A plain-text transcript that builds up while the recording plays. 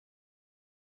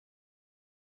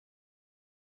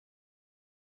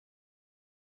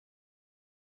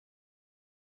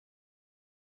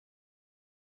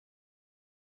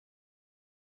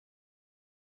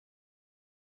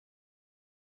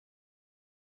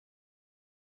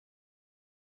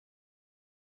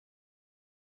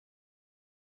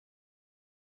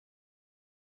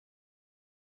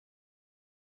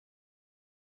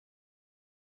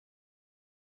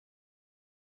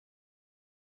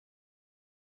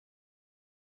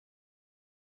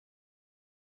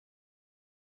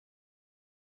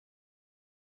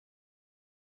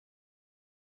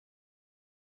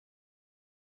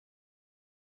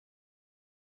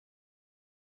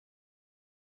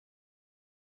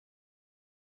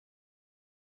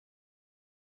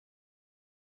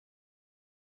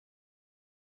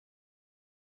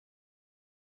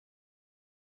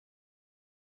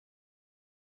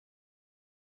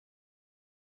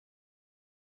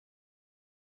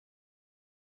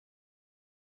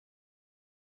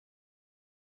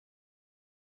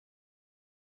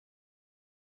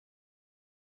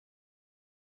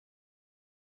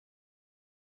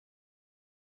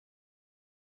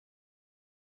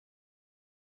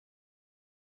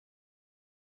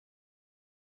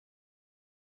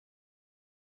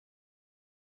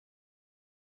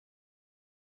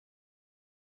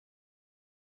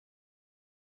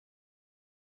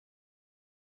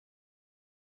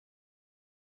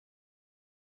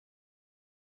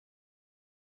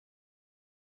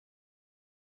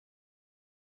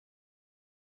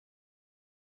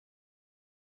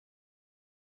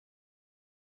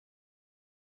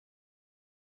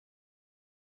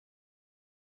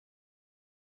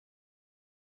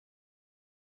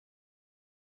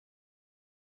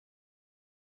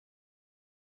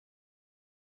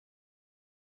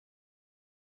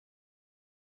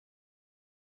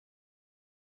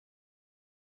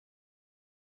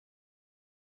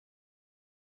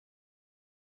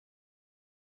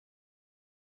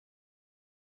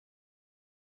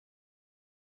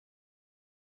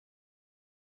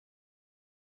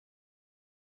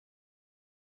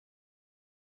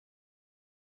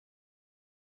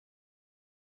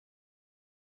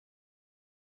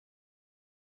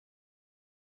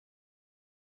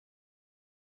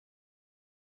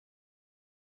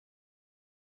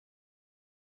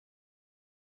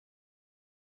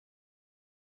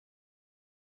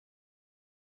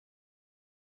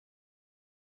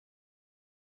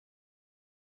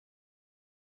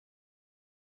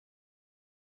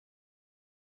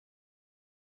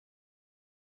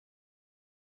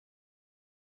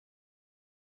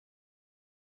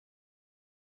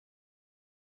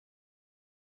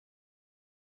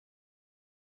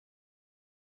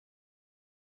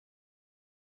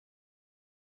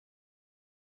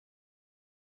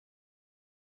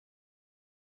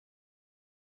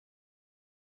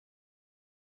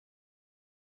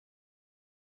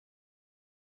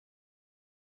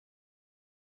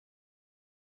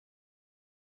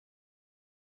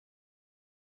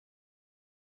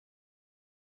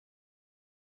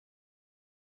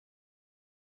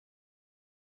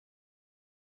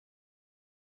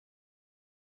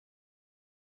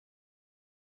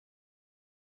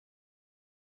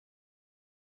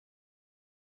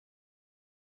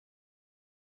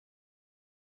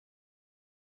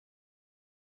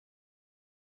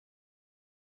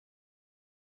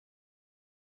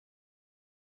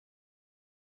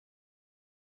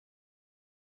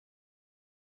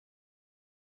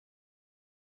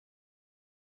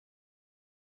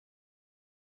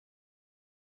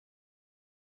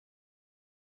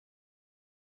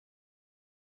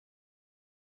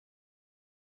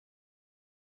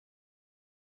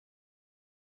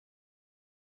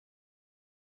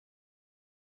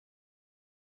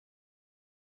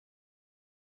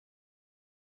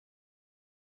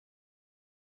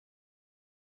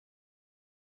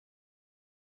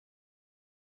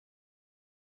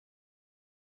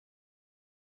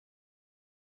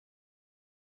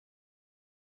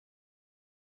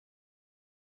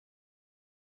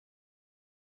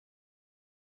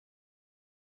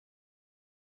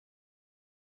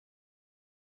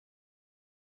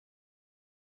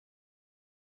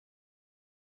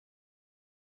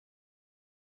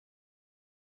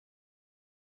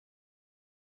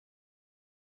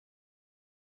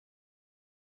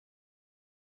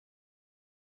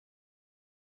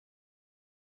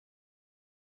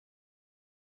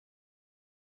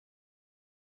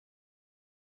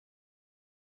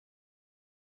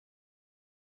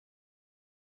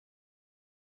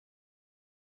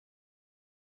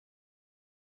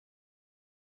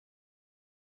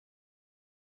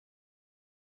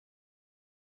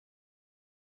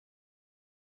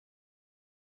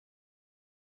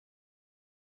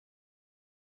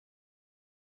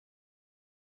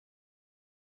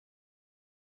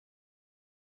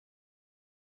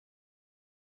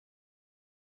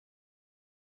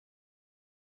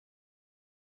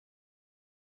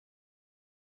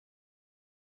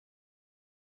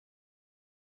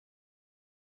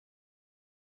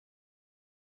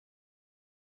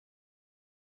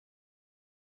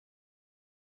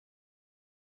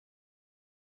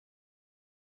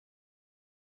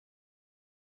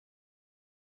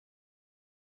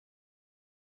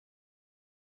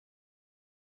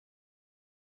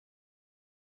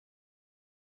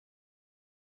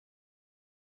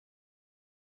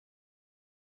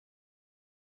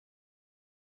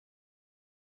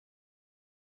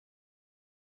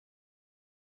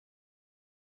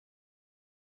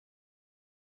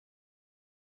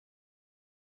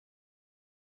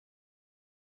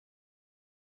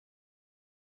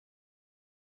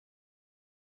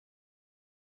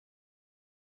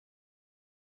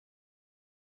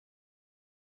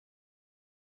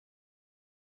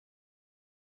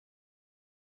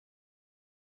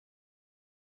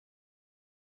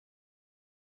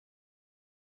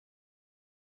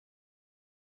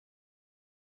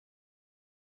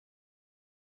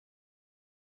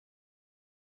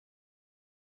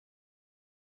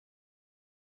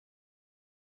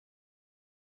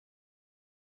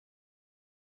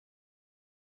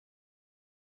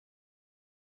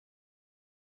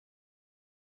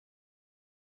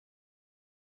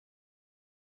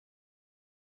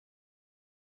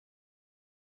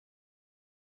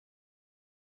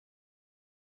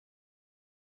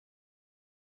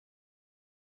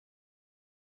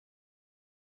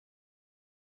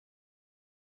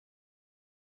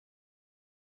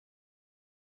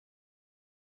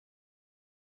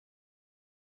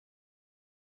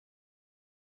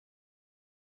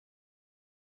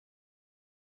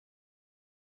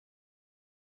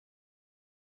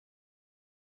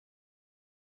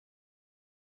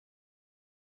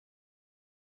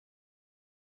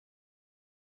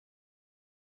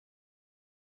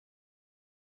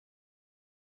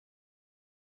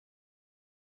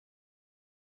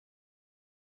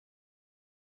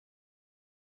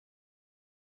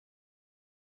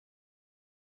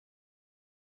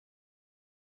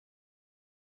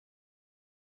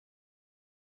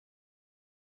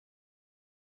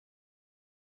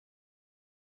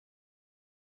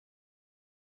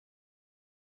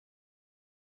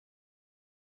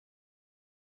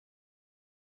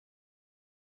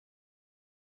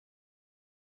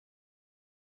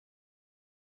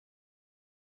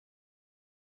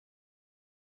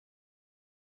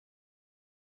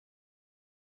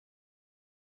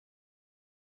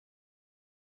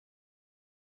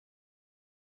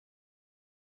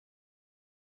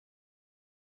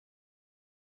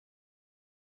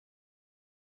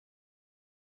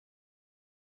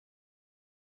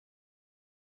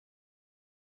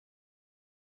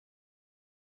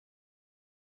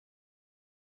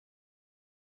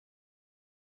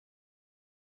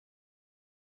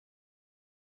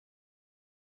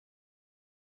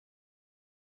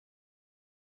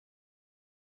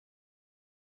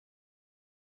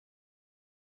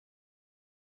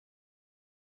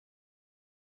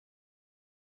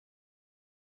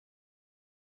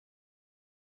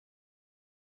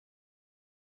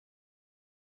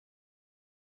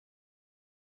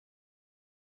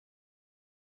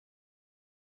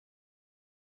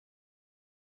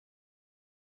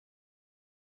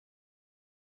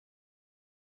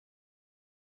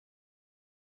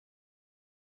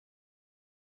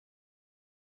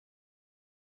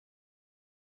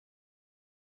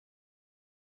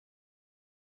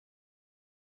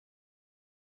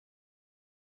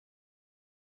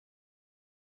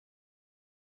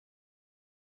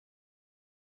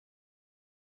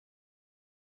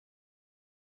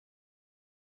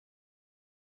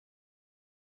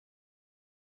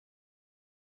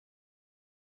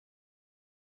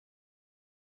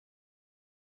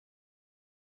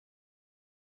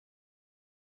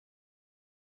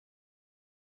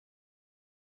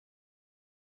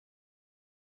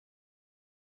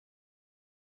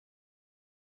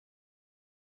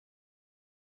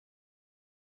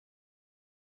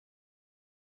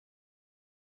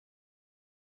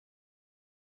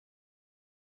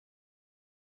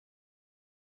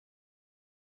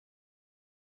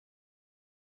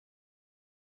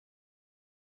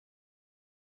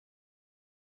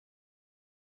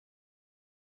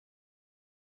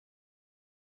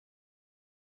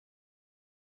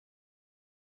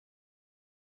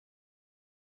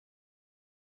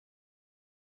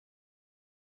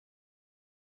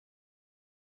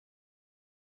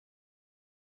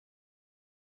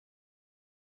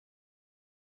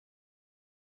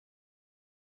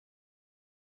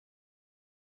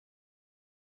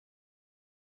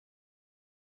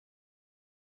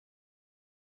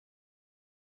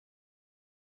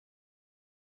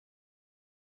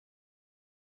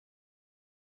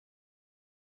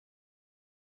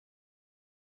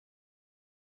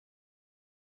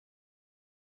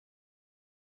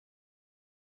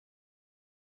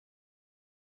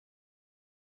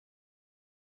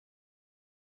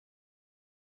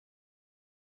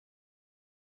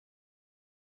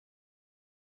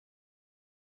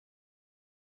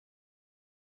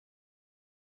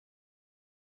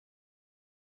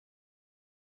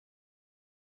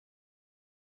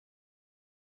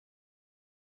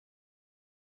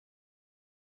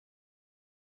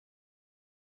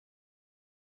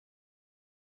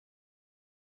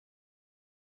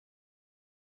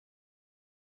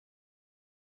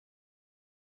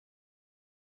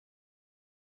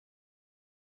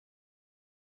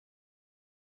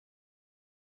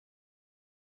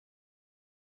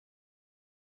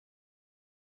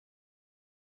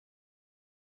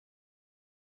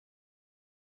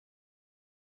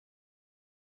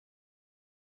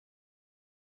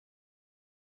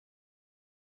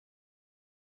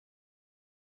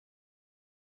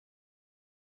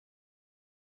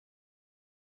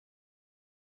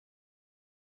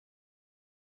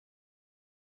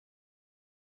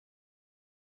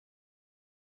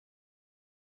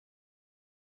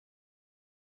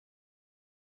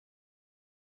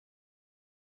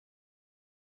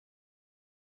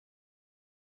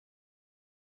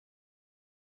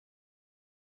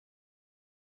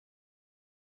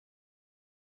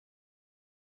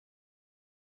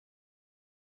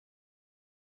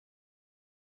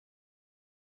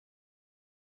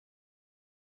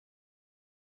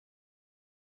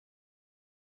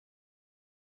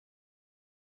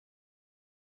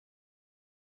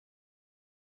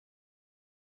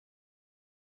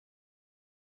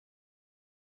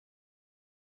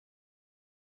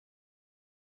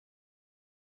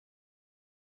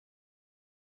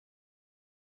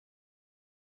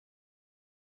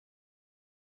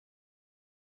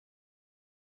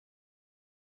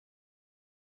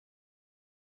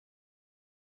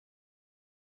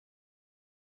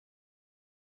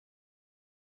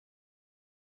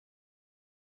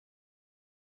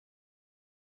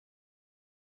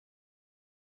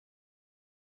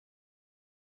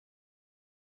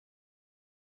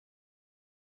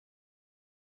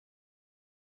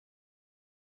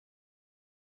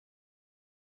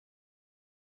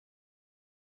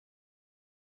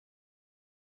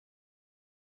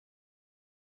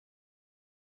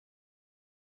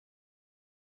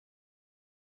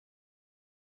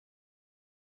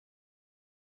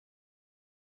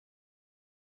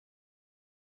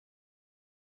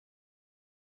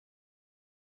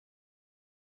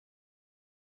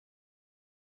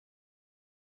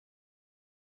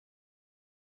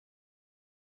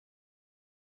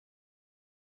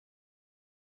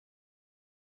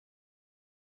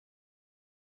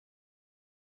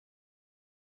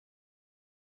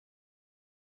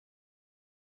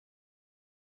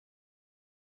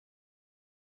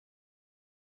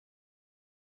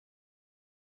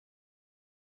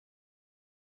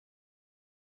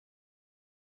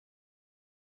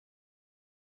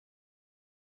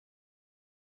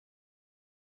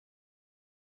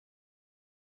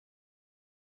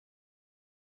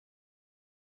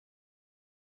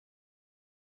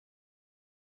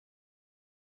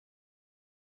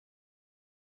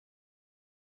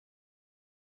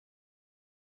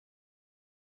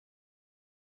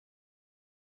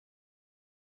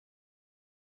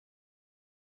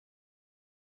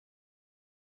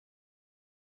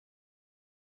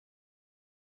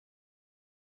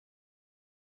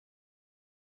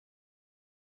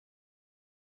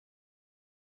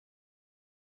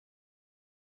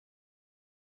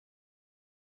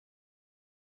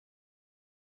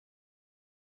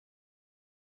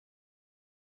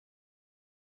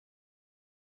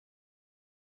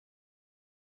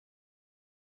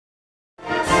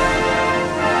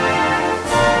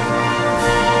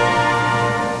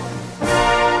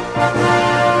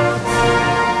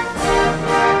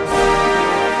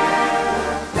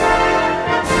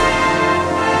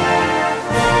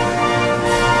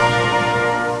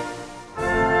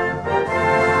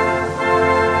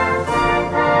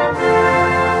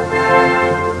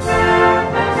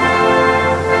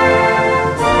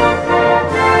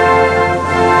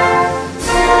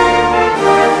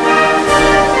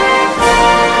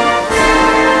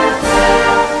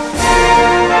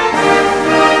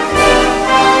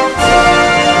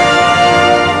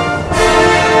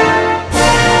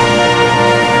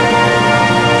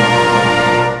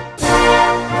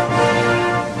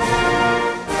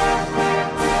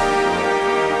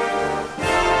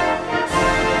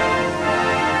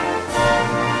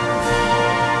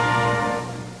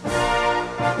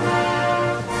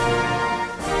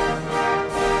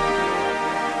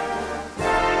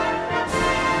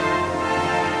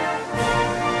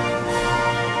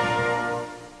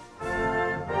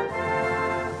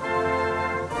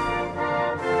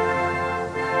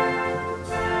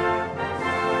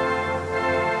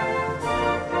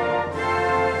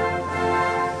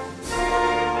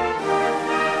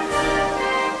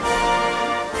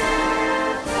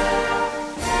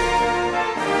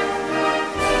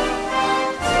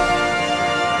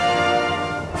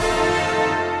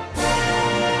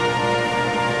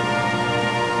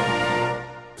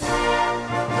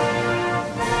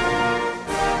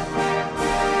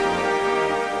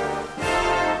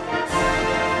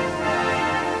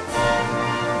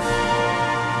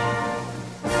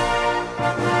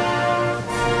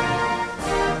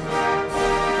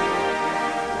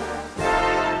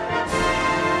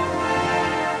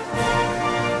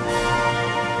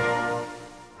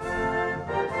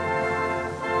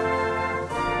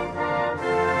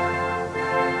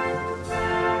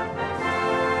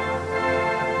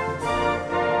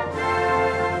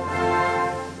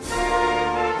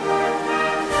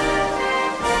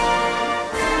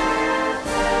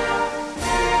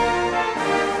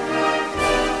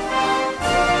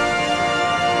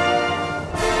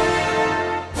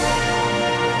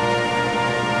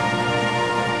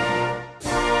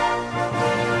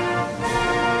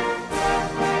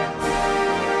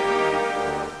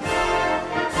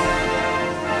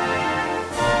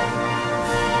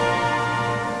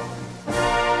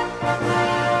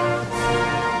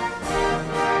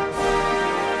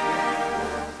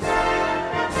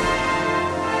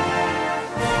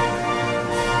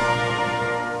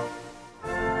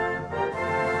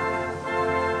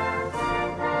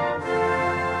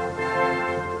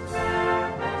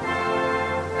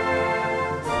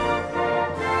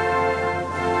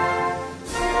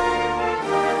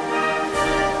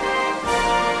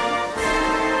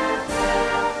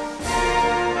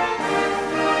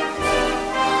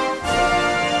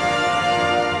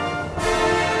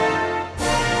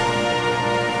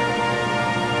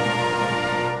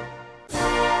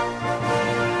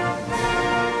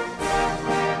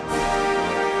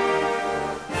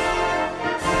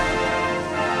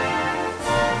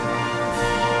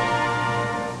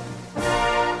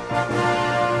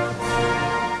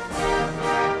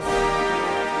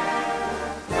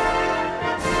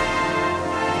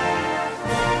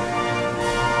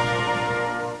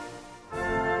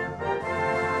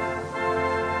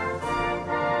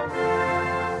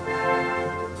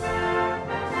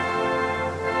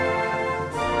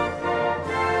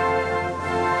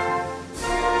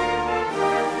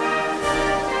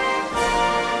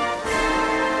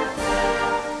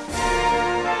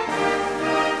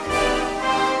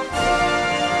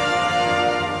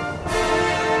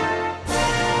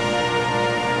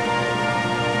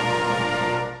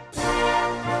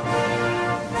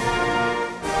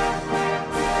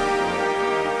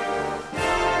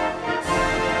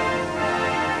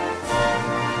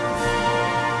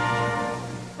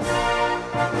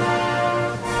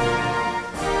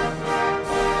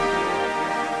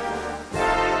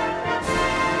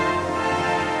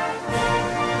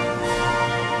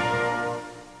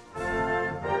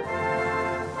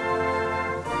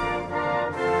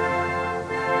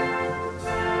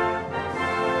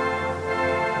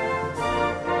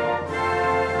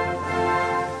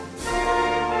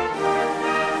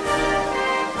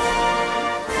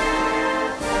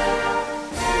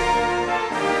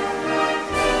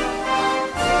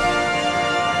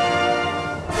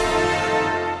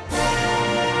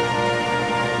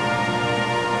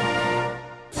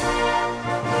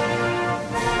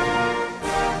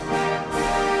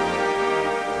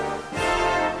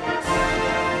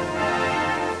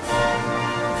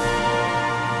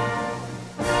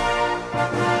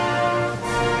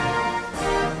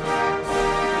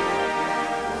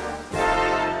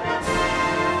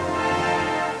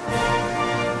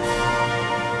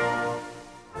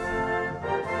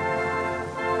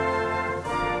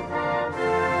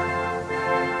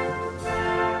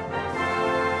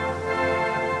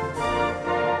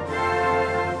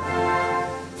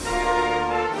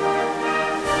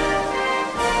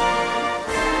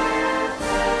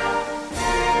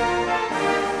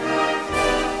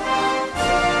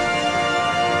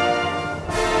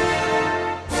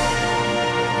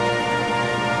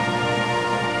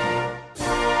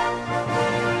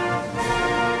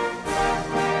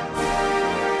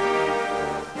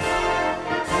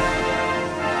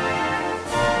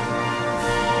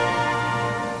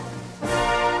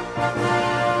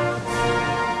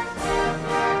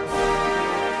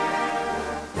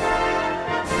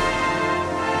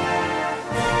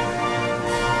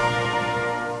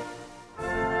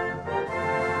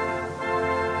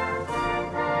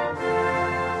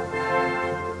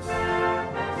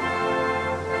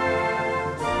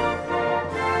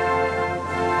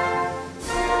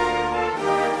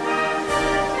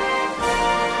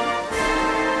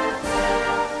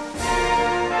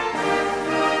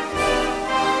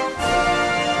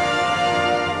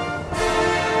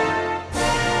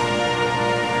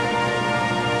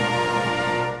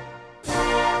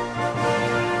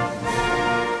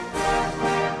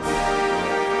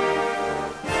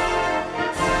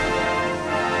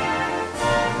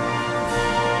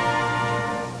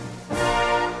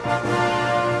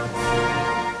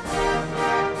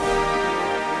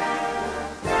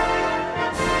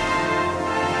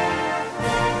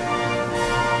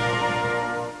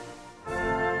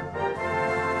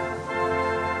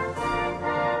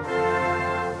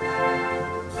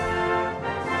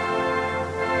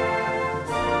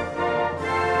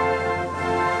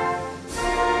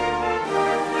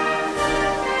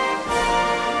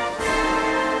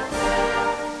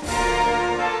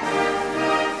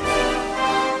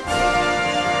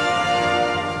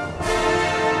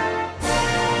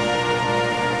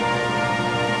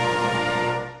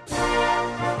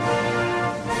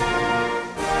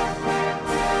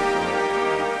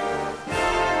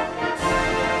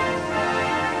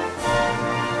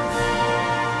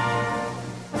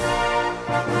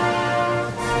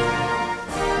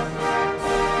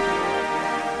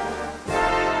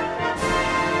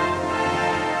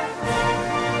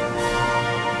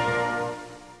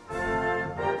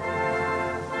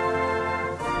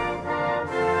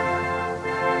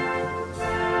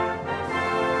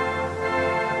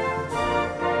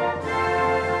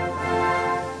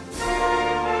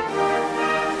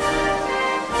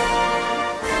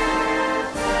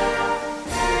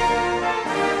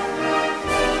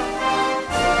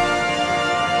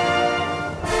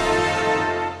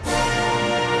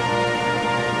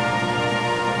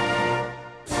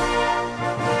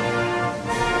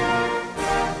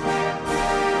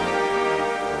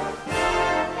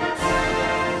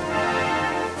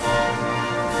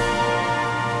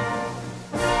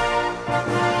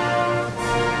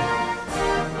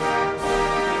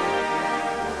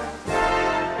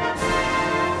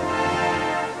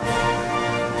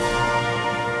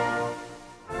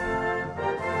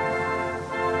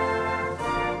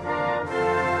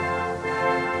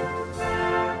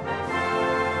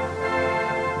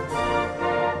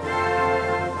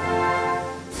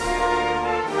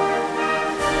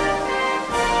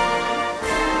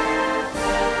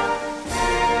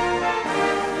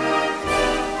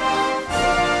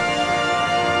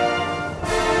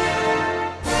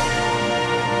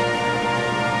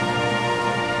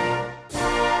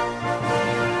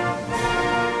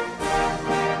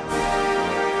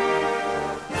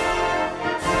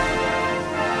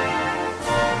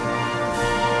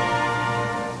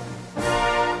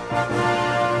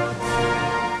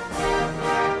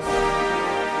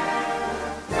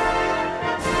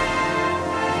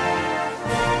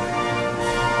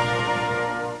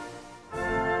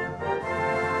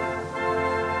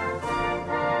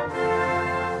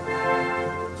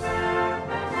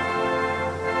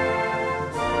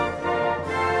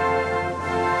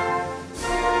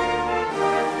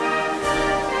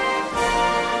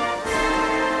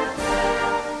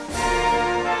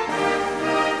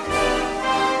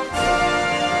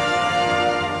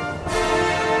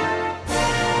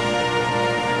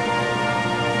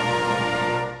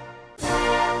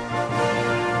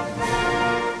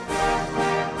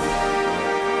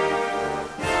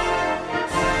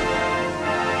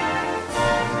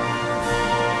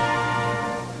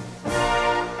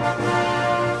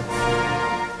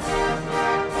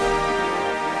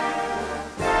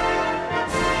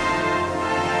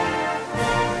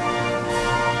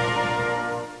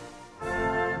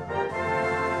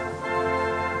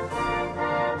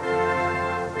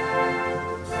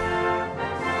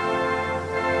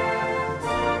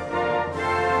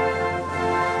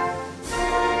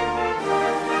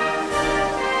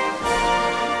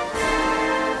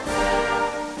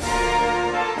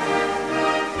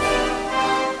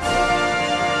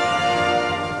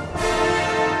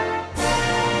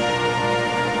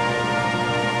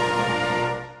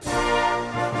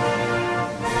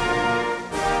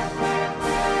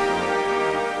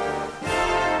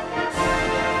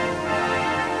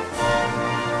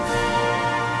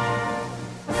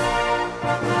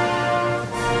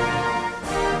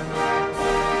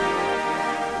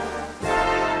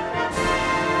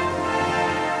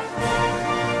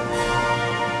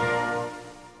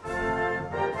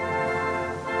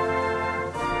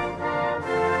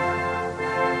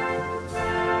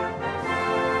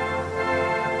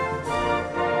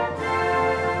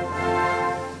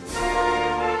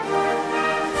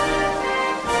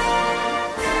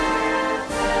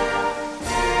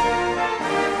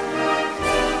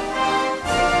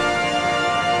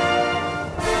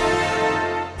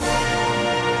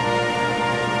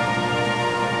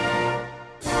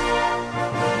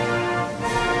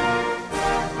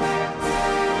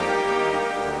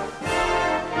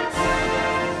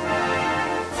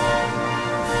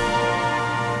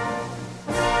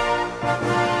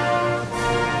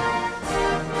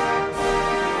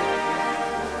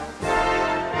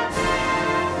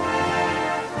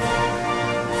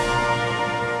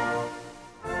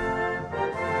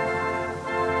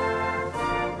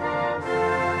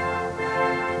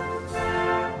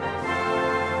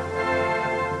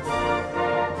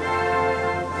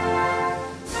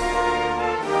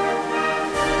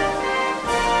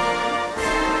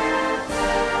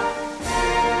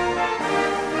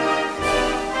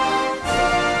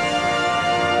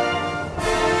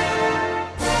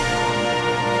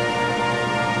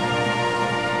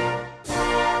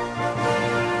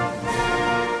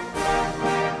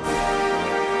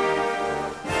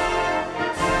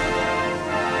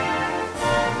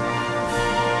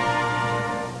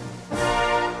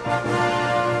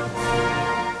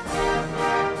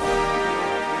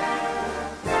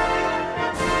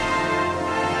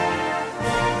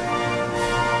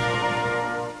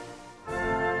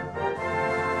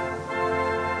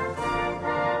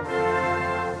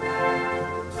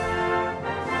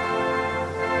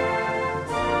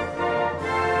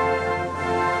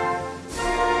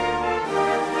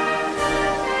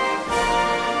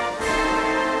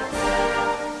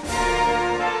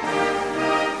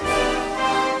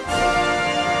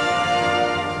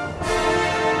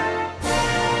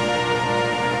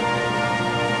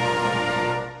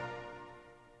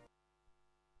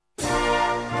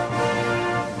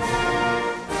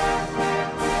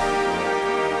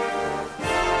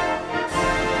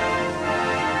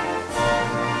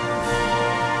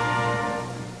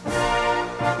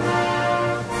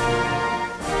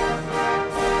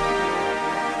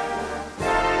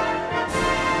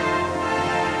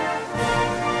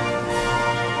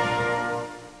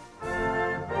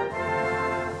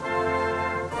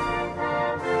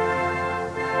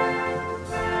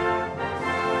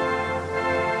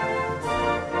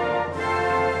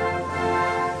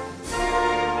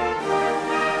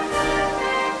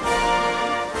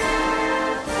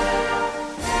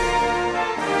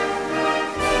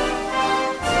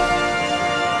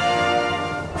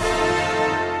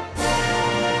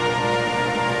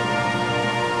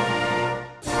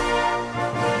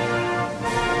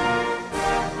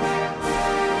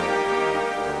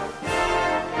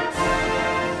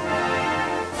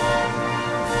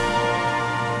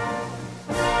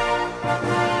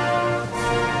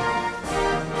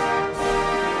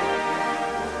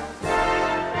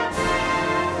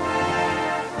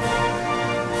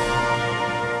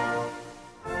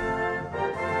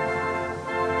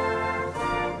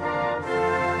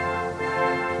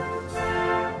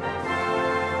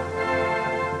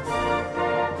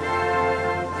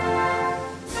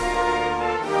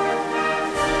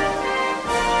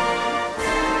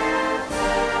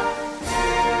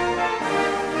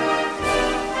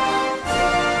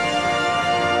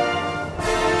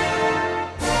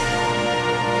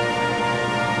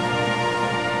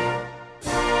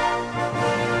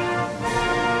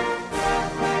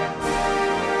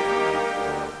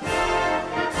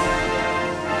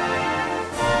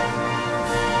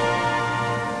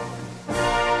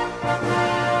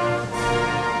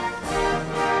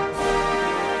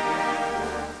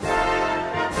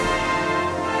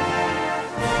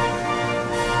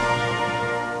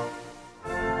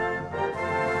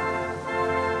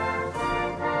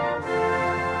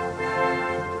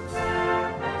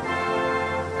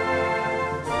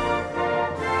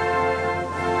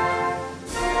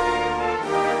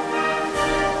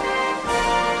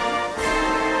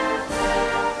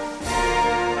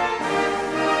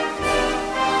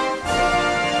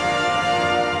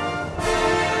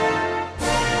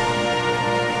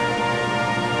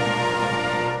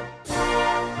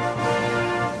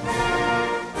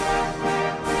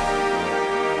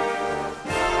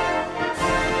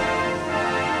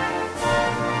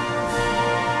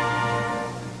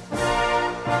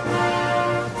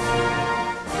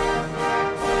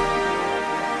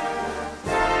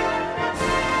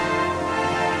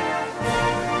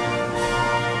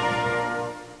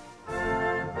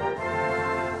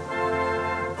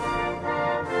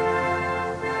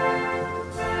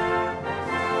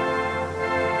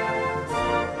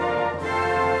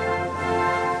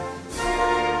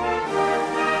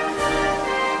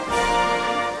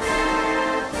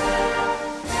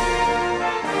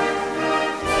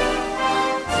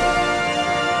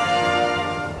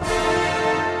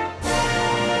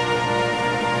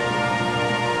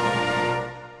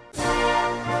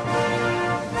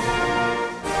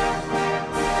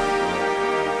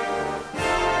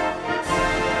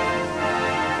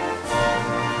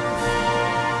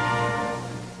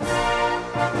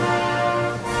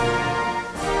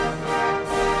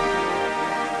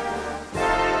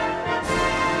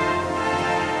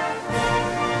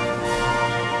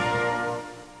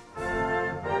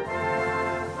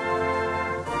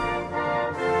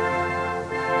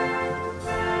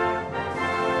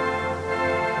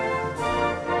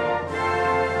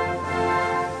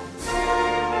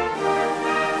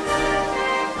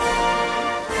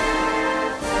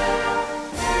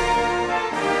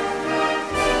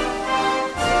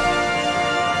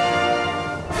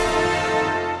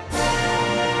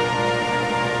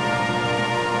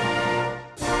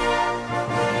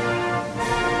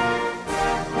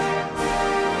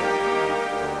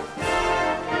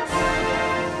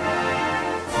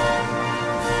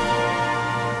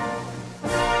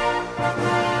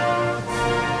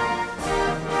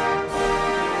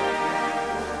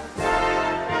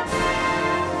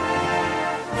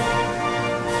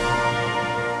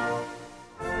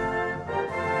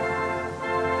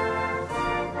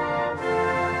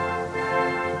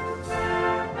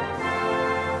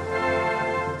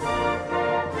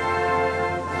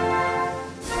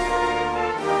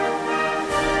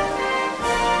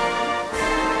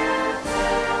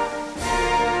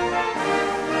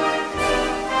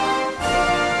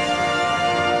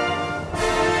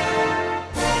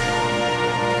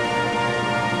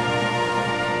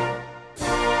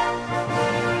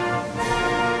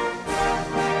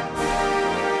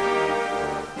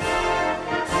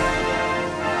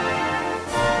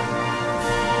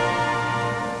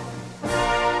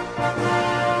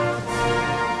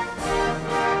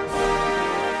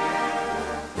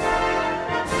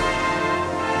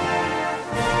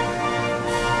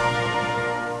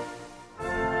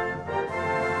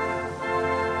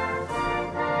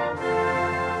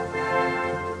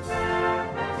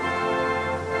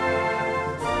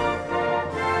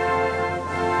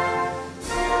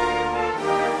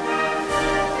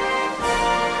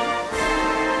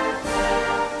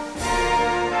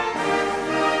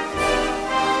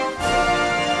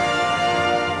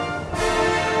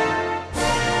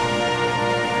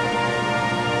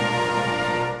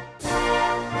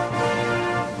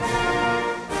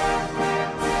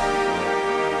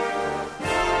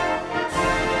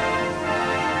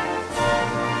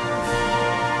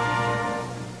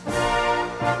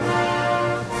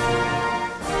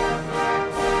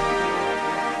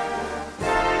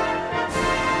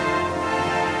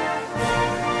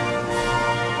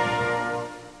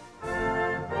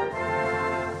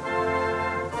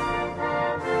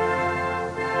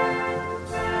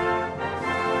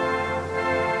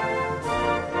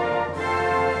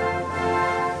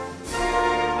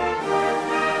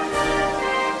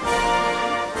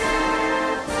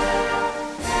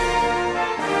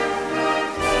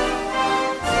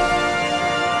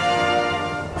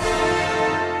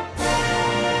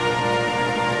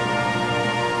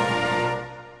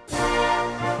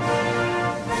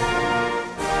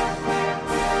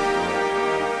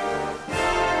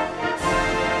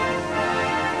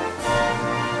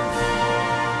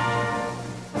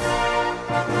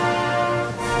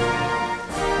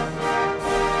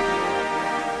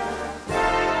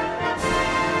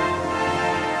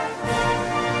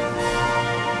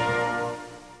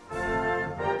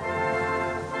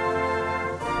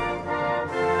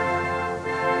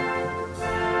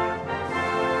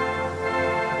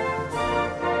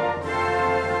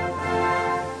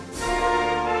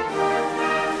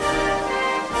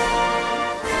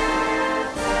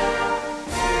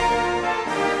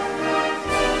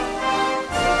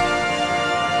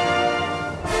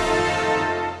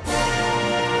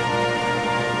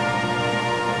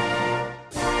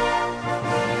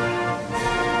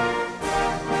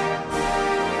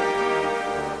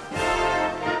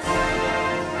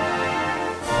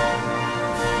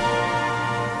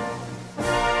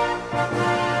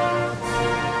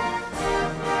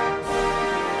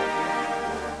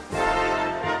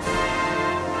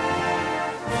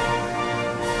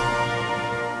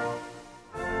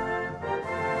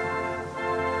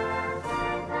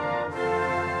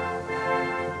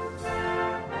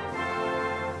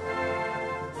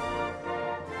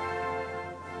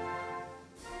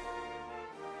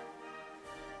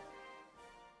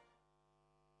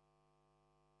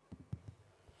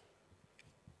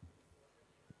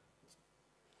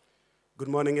Good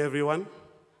morning, everyone.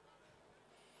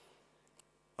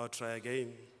 I'll try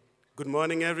again. Good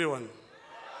morning, everyone.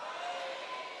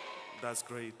 That's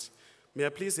great. May I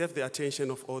please have the attention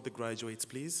of all the graduates,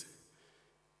 please?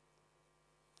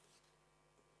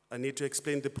 I need to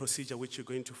explain the procedure which you're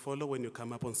going to follow when you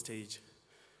come up on stage.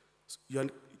 You're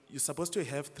supposed to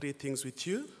have 3 things with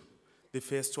you. The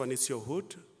first one is your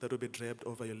hood that will be draped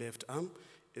over your left arm,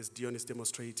 as Dion is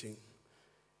demonstrating.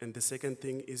 And the second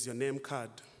thing is your name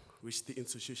card, which the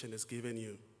institution has given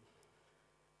you.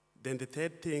 Then the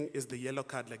third thing is the yellow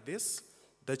card like this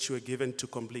that you were given to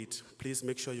complete. Please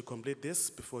make sure you complete this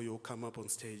before you come up on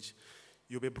stage.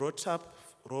 You'll be brought up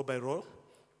row by row,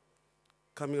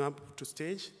 coming up to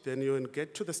stage. Then you will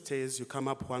get to the stage, you come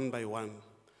up one by one.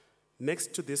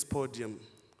 Next to this podium,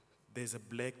 there's a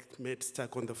black mat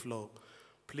stuck on the floor.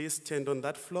 Please stand on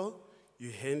that floor. You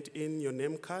hand in your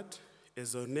name card.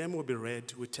 As your name will be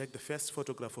read, we take the first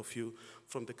photograph of you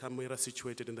from the camera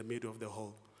situated in the middle of the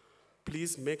hall.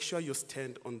 Please make sure you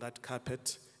stand on that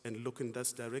carpet and look in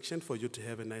that direction for you to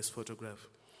have a nice photograph.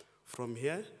 From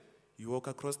here, you walk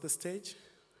across the stage.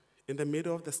 In the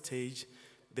middle of the stage,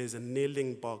 there's a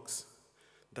kneeling box.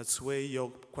 That's where your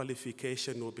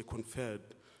qualification will be conferred.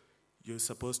 You're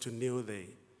supposed to kneel there.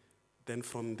 Then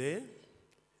from there,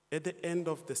 at the end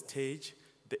of the stage,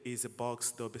 there is a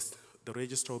box. The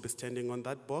registrar will be standing on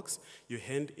that box. You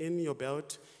hand in your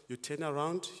belt, you turn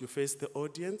around, you face the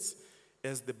audience.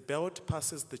 As the belt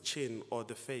passes the chin or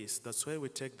the face, that's where we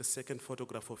take the second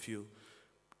photograph of you.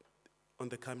 On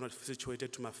the camera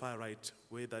situated to my far right,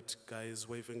 where that guy is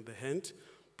waving the hand.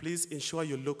 Please ensure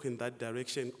you look in that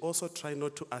direction. Also try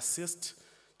not to assist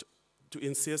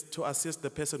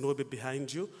the person who will be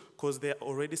behind you, because they're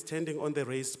already standing on the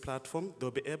raised platform.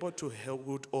 They'll be able to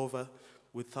hold over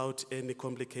without any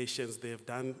complications. They've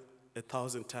done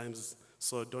 1,000 times,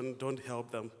 so don't help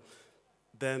them.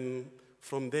 Then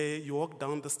from there, you walk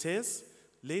down the stairs.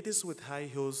 Ladies with high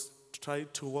heels, try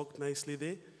to walk nicely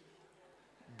there.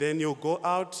 Then you go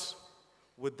out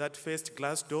with that first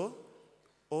glass door,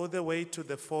 all the way to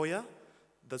the foyer.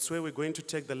 That's where we're going to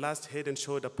take the last head and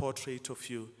shoulder portrait of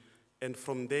you. And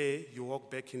from there, you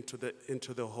walk back into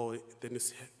the hall, then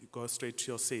you go straight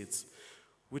to your seats.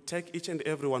 We take each and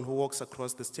everyone who walks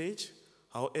across the stage.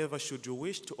 However, should you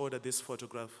wish to order this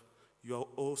photograph, you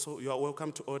are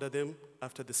welcome to order them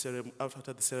after the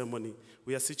ceremony.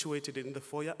 We are situated in the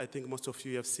foyer. I think most of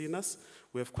you have seen us.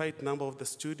 We have quite a number of the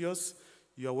studios.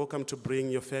 You are welcome to bring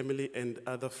your family and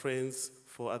other friends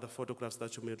for other photographs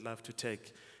that you may love to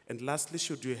take. And lastly,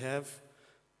 should you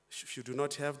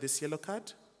not have this yellow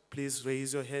card, please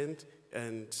raise your hand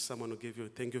and someone will give you.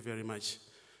 Thank you very much.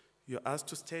 You're asked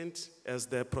to stand as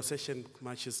the procession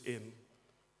marches in.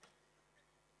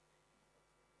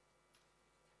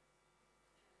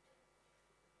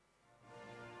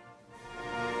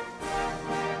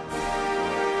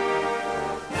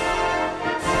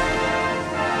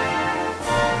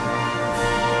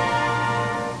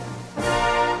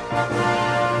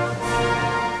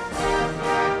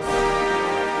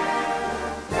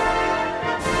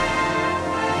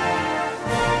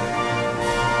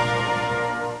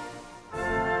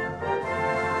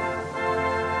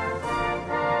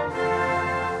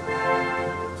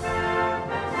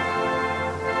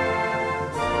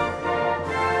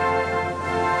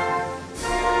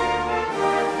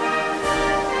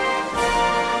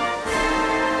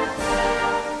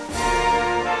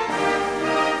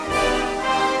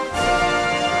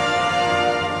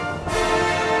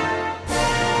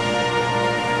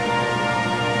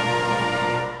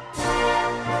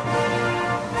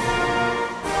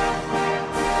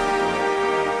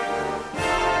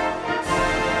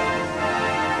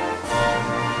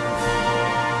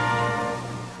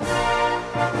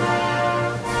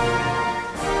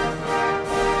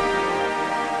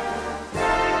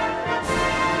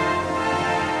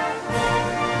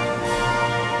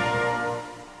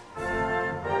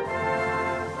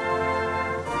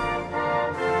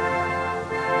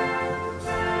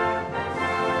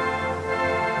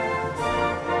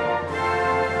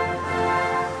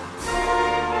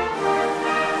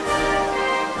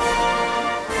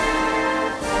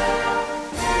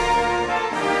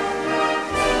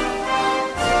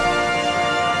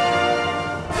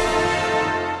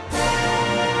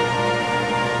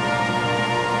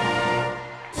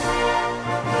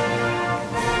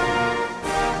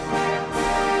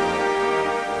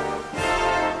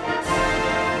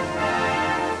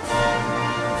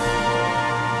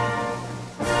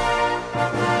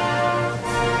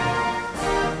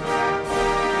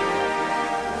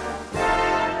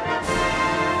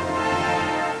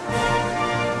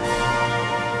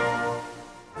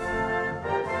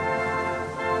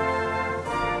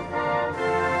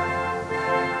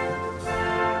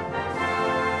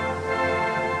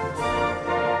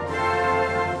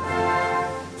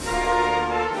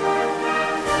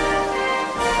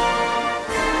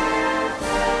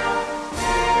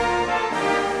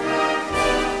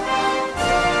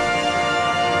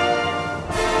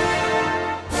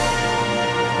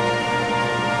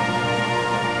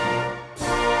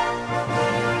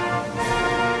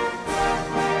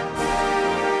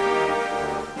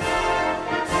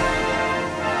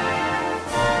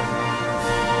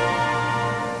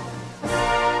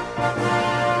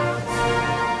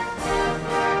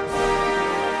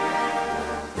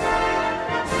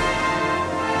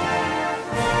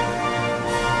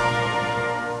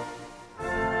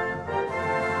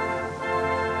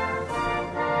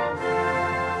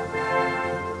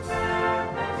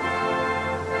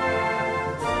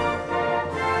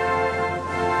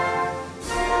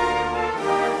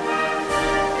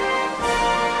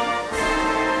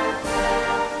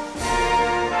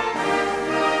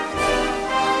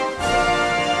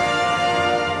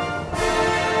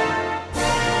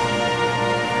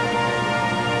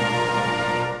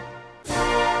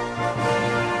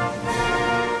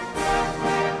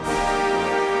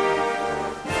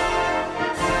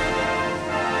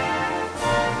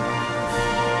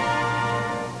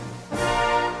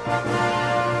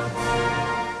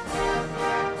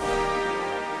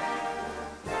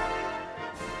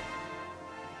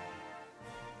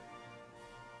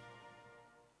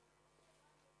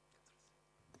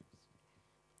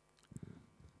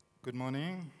 Good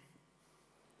morning.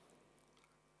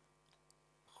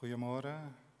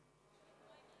 Goeiemorgen.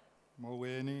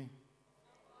 Moweni.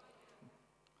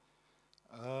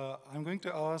 I'm going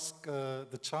to ask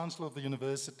the Chancellor of the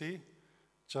University,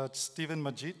 Judge Stephen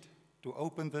Majid, to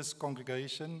open this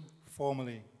congregation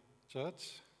formally.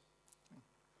 Judge.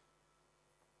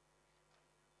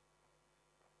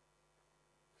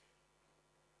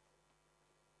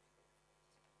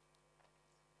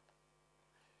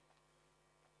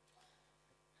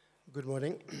 Good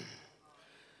morning.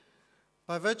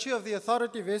 By virtue of the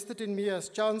authority vested in me as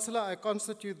Chancellor, I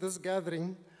constitute this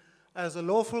gathering as a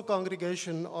lawful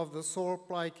congregation of the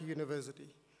Plaatje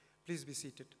University. Please be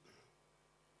seated.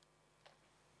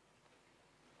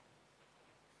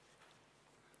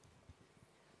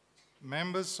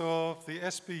 Members of the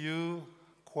SPU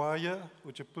choir,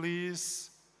 would you please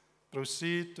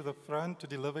proceed to the front to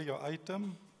deliver your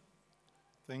item?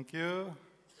 Thank you.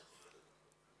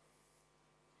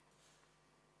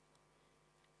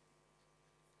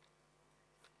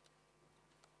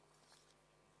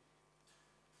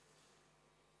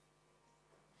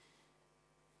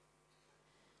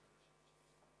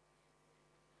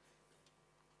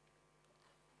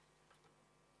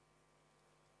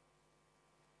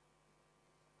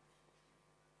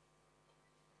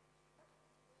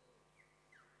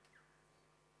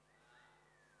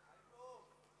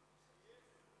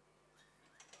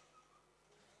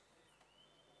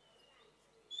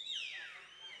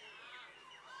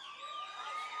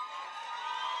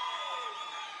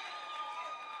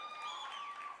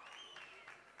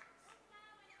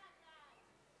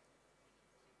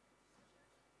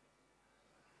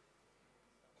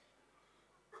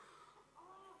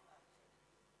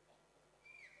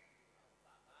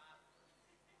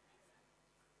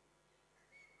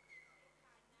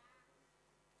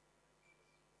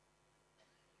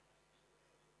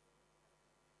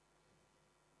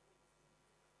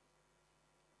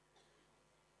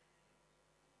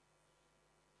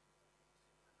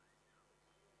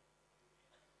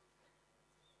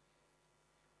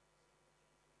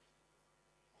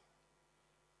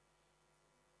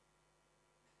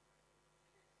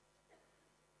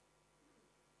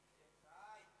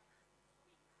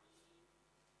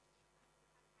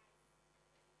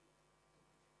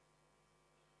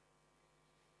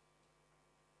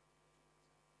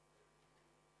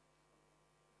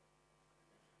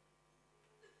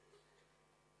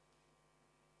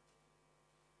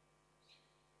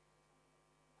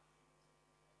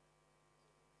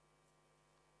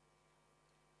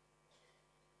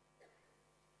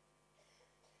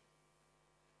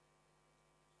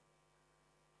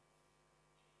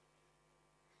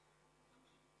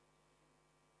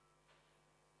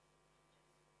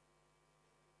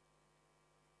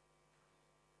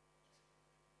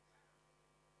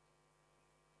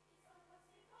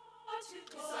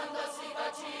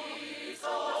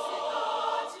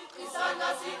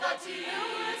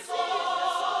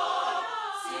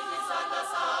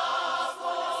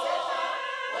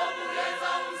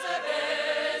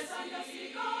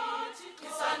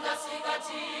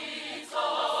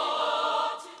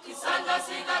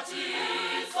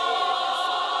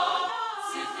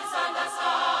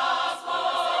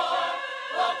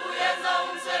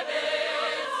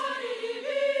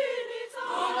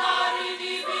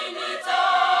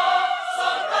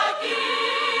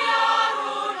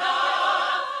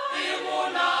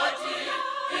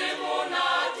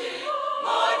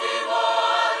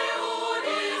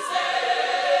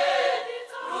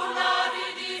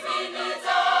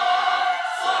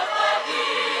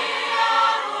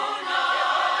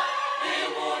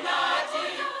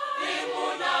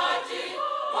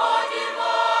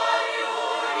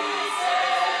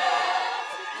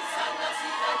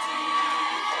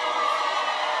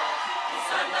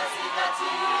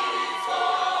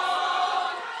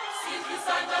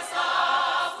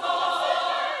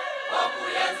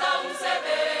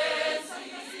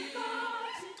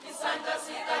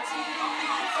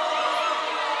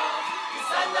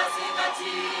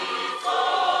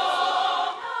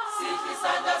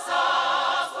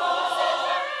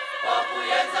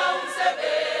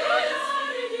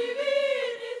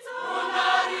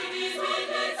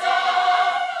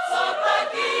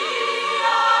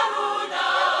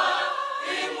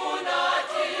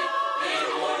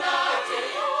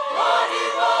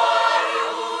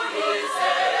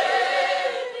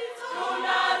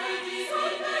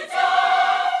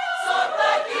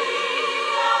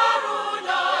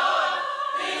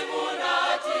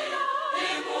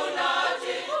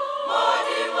 Imunati,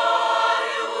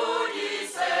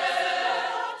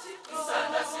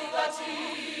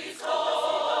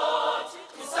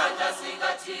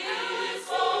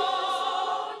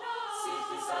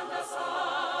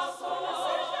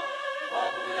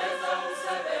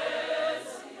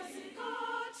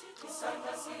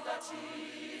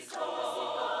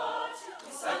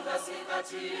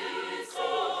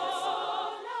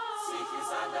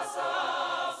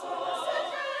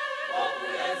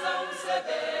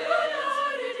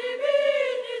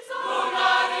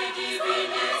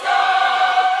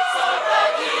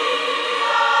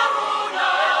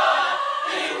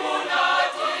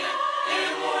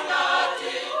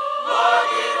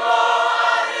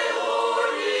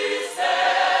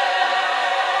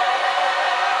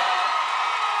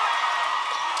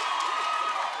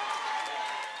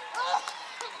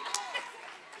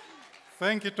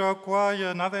 Thank you to our choir.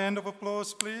 Another hand of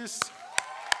applause, please.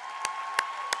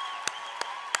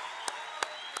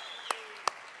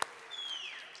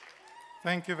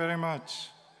 Thank you very much.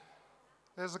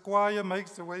 As the choir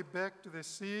makes their way back to their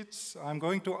seats, I'm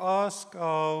going to ask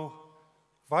our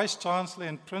Vice Chancellor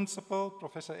and Principal,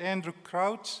 Professor Andrew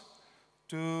Crouch,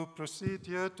 to proceed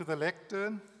here to the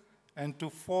lectern and to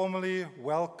formally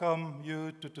welcome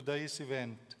you to today's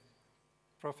event.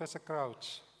 Professor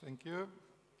Crouch, thank you.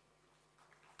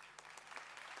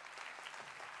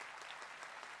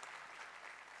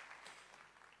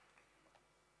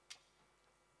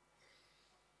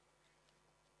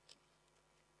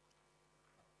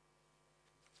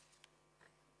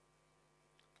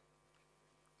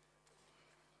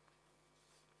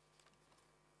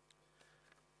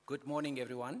 Good morning,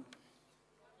 everyone.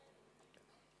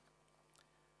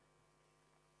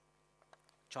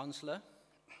 Chancellor,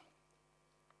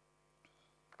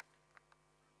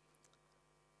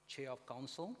 Chair of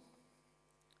Council,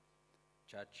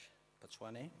 Judge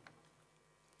Patswane,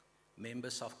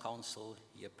 members of Council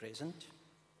here present,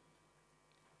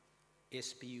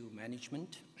 SPU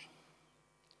management,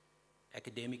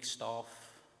 academic staff,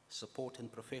 support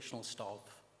and professional staff,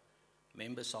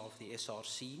 members of the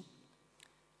SRC,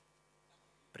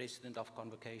 President of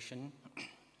Convocation,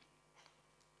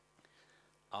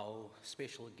 our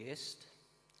special guest,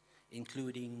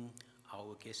 including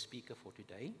our guest speaker for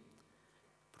today,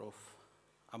 Prof.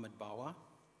 Ahmed Bawa,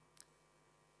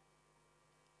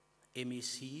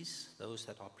 MECs, those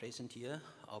that are present here,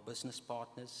 our business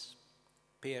partners,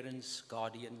 parents,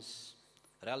 guardians,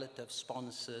 relatives,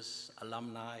 sponsors,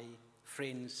 alumni,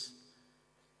 friends,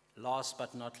 last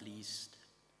but not least,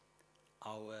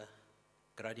 our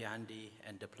gradiandi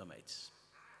and diplomats.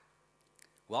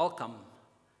 Welcome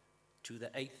to the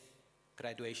 8th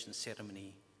graduation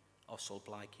ceremony of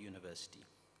Plaatje University.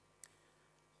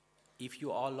 If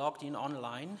you are logged in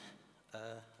online,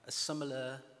 a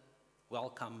similar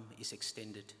welcome is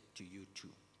extended to you too.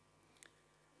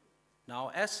 Now,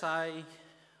 as I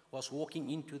was walking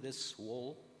into this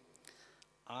hall,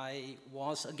 I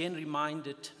was again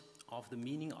reminded of the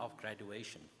meaning of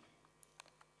graduation.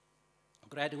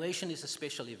 Graduation is a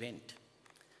special event.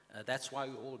 That's why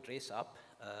we all dress up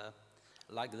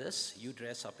like this. You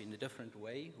dress up in a different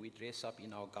way. We dress up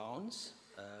in our gowns.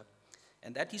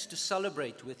 And that is to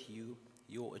celebrate with you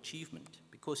your achievement,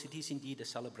 because it is indeed a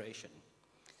celebration.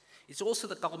 It's also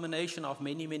the culmination of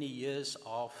many, many years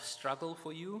of struggle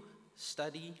for you,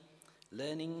 study,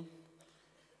 learning,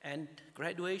 and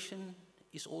graduation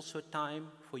is also a time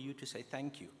for you to say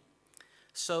thank you.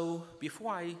 So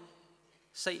before I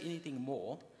say anything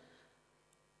more,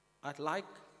 I'd like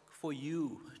for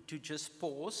you to just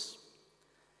pause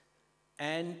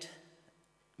and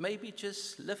maybe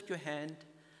just lift your hand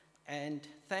and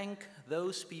thank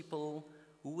those people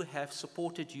who have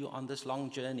supported you on this long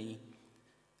journey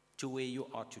to where you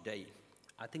are today.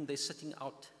 I think they're sitting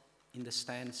out in the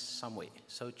stands somewhere.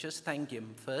 So just thank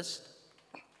them first.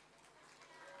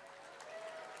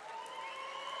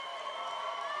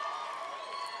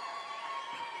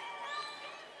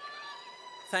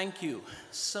 Thank you.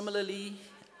 Similarly,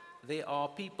 there are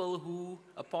people who,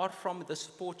 apart from the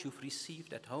support you've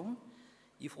received at home,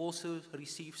 you've also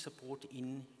received support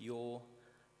in your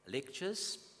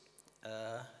lectures,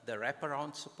 the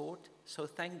wraparound support. So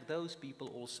thank those people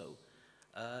also.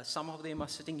 Some of them are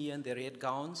sitting here in their red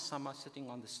gowns, some are sitting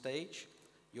on the stage.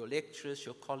 Your lecturers,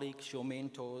 your colleagues, your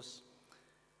mentors,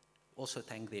 also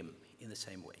thank them in the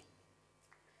same way.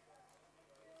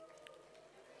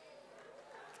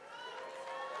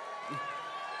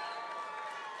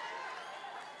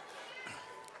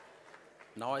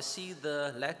 Now I see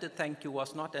the latter thank you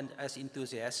was not as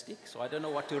enthusiastic, so I don't know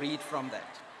what to read from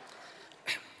that.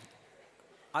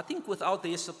 I think without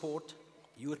their support,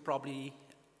 you would probably,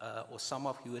 or some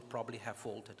of you would probably have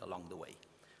faltered along the way.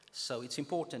 So it's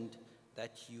important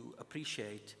that you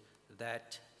appreciate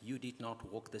that you did not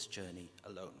walk this journey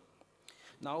alone.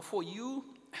 Now for you,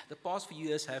 the past few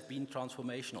years have been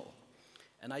transformational.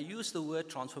 And I used the word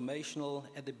transformational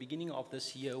at the beginning of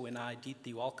this year when I did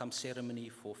the welcome ceremony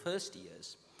for first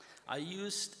years. I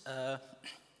used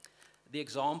the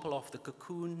example of the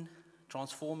cocoon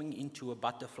transforming into a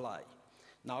butterfly.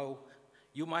 Now,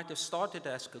 you might have started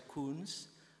as cocoons,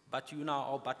 but you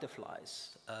now are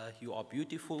butterflies. You are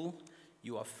beautiful,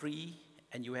 you are free,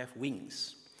 and you have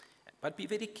wings. But be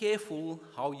very careful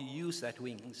how you use that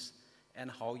wings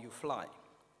and how you fly.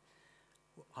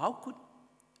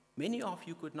 Many of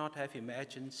you could not have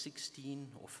imagined 16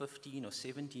 or 15 or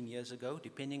 17 years ago,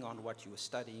 depending on what you were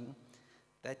studying,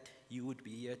 that you would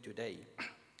be here today.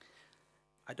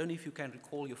 I don't know if you can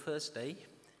recall your first day,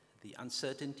 the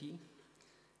uncertainty,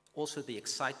 also the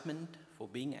excitement for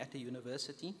being at a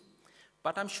university.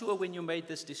 But I'm sure when you made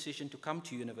this decision to come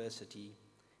to university,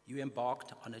 you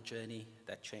embarked on a journey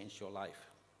that changed your life.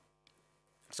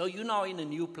 So you're now in a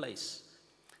new place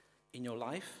in your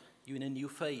life, you're in a new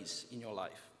phase in your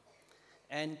life.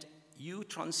 And you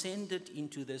transcended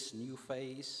into this new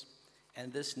phase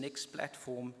and this next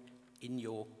platform in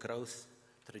your growth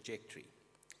trajectory.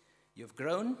 You've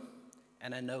grown,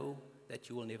 and I know that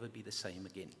you will never be the same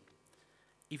again.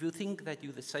 If you think that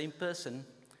you're the same person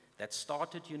that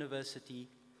started university,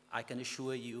 I can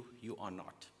assure you, you are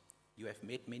not. You have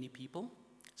met many people.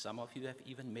 Some of you have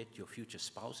even met your future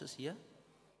spouses here.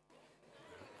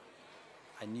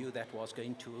 I knew that was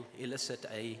going to elicit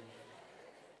a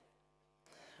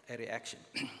reaction.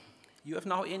 You have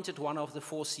now entered one of the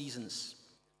 4 seasons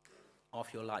of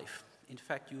your life. In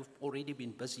fact, you've already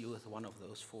been busy with one of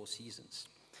those 4 seasons.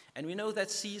 And we know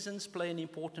that seasons play an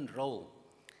important role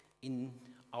in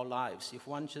our lives. If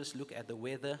one just look at the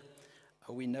weather,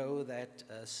 we know that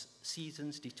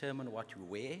seasons determine what you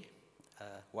wear,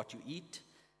 what you eat,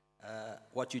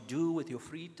 what you do with your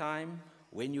free time,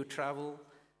 when you travel.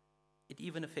 It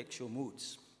even affects your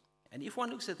moods. And if one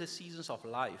looks at the seasons of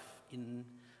life in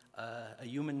a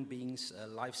human being's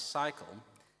life cycle,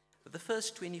 the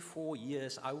first 24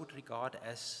 years I would regard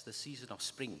as the season of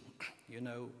spring, you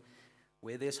know,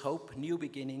 where there's hope, new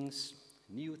beginnings,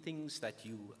 new things that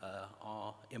you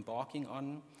are embarking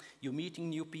on. You're meeting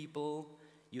new people,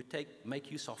 you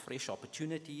make use of fresh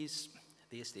opportunities,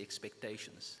 there's the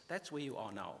expectations. That's where you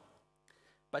are now.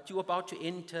 But you're about to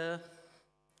enter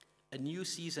a new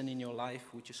season in your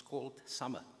life, which is called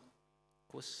summer.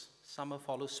 Of course, summer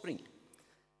follows spring,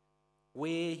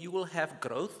 where you will have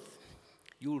growth.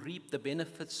 You'll reap the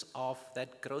benefits of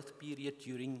that growth period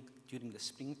during the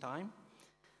springtime.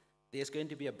 There's going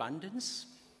to be abundance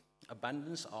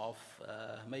of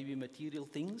maybe material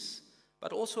things,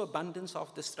 but also abundance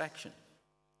of distraction.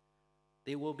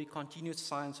 There will be continued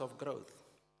signs of growth.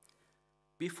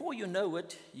 Before you know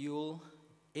it, you'll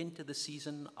enter the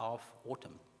season of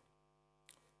autumn,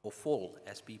 or fall,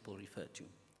 as people refer to,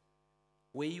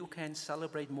 where you can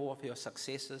celebrate more of your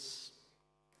successes,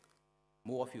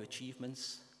 more of your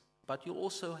achievements, but you'll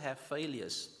also have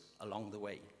failures along the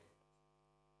way.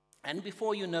 And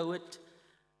before you know it,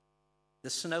 the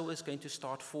snow is going to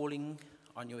start falling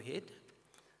on your head.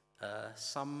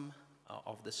 Some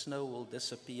of the snow will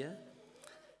disappear,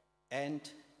 and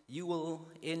you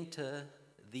will enter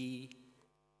the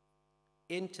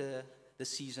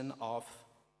season of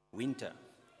winter.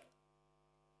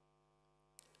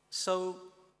 So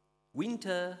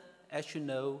winter, as you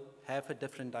know, have a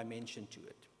different dimension to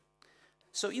it.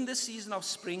 So in the season of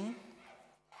spring,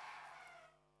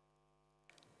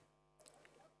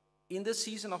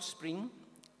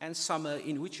 and summer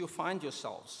in which you find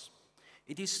yourselves,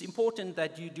 it is important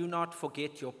that you do not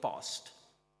forget your past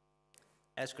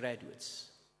as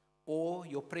graduates or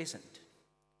your present.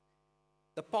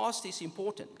 The past is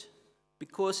important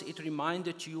because it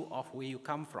reminded you of where you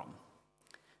come from.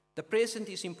 The present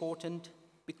is important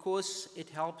because it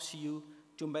helps you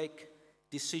to make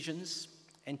decisions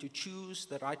and to choose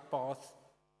the right path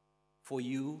for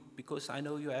you, because I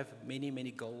know you have many,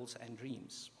 many goals and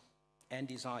dreams and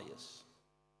desires.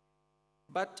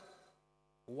 But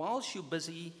whilst you're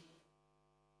busy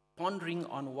pondering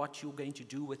on what you're going to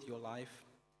do with your life,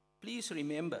 please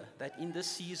remember that in this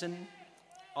season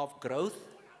of growth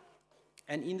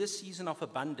and in this season of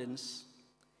abundance,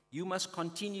 you must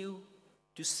continue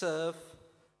to serve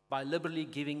by liberally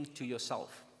giving to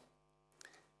yourself.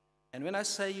 And when I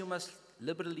say you must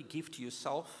liberally give to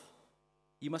yourself,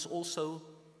 you must also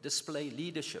display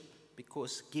leadership,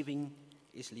 because giving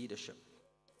is leadership.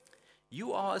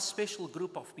 You are a special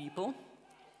group of people.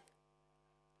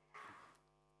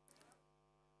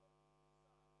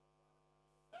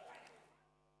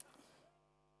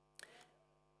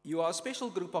 You are a special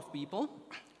group of people,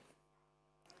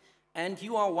 and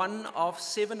you are one of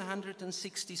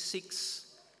 766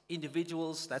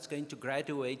 individuals that's going to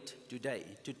graduate today.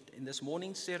 In this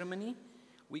morning's ceremony,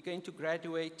 we're going to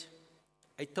graduate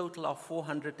a total of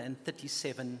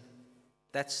 437.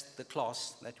 That's the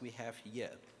class that we have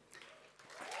here.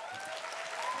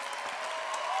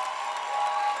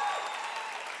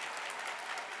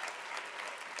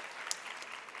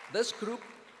 This group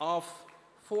of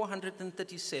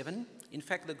 437, in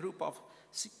fact, the group of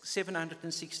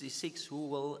 766 who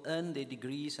will earn their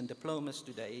degrees and diplomas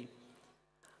today,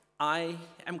 I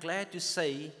am glad to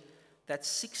say that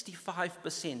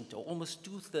 65%, or almost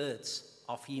 2/3,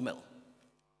 are female.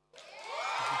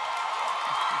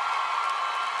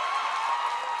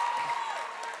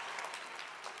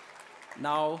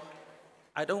 Now,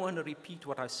 I don't want to repeat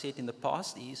what I said in the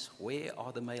past, is where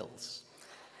are the males?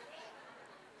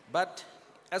 But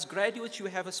as graduates, you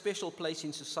have a special place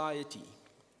in society,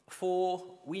 for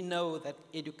we know that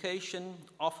education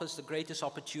offers the greatest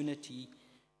opportunity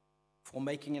for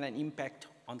making an impact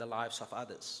on the lives of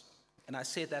others. And I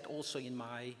said that also in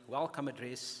my welcome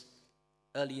address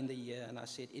early in the year, and I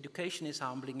said, education is a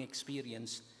humbling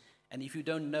experience, and if you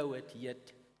don't know it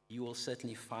yet, you will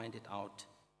certainly find it out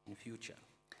in future.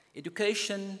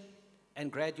 Education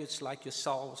and graduates like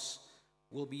yourselves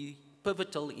will be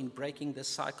pivotal in breaking the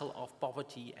cycle of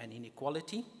poverty and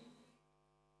inequality.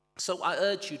 So I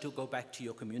urge you to go back to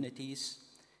your communities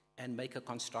and make a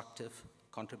constructive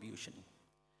contribution.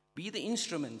 Be the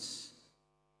instruments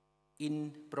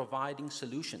in providing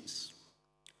solutions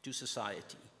to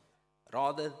society,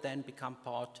 rather than become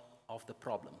part of the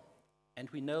problem. And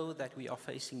we know that we are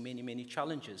facing many, many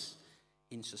challenges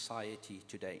in society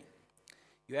today.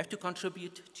 You have to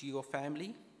contribute to your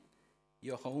family,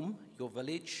 your home, your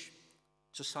village,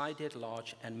 society at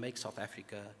large, and make South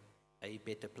Africa a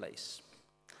better place.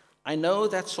 I know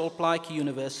that Plaatje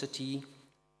University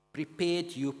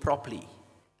prepared you properly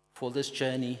for this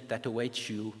journey that awaits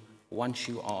you once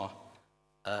you are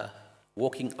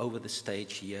walking over the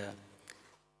stage here.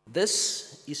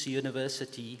 This is a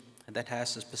university that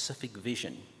has a specific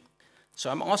vision. So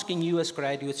I'm asking you as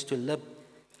graduates to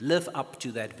live up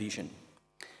to that vision.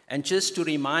 And just to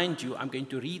remind you, I'm going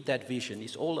to read that vision.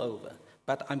 It's all over,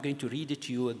 but I'm going to read it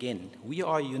to you again. We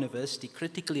are a university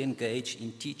critically engaged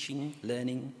in teaching,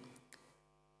 learning,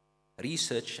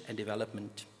 research and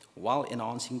development, while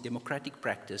enhancing democratic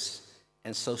practice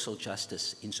and social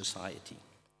justice in society.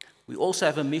 We also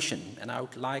have a mission, and I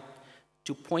would like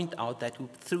to point out that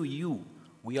through you,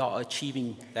 we are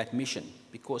achieving that mission,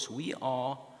 because we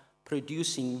are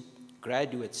producing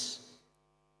graduates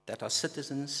that are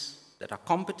citizens, that are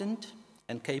competent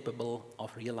and capable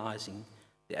of realizing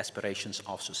the aspirations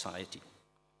of society.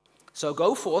 So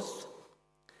go forth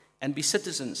and be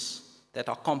citizens that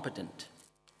are competent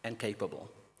and capable.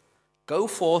 Go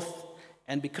forth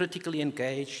and be critically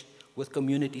engaged with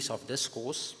communities of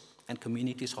discourse and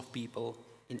communities of people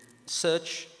in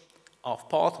search of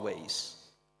pathways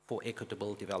for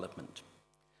equitable development.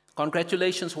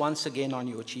 Congratulations once again on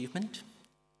your achievement,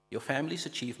 your family's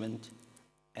achievement,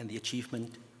 and the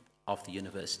achievement of the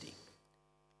university.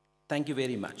 Thank you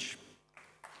very much.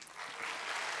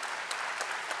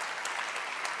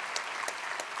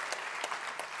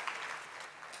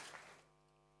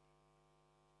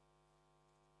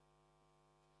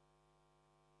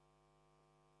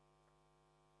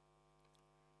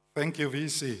 Thank you,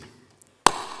 VC.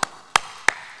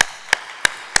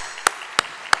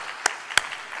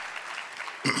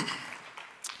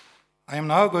 I am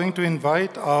now going to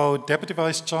invite our Deputy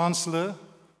Vice-Chancellor,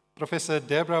 Professor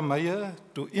Deborah Meyer,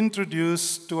 to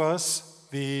introduce to us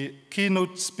the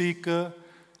keynote speaker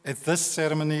at this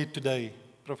ceremony today.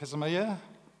 Professor Meyer.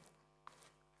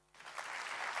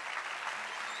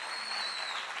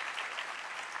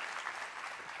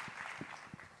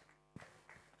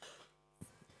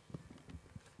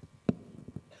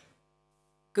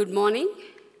 Good morning.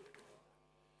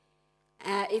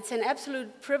 It's an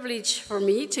absolute privilege for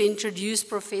me to introduce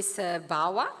Professor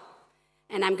Bawa,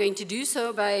 and I'm going to do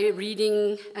so by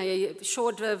reading a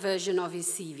short version of his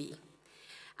CV.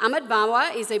 Ahmed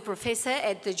Bawa is a professor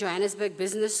at the Johannesburg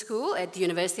Business School at the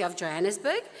University of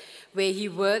Johannesburg, where he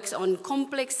works on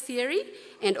complex theory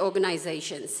and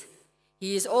organizations.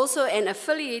 He is also an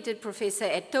affiliated professor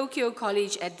at Tokyo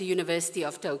College at the University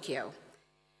of Tokyo.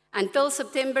 Until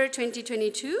September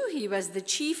 2022, he was the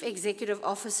Chief Executive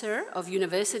Officer of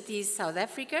Universities South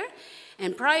Africa,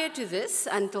 and prior to this,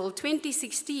 until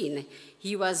 2016,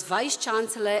 he was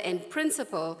Vice-Chancellor and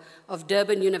Principal of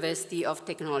Durban University of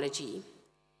Technology.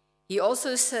 He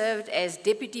also served as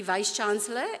Deputy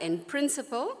Vice-Chancellor and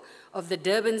Principal of the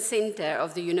Durban Center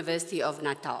of the University of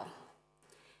Natal.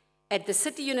 At the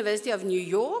City University of New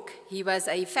York, he was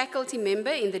a faculty member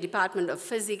in the Department of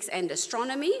Physics and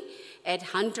Astronomy at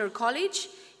Hunter College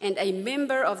and a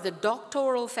member of the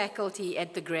doctoral faculty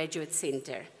at the Graduate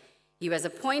Center. He was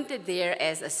appointed there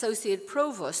as Associate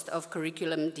Provost of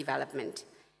Curriculum Development.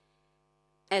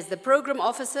 As the Program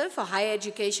Officer for Higher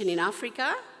Education in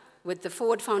Africa with the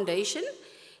Ford Foundation,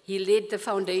 he led the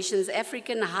Foundation's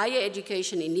African Higher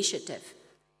Education Initiative.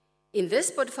 In this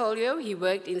portfolio, he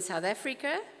worked in South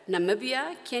Africa,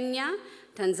 Namibia, Kenya,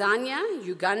 Tanzania,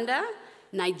 Uganda,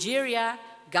 Nigeria,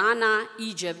 Ghana,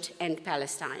 Egypt, and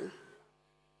Palestine.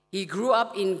 He grew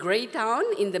up in Greytown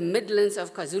in the Midlands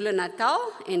of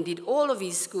KwaZulu-Natal and did all of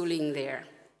his schooling there.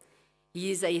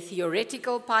 He is a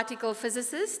theoretical particle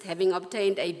physicist, having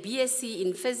obtained a BSc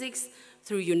in physics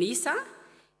through UNISA,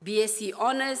 BSc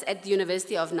Honours at the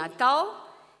University of Natal,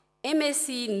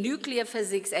 MSc Nuclear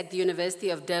Physics at the University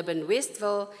of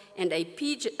Durban-Westville, and a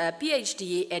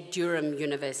PhD at Durham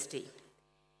University.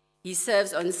 He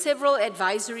serves on several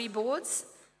advisory boards,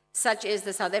 such as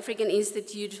the South African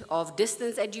Institute of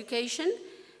Distance Education,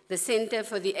 the Center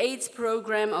for the AIDS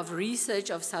Program of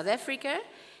Research of South Africa,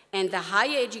 and the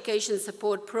Higher Education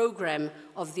Support Program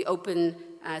of the Open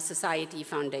Society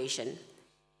Foundation.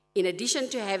 In addition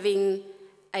to having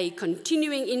a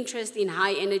continuing interest in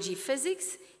high-energy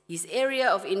physics, his area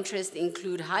of interest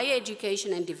include higher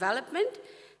education and development,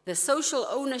 the social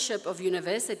ownership of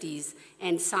universities,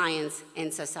 and science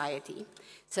and society.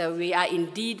 So we are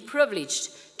indeed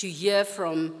privileged to hear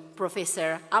from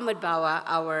Professor Ahmed Bawa,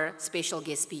 our special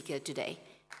guest speaker today.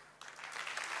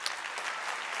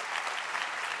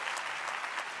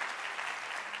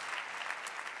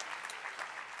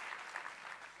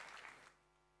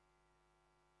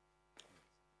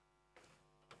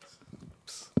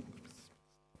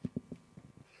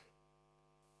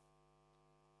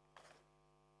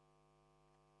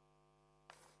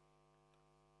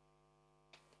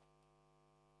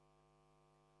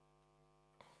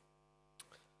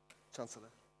 Chancellor.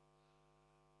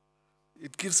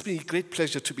 It gives me great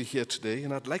pleasure to be here today,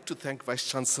 and I'd like to thank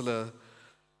Vice-Chancellor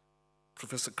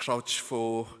Professor Crouch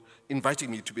for inviting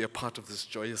me to be a part of this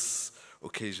joyous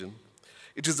occasion.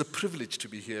 It is a privilege to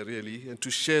be here, really, and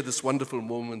to share this wonderful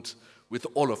moment with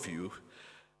all of you.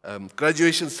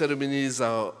 Graduation ceremonies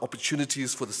are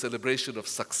opportunities for the celebration of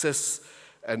success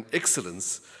and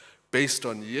excellence based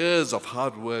on years of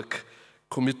hard work,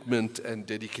 commitment, and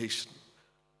dedication.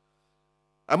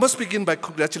 I must begin by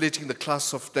congratulating the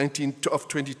class of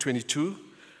 2022.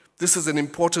 This is an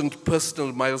important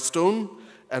personal milestone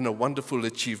and a wonderful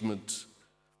achievement.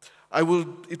 It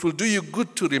will do you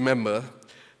good to remember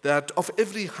that of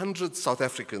every 100 South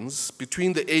Africans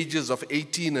between the ages of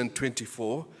 18 and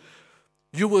 24,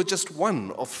 you were just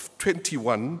one of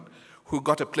 21 who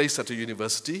got a place at a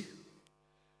university.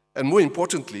 And more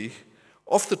importantly,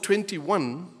 of the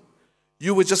 21,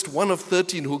 you were just one of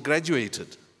 13 who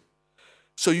graduated.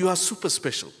 So you are super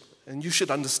special, and you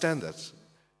should understand that.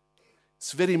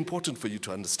 It's very important for you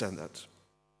to understand that.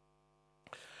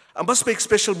 I must make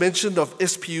special mention of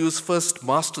SPU's first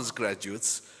master's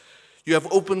graduates. You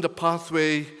have opened a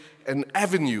pathway, an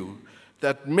avenue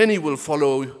that many will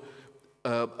follow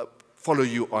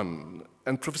you on.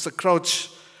 And Professor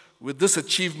Crouch, with this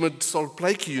achievement,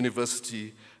 Plaatje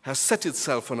University has set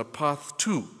itself on a path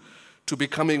too to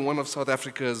becoming one of South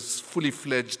Africa's fully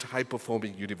fledged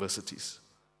high-performing universities.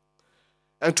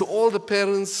 And to all the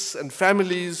parents and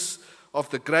families of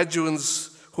the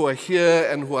graduates who are here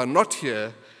and who are not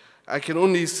here, I can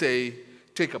only say,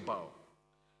 take a bow.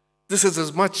 This is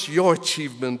as much your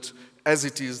achievement as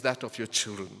it is that of your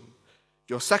children.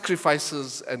 Your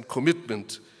sacrifices and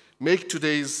commitment make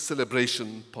today's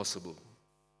celebration possible.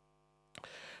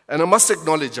 And I must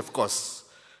acknowledge, of course,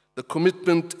 the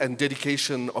commitment and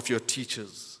dedication of your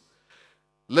teachers.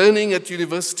 Learning at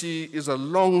university is a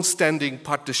long-standing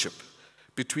partnership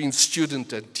between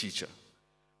student and teacher,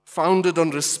 founded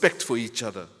on respect for each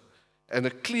other and a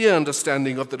clear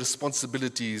understanding of the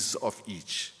responsibilities of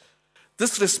each.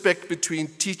 This respect between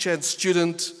teacher and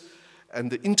student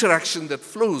and the interaction that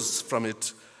flows from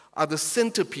it are the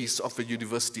centerpiece of a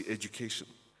university education.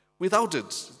 Without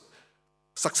it,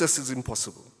 success is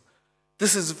impossible.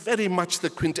 This is very much the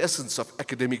quintessence of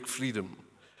academic freedom.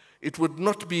 It would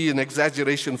not be an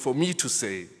exaggeration for me to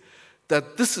say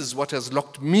that this is what has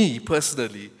locked me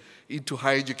personally into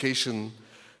higher education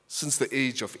since the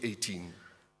age of 18.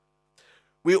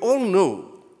 We all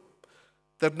know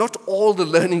that not all the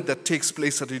learning that takes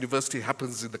place at a university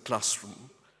happens in the classroom.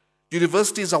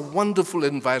 Universities are wonderful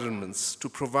environments to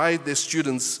provide their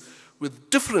students with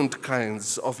different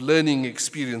kinds of learning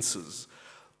experiences,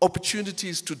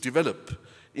 opportunities to develop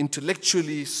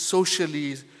intellectually,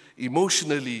 socially,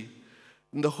 emotionally,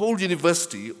 in the whole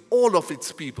university, all of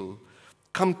its people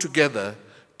come together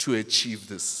to achieve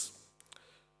this.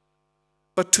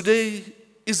 But today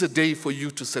is a day for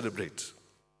you to celebrate.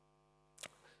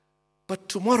 But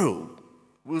tomorrow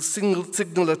will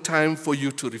signal a time for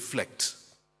you to reflect.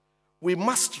 We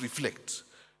must reflect,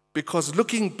 because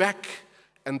looking back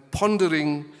and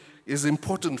pondering is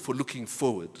important for looking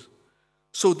forward.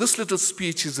 So this little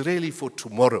speech is really for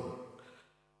tomorrow.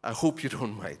 I hope you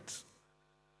don't mind.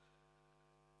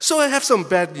 So I have some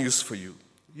bad news for you.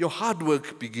 Your hard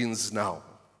work begins now.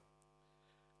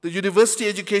 The university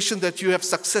education that you have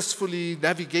successfully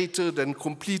navigated and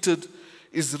completed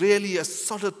is really a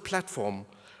solid platform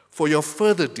for your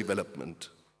further development,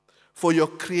 for your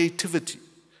creativity,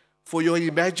 for your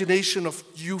imagination of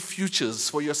new futures,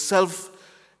 for yourself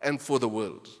and for the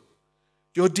world.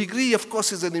 Your degree, of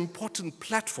course, is an important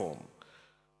platform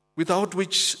without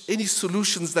which any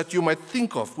solutions that you might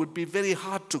think of would be very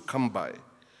hard to come by.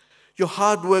 Your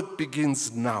hard work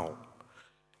begins now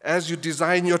as you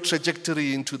design your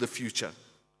trajectory into the future.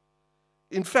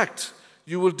 In fact,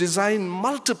 you will design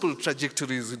multiple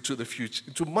trajectories into the future,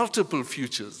 into multiple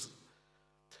futures.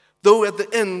 Though at the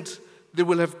end, there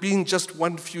will have been just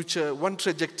one future, one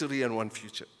trajectory and one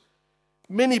future.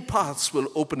 Many paths will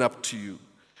open up to you,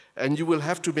 and you will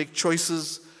have to make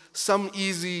choices, some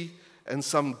easy and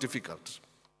some difficult.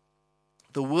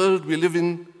 The world we live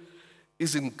in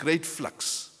is in great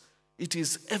flux. It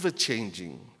is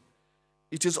ever-changing.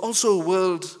 It is also a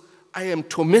world I am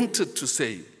tormented to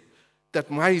say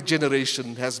that my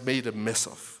generation has made a mess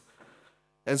of.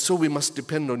 And so we must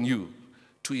depend on you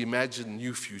to imagine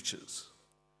new futures.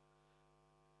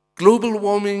 Global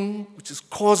warming, which is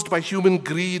caused by human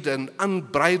greed and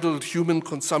unbridled human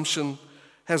consumption,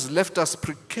 has left us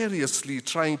precariously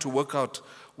trying to work out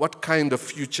what kind of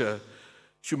future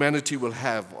humanity will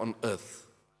have on Earth.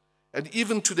 And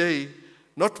even today,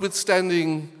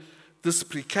 notwithstanding this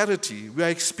precarity, we are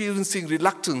experiencing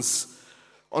reluctance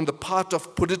on the part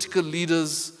of political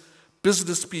leaders,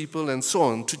 business people, and so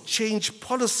on, to change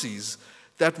policies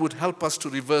that would help us to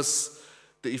reverse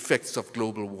the effects of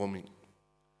global warming.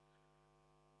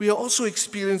 We are also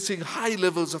experiencing high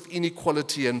levels of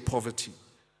inequality and poverty,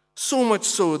 so much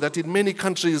so that in many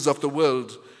countries of the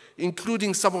world,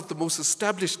 including some of the most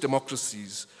established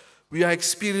democracies, we are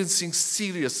experiencing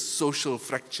serious social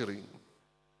fracturing.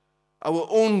 Our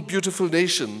own beautiful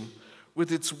nation,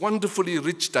 with its wonderfully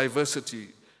rich diversity,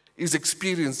 is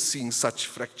experiencing such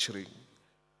fracturing.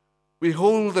 We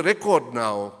hold the record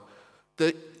now,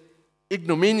 the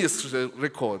ignominious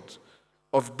record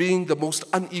of being the most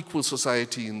unequal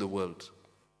society in the world.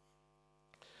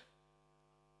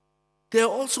 There are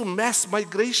also mass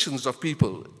migrations of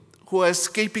people who are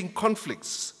escaping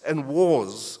conflicts and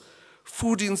wars,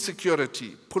 food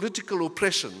insecurity, political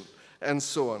oppression, and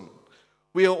so on.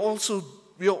 We are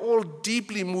all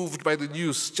deeply moved by the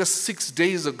news just 6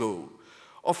 days ago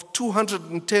of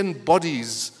 210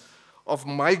 bodies of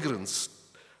migrants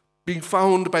being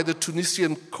found by the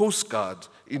Tunisian Coast Guard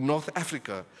in North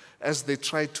Africa as they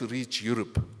tried to reach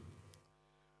Europe.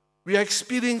 We are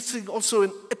experiencing also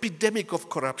an epidemic of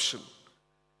corruption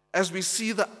as we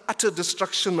see the utter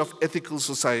destruction of ethical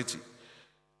society,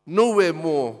 nowhere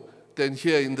more than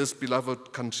here in this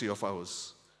beloved country of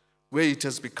ours, where it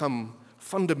has become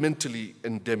fundamentally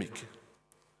endemic.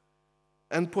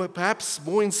 And perhaps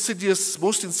most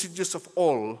insidious of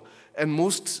all, and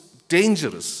most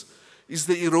dangerous, is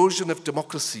the erosion of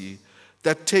democracy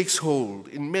that takes hold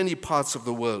in many parts of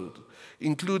the world,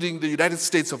 including the United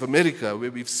States of America,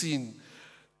 where we've seen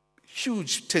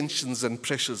huge tensions and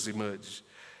pressures emerge,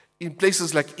 in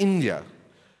places like India.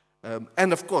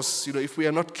 And of course, if we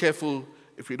are not careful,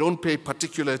 if we don't pay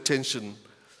particular attention,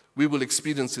 we will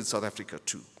experience in South Africa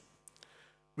too.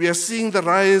 We are seeing the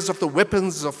rise of the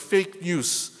weapons of fake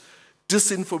news,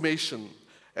 disinformation,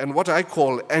 and what I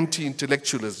call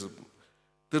anti-intellectualism,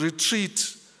 the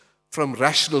retreat from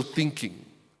rational thinking.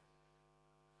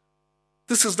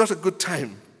 This is not a good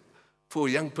time for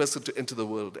a young person to enter the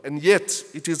world, and yet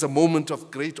it is a moment of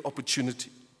great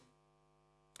opportunity.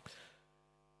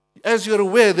 As you're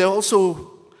aware, there are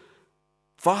also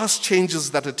vast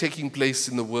changes that are taking place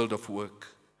in the world of work.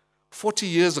 40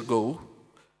 years ago,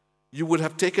 you would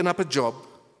have taken up a job,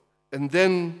 and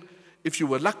then, if you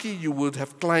were lucky, you would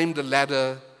have climbed a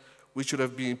ladder which would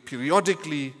have been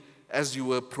periodically as you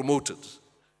were promoted,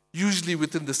 usually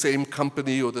within the same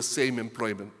company or the same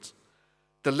employment.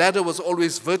 The ladder was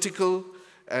always vertical,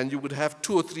 and you would have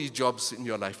 2 or 3 jobs in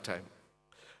your lifetime.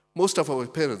 Most of our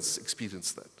parents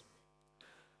experienced that.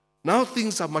 Now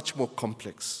things are much more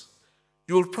complex.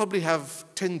 You will probably have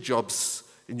 10 jobs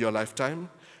in your lifetime,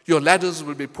 Your ladders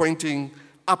will be pointing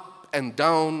up and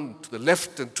down, to the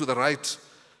left and to the right.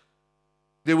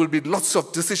 There will be lots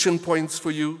of decision points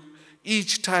for you,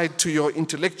 each tied to your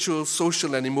intellectual,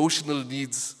 social, and emotional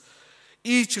needs,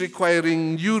 each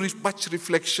requiring much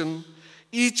reflection,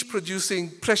 each producing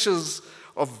pressures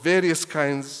of various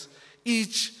kinds,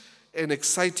 each an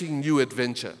exciting new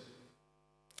adventure.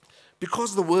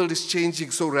 Because the world is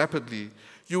changing so rapidly,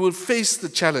 you will face the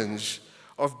challenge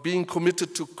of being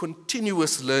committed to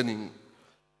continuous learning,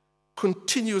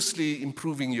 continuously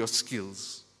improving your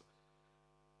skills.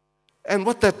 And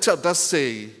what that does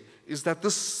say is that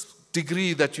this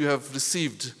degree that you have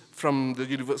received from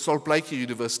the Saul Plaatje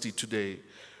University today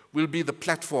will be the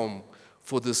platform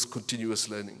for this continuous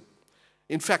learning.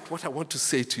 In fact, what I want to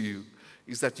say to you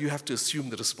is that you have to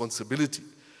assume the responsibility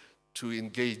to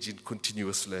engage in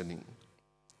continuous learning.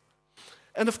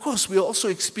 And of course, we also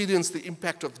experience the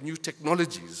impact of new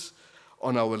technologies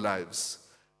on our lives.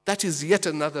 That is yet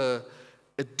another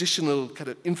additional kind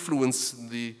of influence in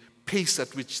the pace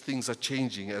at which things are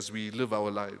changing as we live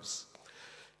our lives.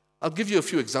 I'll give you a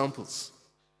few examples.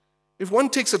 If one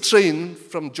takes a train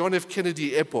from John F.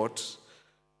 Kennedy Airport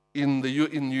in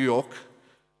New York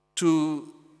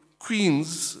to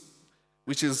Queens,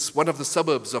 which is one of the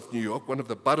suburbs of New York, one of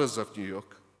the boroughs of New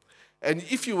York, and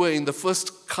if you were in the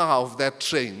first car of that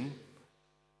train,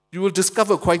 you will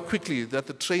discover quite quickly that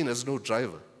the train has no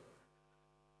driver.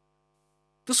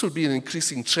 This will be an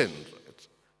increasing trend,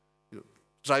 right?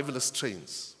 Driverless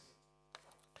trains.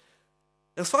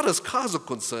 As far as cars are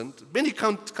concerned, many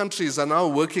countries are now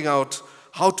working out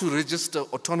how to register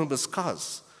autonomous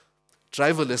cars,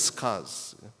 driverless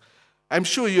cars. I'm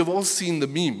sure you've all seen the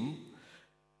meme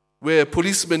where a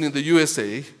policeman in the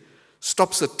USA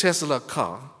stops a Tesla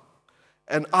car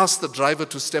and asks the driver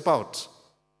to step out.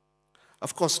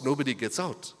 Of course, nobody gets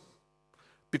out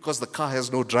because the car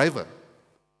has no driver.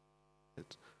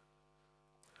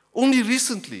 Only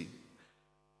recently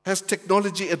has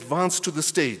technology advanced to the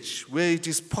stage where it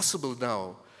is possible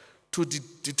now to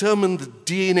determine the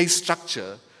DNA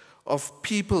structure of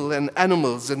people and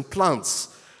animals and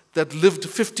plants that lived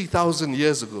 50,000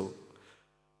 years ago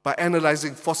by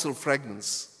analyzing fossil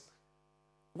fragments.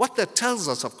 What that tells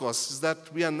us, of course, is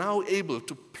that we are now able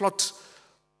to plot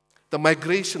the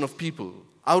migration of people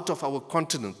out of our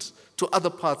continent to other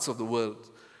parts of the world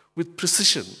with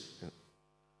precision.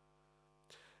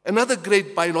 Another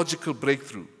great biological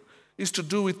breakthrough is to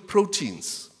do with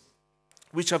proteins,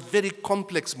 which are very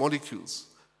complex molecules.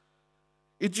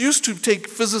 It used to take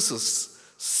physicists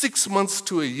 6 months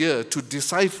to a year to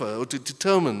decipher or to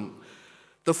determine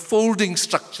the folding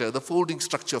structure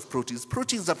of proteins.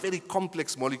 Proteins are very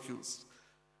complex molecules,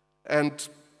 and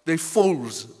they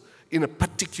fold in a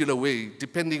particular way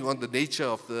depending on the nature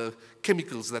of the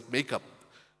chemicals that make up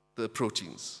the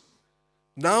proteins.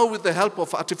 Now, with the help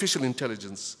of artificial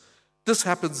intelligence, this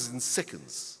happens in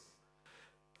seconds.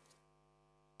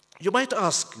 You might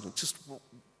ask, just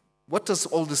what does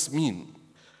all this mean?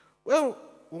 Well,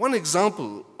 one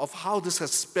example of how this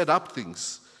has sped up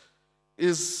things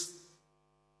is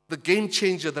the game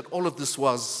changer that all of this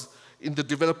was in the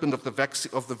development of the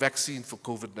vaccine for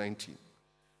COVID-19.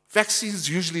 Vaccines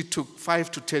usually took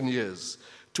 5 to 10 years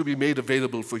to be made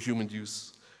available for human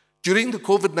use. During the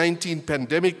COVID-19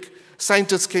 pandemic,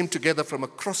 scientists came together from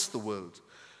across the world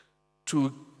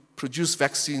to produce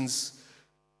vaccines,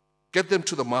 get them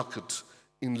to the market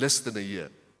in less than a year.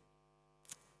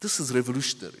 This is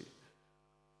revolutionary.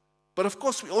 But of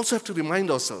course, we also have to remind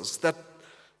ourselves that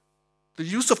the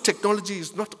use of technology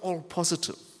is not all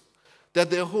positive, that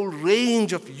there are a whole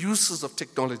range of uses of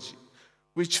technology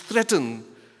which threaten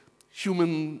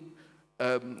human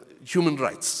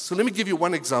rights. So let me give you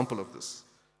one example of this.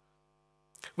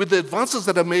 With the advances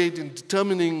that are made in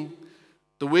determining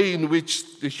the way in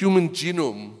which the human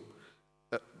genome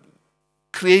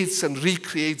creates and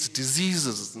recreates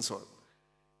diseases and so on,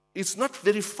 it's not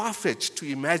very far-fetched to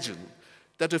imagine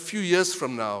that a few years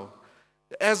from now,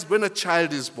 as when a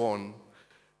child is born,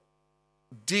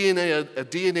 a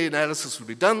DNA analysis will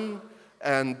be done,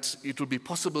 and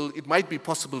it might be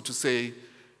possible to say,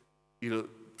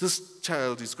 this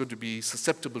child is going to be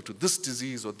susceptible to this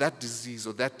disease or that disease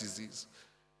or that disease.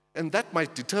 And that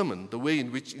might determine the way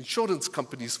in which insurance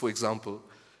companies, for example,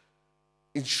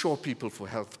 insure people for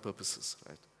health purposes,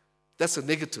 right? That's a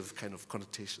negative kind of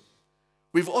connotation.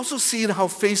 We've also seen how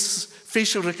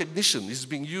facial recognition is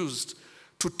being used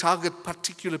to target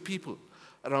particular people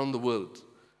around the world.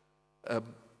 A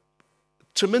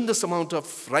tremendous amount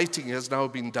of writing has now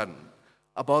been done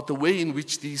about the way in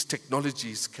which these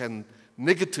technologies can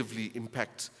negatively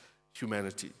impact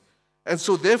humanity. And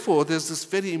so therefore, there's this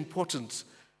very important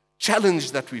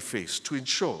challenge that we face to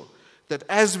ensure that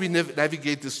as we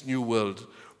navigate this new world,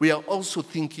 we are also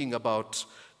thinking about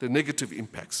the negative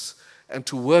impacts and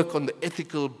to work on the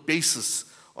ethical basis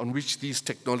on which these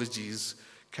technologies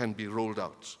can be rolled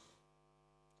out.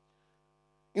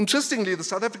 Interestingly, the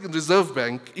South African Reserve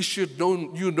Bank issued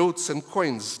new notes and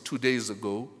coins 2 days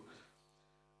ago.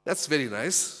 That's very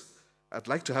nice. I'd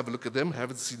like to have a look at them,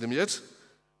 haven't seen them yet.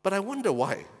 But I wonder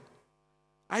why.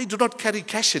 I do not carry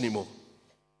cash anymore.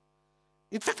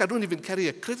 In fact, I don't even carry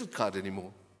a credit card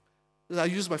anymore. I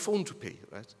use my phone to pay,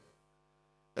 right?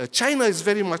 China is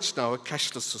very much now a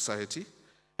cashless society,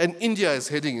 and India is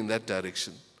heading in that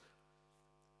direction.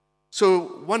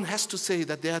 So one has to say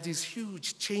that there are these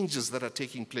huge changes that are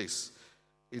taking place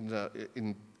in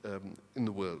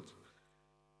the world.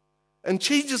 And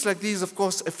changes like these, of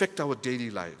course, affect our daily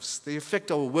lives. They affect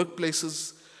our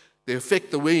workplaces. They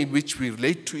affect the way in which we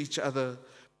relate to each other.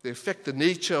 They affect the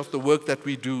nature of the work that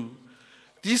we do.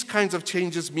 These kinds of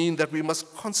changes mean that we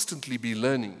must constantly be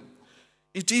learning.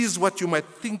 It is what you might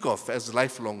think of as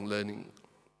lifelong learning.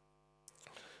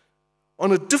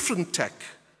 On a different tack,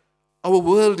 our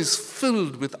world is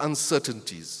filled with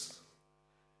uncertainties.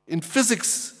 In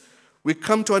physics, we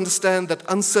come to understand that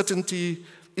uncertainty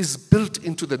is built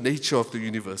into the nature of the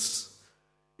universe.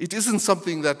 It isn't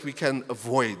something that we can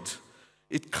avoid.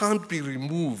 It can't be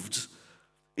removed.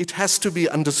 It has to be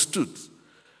understood.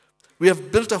 We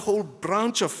have built a whole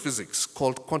branch of physics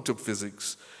called quantum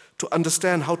physics to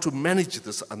understand how to manage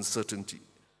this uncertainty.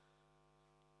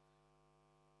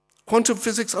 Quantum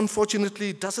physics,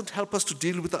 unfortunately, doesn't help us to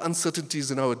deal with the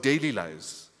uncertainties in our daily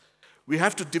lives. We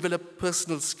have to develop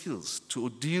personal skills to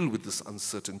deal with this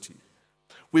uncertainty.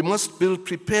 We must build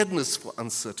preparedness for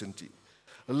uncertainty,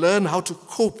 learn how to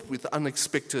cope with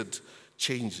unexpected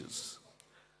changes.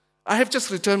 I have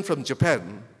just returned from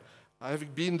Japan. I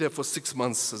have been there for 6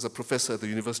 months as a professor at the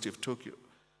University of Tokyo.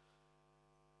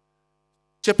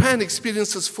 Japan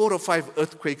experiences 4 or 5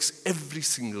 earthquakes every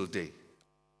single day,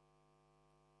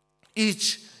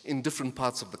 each in different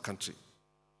parts of the country.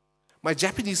 My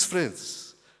Japanese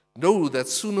friends know that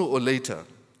sooner or later,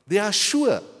 they are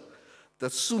sure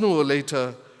that sooner or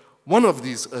later, one of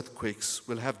these earthquakes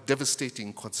will have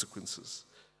devastating consequences.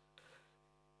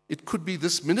 It could be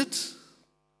this minute,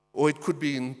 or it could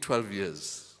be in 12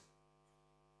 years.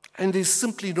 And there's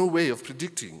simply no way of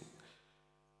predicting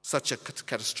such a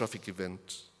catastrophic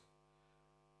event.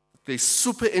 They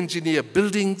super-engineer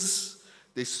buildings,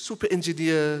 they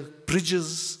super-engineer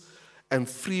bridges and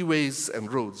freeways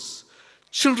and roads.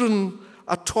 Children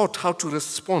are taught how to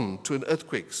respond to an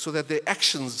earthquake so that their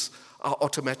actions are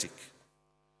automatic.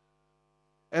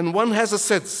 And one has a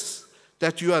sense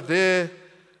that you are there,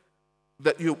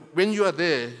 when you are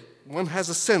there, one has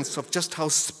a sense of just how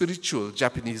spiritual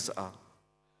Japanese are.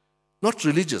 Not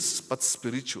religious, but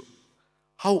spiritual.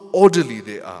 How orderly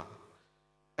they are,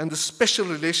 and the special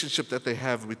relationship that they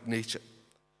have with nature.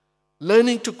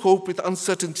 Learning to cope with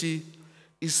uncertainty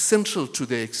is central to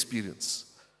their experience.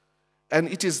 And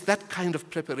it is that kind of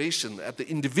preparation at the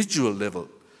individual level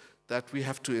that we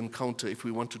have to encounter if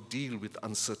we want to deal with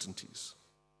uncertainties.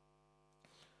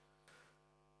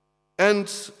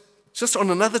 And just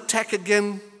on another tack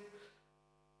again,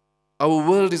 our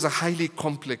world is a highly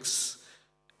complex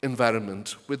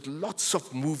environment with lots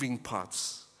of moving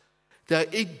parts. There are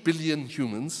 8 billion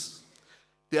humans.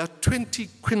 There are 20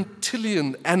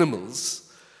 quintillion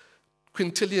animals.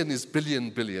 Quintillion is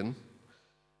billion.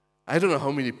 I don't know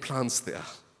how many plants there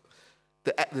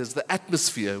are. There's the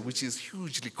atmosphere, which is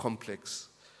hugely complex.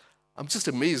 I'm just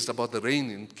amazed about the rain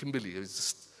in Kimberley. It's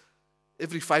just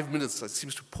every 5 minutes it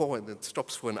seems to pour and then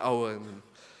stops for an hour. And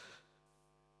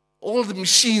all the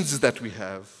machines that we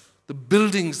have, the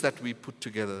buildings that we put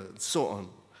together, and so on.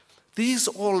 These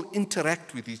all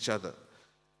interact with each other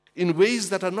in ways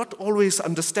that are not always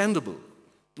understandable,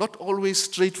 not always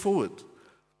straightforward.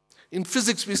 In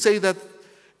physics, we say that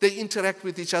they interact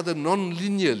with each other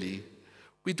non-linearly.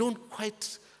 We don't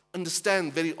quite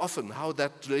understand very often how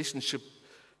that relationship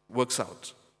works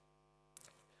out.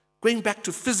 Going back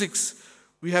to physics,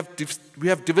 we have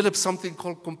developed something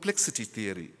called complexity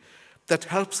theory that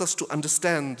helps us to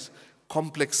understand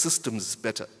complex systems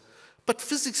better. But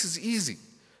physics is easy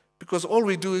because all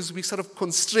we do is we sort of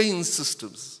constrain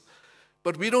systems.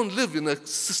 But we don't live in a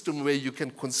system where you can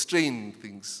constrain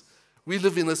things. We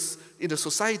live in a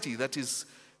society that is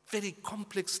very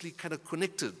complexly kind of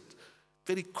connected,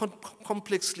 very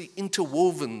complexly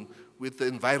interwoven with the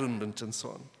environment and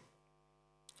so on.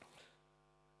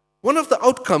 One of the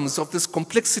outcomes of this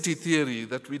complexity theory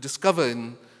that we discover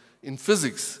in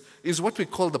physics is what we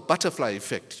call the butterfly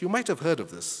effect. You might have heard of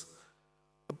this.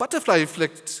 The butterfly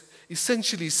effect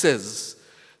essentially says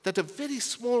that a very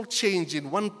small change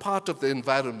in one part of the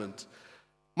environment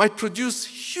might produce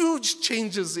huge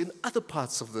changes in other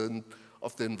parts of the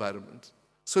environment.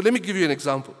 So let me give you an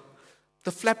example.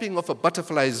 The flapping of a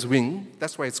butterfly's wing,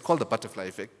 that's why it's called the butterfly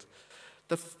effect.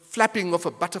 The flapping of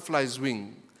a butterfly's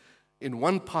wing in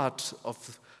one part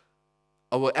of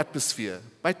our atmosphere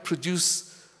might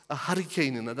produce a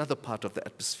hurricane in another part of the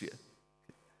atmosphere.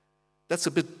 That's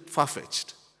a bit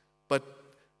far-fetched, but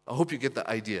I hope you get the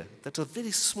idea that a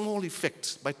very small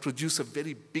effect might produce a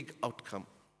very big outcome.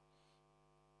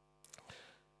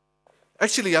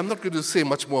 Actually, I'm not going to say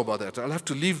much more about that. I'll have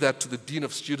to leave that to the Dean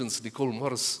of Students, Nicole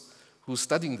Morris, who's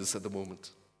studying this at the moment.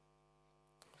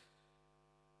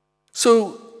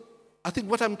 So I think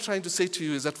what I'm trying to say to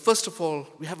you is that, first of all,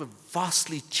 we have a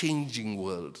vastly changing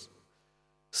world.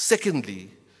 Secondly,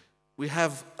 we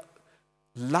have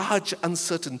large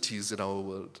uncertainties in our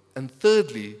world. And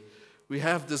thirdly, we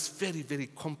have this very, very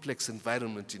complex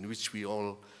environment in which we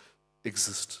all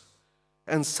exist.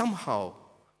 And somehow,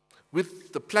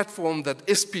 with the platform that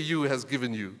SPU has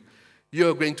given you,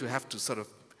 you're going to have to sort of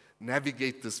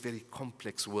navigate this very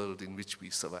complex world in which we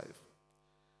survive.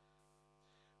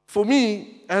 For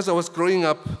me, as I was growing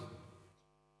up,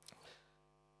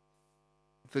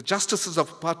 the justices of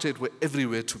apartheid were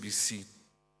everywhere to be seen.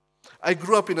 I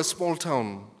grew up in a small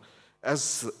town,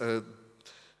 as the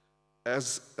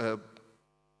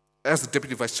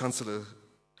Deputy Vice-Chancellor,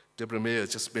 Deborah Mayer,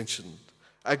 just mentioned.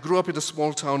 I grew up in a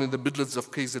small town in the Midlands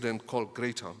of KZN called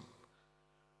Greytown.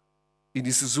 In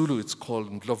isiZulu, it's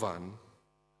called Ndlovan.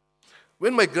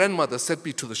 When my grandmother sent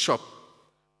me to the shop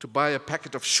to buy a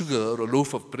packet of sugar or a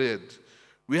loaf of bread,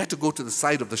 we had to go to the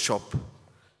side of the shop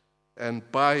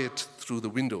and buy it through the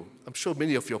window. I'm sure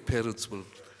many of your parents will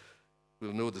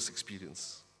know this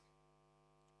experience.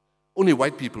 Only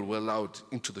white people were allowed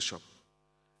into the shop.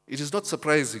 It is not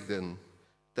surprising then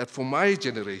that for my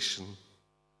generation,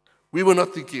 we were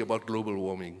not thinking about global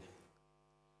warming.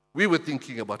 We were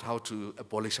thinking about how to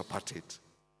abolish apartheid.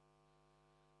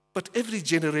 But every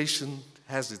generation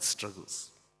has its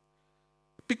struggles.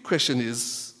 The big question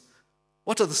is,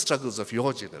 what are the struggles of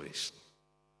your generation?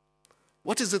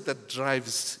 What is it that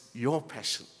drives your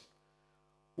passion?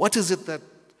 What is it that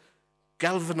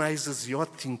galvanizes your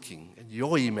thinking and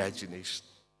your imagination?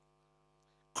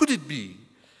 Could it be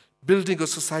building a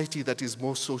society that is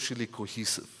more socially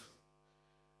cohesive?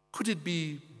 Could it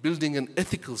be building an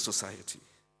ethical society?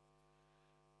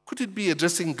 Could it be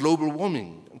addressing global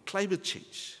warming and climate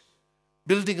change?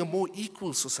 Building a more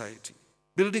equal society?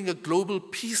 Building a global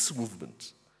peace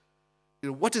movement?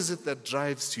 What is it that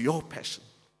drives your passion?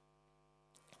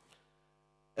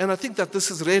 And I think that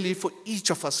this is really for each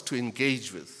of us to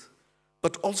engage with,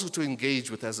 but also to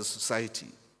engage with as a society.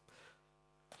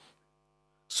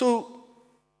 So,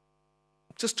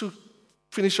 just to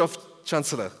finish off,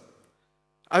 Chancellor,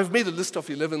 I've made a list of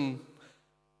 11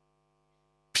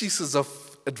 pieces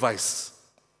of advice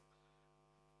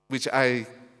which I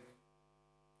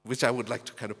would like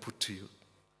to kind of put to you.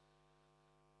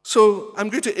 So I'm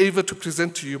going to endeavor to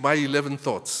present to you my 11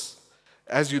 thoughts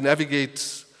as you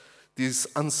navigate this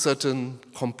uncertain,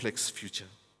 complex future.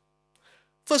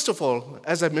 First of all,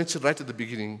 as I mentioned right at the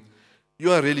beginning,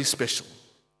 you are really special,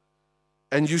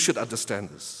 and you should understand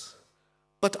this.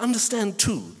 But understand,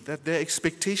 too, that there are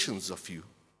expectations of you.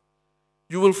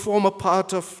 You will form a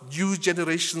part of new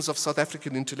generations of South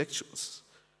African intellectuals.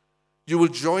 You will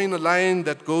join a line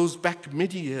that goes back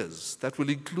many years, that will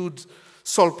include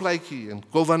Sol Plaatje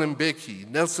and Govan Mbeki,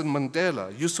 Nelson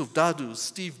Mandela, Yusuf Dadoo,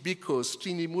 Steve Biko,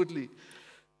 Srini Moodley,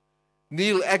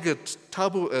 Neil Agate,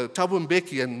 Thabo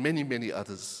Mbeki, and many, many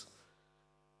others.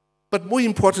 But more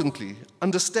importantly,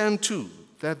 understand too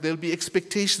that there'll be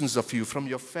expectations of you from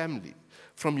your family,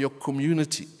 from your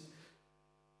community,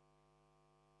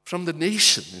 from the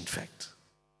nation, in fact,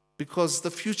 because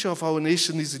the future of our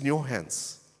nation is in your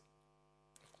hands.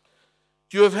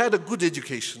 You have had a good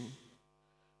education.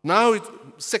 Now,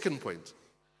 second point,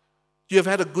 you have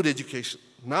had a good education.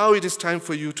 Now it is time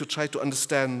for you to try to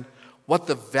understand what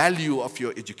the value of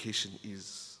your education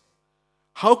is.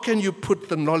 How can you put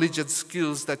the knowledge and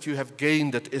skills that you have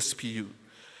gained at SPU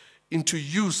into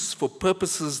use for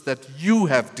purposes that you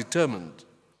have determined?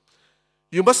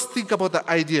 You must think about the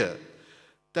idea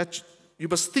that you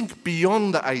must think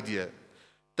beyond the idea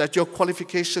that your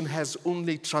qualification has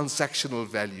only transactional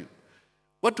value.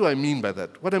 What do I mean by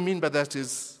that? What I mean by that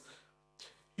is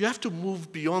you have to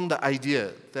move beyond the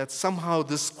idea that somehow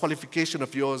this qualification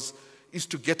of yours is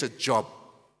to get a job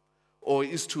or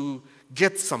is to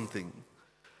get something.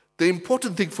 The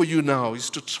important thing for you now is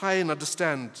to try and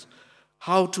understand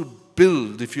how to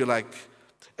build, if you like,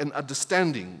 an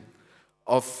understanding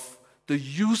of the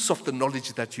use of the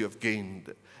knowledge that you have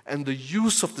gained and the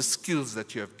use of the skills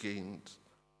that you have gained.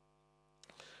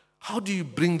 How do you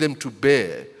bring them to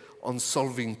bear on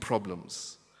solving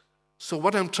problems? So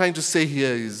what I'm trying to say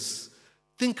here is,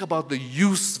 think about the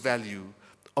use value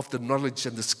of the knowledge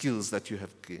and the skills that you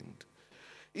have gained.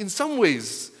 In some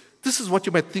ways, this is what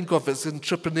you might think of as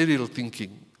entrepreneurial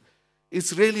thinking.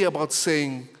 It's really about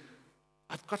saying,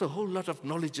 I've got a whole lot of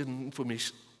knowledge and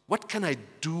information. What can I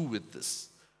do with this?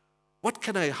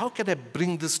 How can I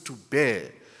bring this to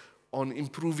bear on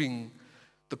improving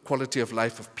the quality of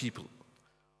life of people,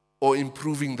 or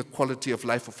improving the quality of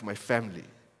life of my family,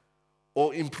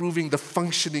 or improving the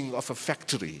functioning of a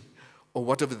factory, or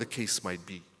whatever the case might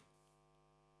be?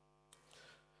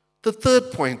 The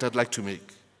third point I'd like to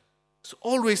make is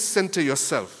always center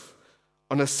yourself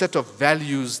on a set of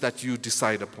values that you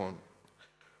decide upon.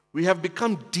 We have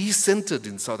become decentered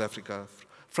in South Africa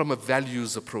from a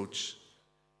values approach.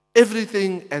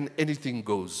 Everything and anything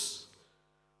goes.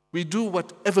 We do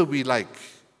whatever we like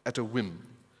at a whim.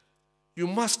 You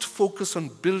must focus on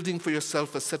building for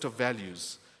yourself a set of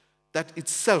values that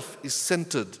itself is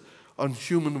centered on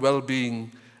human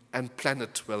well-being and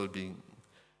planet well-being.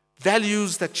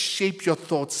 Values that shape your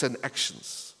thoughts and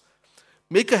actions.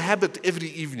 Make a habit every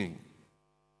evening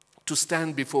to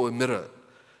stand before a mirror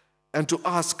and to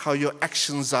ask how your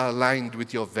actions are aligned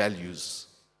with your values.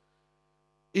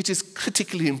 It is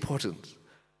critically important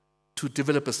to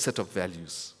develop a set of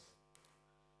values.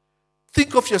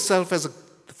 Think of yourself as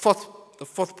the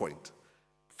fourth point.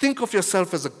 Think of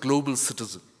yourself as a global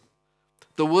citizen.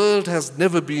 The world has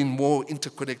never been more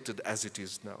interconnected as it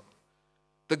is now.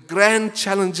 The grand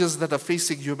challenges that are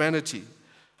facing humanity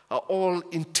are all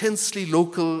intensely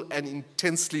local and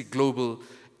intensely global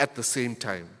at the same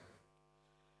time.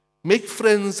 Make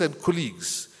friends and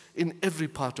colleagues in every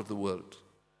part of the world.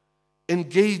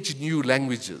 Engage new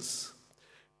languages.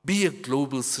 Be a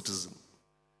global citizen.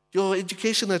 Your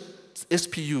education at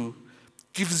SPU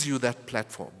gives you that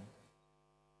platform.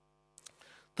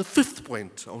 The fifth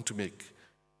point I want to make,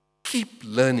 keep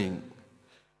learning.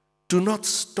 Do not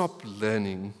stop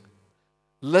learning.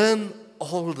 Learn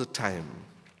all the time.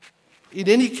 In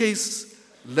any case,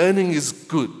 learning is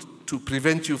good to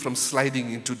prevent you from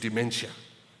sliding into dementia.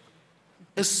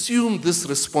 Assume this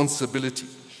responsibility.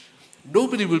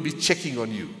 Nobody will be checking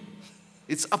on you.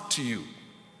 It's up to you.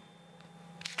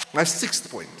 My sixth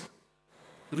point,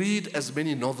 read as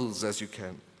many novels as you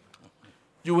can.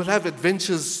 You will have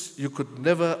adventures you could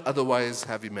never otherwise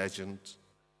have imagined.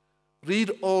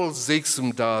 Read all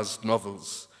Zeksumdar's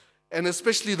novels, and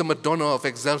especially The Madonna of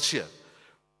Excelsior,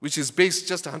 which is based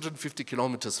just 150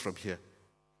 kilometers from here.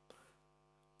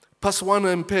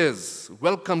 Paswana Mpez,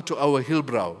 Welcome to Our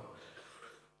Hillbrow,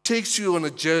 takes you on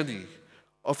a journey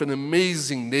of an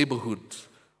amazing neighborhood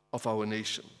of our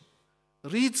nation.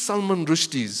 Read Salman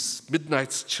Rushdie's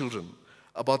Midnight's Children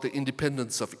about the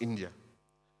independence of India.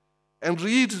 And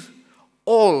read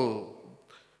all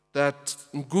that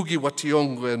Ngugi wa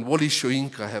Thiong'o and Wole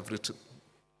Soyinka have written.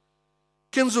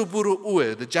 Kenzaburo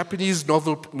Ue, the Japanese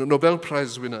Nobel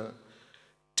Prize winner,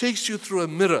 takes you through a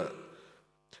mirror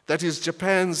that is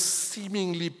Japan's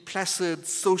seemingly placid,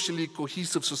 socially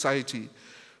cohesive society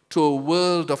to a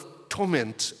world of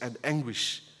torment and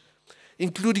anguish,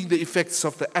 including the effects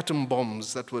of the atom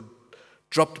bombs that were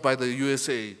dropped by the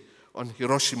USA on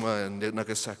Hiroshima and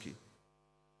Nagasaki.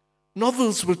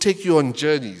 Novels will take you on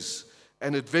journeys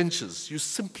and adventures you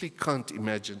simply can't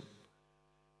imagine.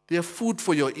 They are food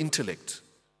for your intellect,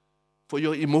 for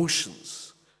your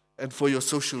emotions, and for your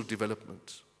social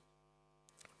development.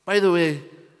 By the way,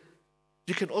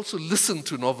 you can also listen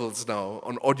to novels now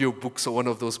on audiobooks or one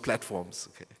of those platforms.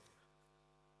 Okay.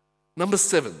 Number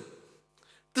 7,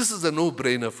 this is a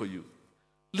no-brainer for you.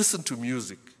 Listen to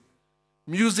music.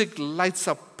 Music lights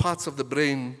up parts of the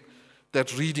brain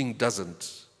that reading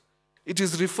doesn't. It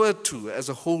is referred to as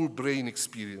a whole brain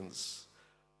experience.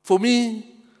 For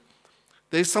me,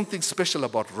 there is something special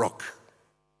about rock.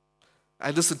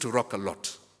 I listen to rock a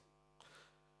lot.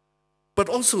 But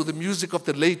also the music of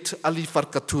the late Ali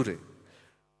Farka Toure,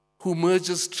 who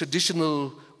merges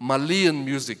traditional Malian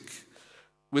music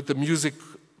with the music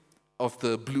of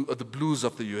the blues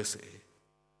of the USA.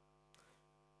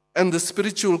 And the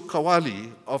spiritual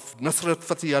qawwali of Nusrat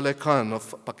Fateh Ali Khan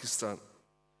of Pakistan.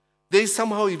 They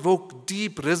somehow evoke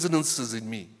deep resonances in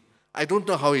me. I don't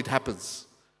know how it happens.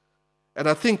 And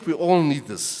I think we all need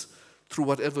this through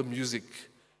whatever music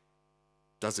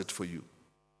does it for you.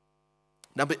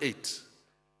 Number 8,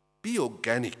 be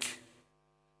organic.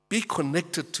 Be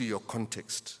connected to your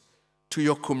context, to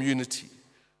your community,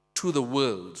 to the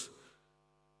world.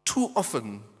 Too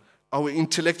often, our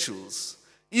intellectuals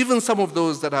Even some of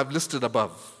those that I've listed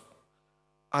above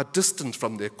are distant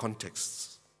from their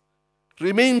contexts.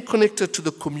 Remain connected to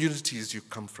the communities you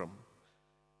come from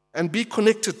and be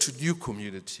connected to new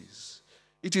communities.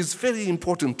 It is very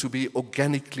important to be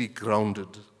organically grounded.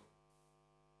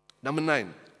 Number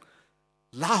 9,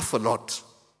 laugh a lot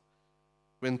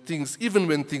even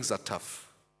when things are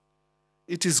tough.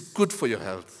 It is good for your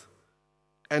health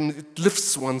and it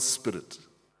lifts one's spirit.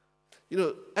 You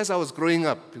know, as I was growing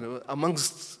up,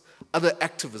 amongst other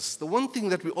activists, the one thing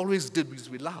that we always did was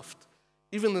we laughed.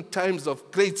 Even in times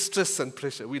of great stress and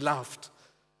pressure, we laughed.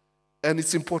 And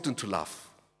it's important to laugh.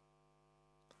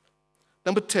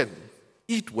 Number 10,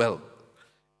 eat well.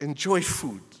 Enjoy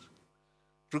food.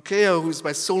 Rukeya, who is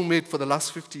my soulmate for the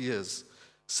last 50 years,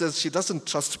 says she doesn't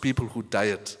trust people who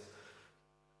diet.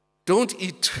 Don't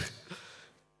get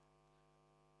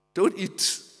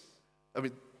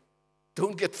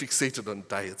fixated on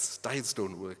diets. Diets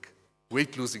don't work.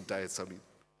 Weight-losing diets,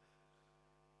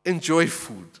 Enjoy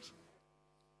food.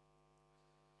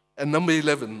 And number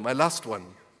 11, my last one,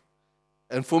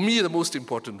 and for me the most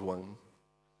important one,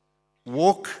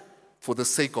 walk for the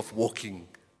sake of walking.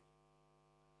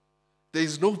 There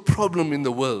is no problem in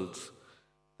the world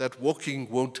that walking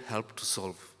won't help to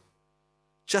solve.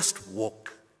 Just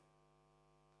walk.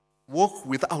 Walk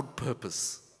without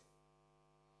purpose.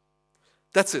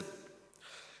 That's it.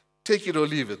 Take it or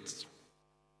leave it.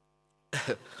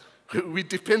 We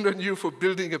depend on you for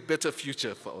building a better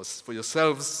future for us, for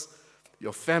yourselves,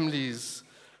 your families,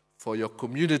 for your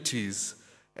communities,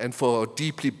 and for our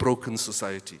deeply broken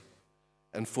society,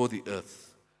 and for the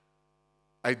earth.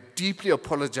 I deeply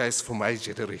apologize for my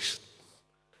generation,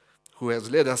 who has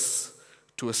led us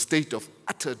to a state of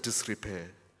utter disrepair,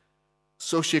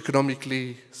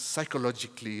 socioeconomically,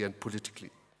 psychologically, and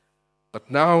politically. But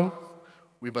now,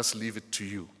 we must leave it to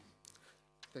you.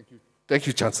 Thank you. Thank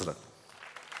you, Chancellor.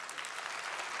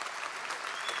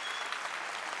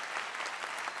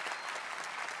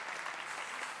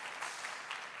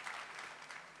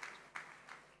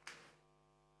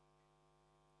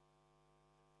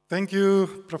 Thank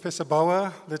you, Professor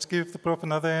Bauer. Let's give the Prof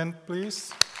another hand,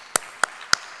 please.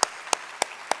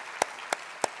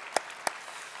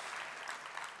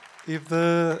 If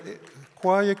the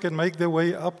choir can make their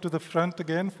way up to the front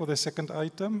again for the second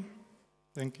item.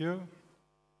 Thank you.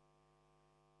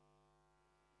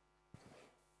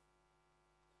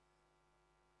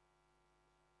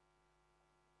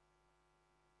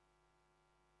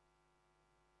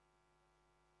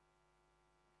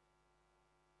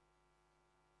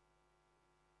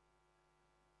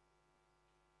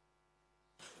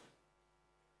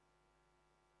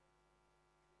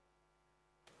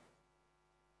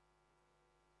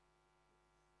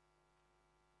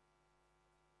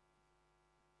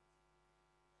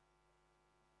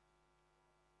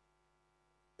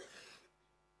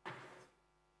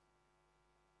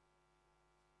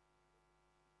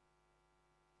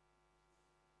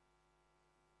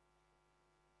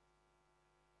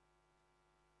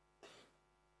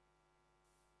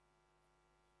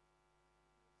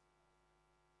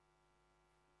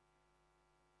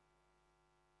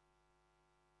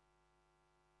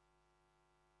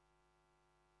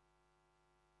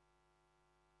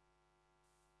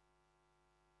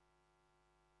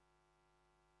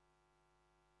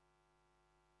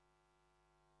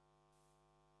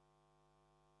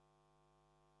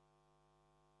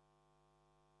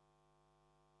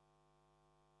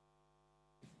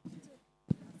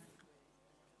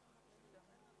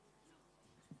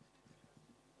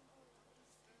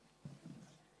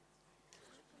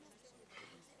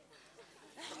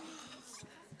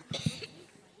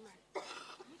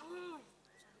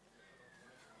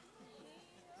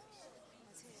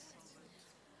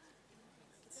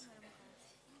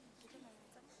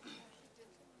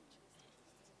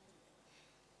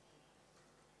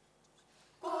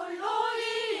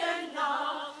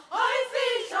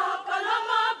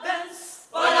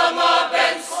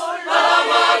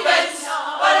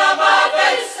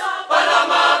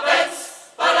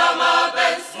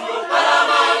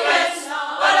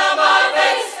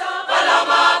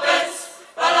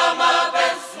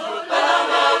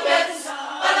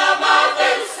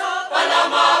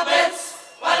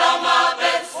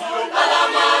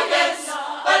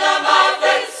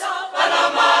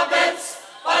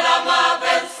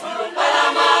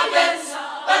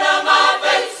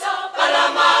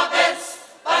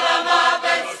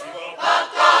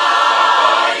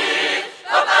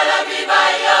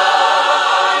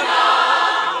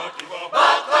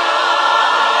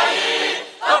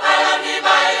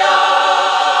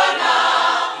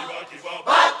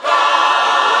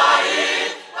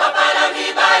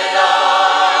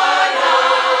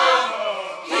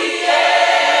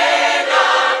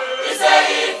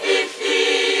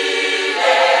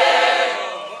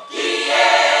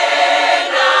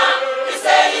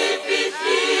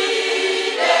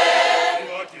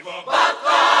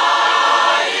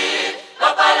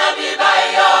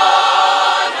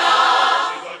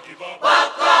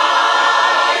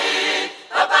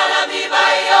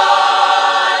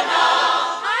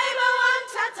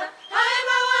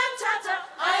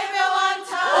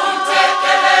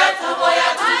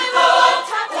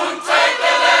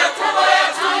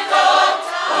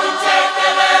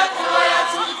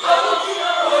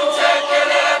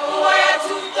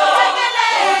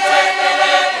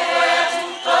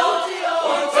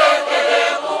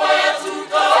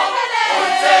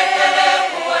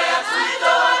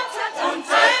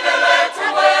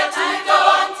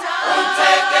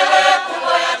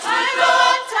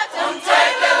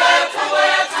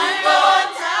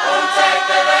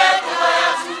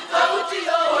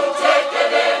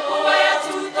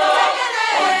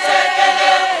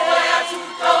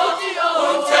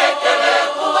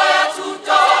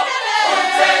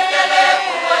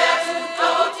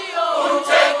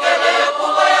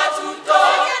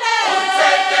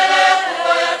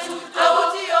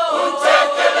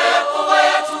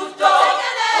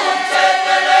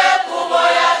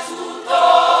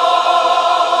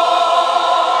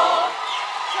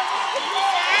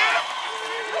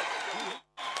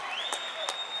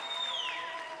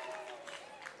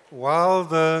 while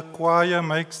the choir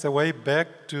makes their way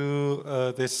back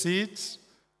to their seats,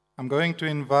 I'm going to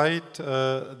invite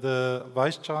the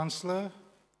Vice-Chancellor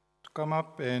to come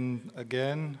up and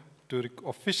again to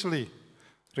officially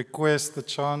request the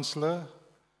Chancellor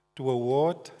to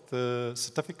award the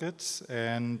certificates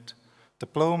and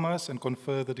diplomas and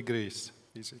confer the degrees.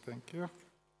 Easy, thank you.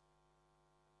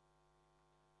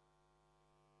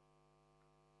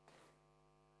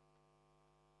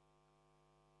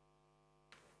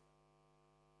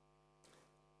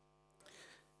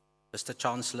 Mr.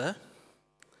 Chancellor,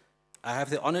 I have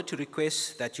the honor to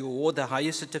request that you award the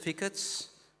highest certificates,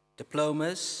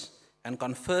 diplomas, and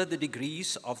confer the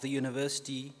degrees of the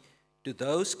university to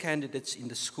those candidates in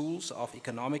the schools of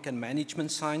Economic and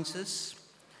Management Sciences,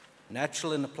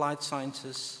 Natural and Applied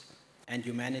Sciences, and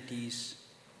Humanities,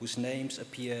 whose names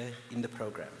appear in the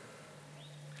program.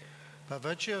 By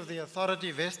virtue of the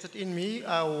authority vested in me,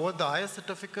 I award the highest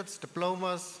certificates,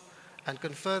 diplomas, and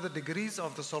confer the degrees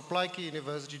of the Plaatje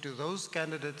University to those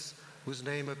candidates whose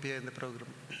name appear in the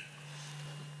program.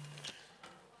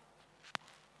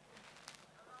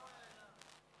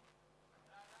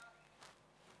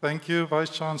 Thank you,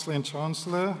 Vice-Chancellor and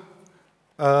Chancellor.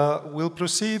 We'll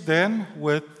proceed then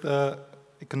with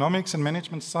Economics and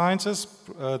Management Sciences.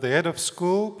 The head of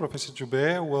school, Professor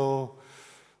Joubert, will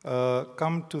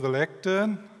come to the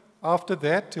lectern. After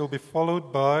that, he'll be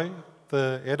followed by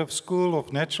the head of school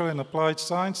of Natural and Applied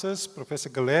Sciences, Professor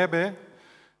Galebe,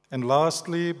 and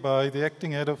lastly, by the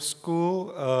acting head of school,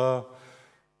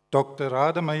 Dr.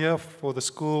 Rademeyer for the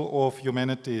School of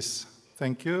Humanities.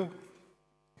 Thank you.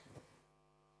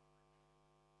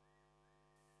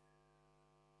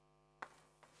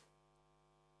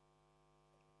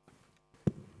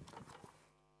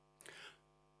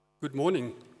 Good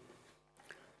morning.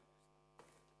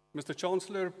 Mr.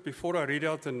 Chancellor, before I read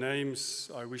out the names,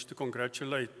 I wish to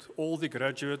congratulate all the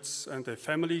graduates and their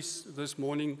families this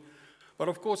morning, but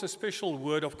of course a special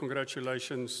word of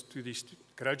congratulations to the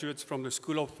graduates from the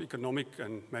School of Economic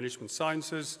and Management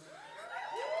Sciences.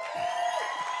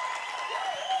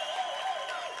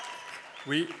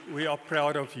 We are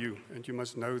proud of you, and you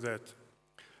must know that.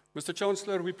 Mr.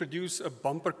 Chancellor, we produce a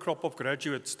bumper crop of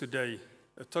graduates today.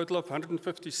 A total of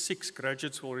 156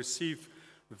 graduates will receive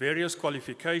various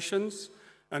qualifications,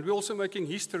 and we're also making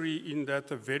history in that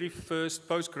the very first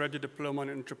postgraduate diploma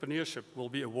in entrepreneurship will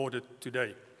be awarded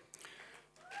today.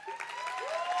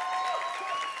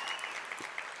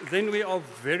 Then we are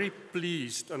very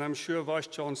pleased, and I'm sure,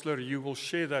 Vice-Chancellor, you will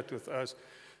share that with us,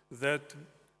 that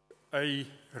a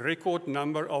record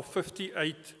number of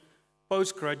 58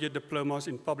 postgraduate diplomas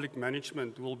in public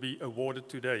management will be awarded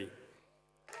today.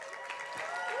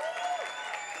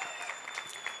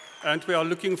 And we are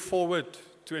looking forward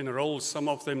to enroll some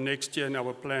of them next year in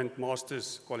our planned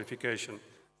master's qualification.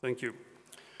 Thank you.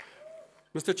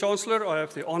 Mr. Chancellor, I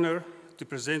have the honor to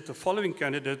present the following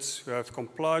candidates who have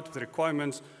complied with the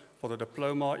requirements for the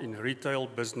Diploma in Retail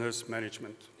Business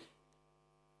Management.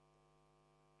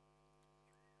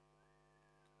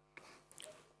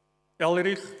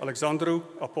 Elrich Alexandru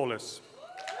Apollos.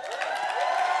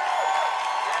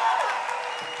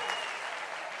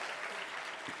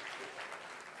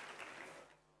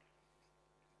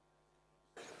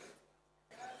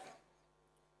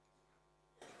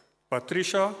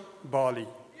 Patricia Bali.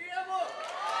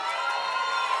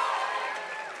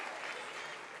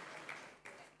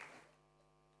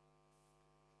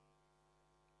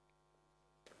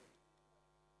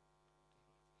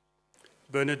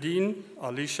 Bernadine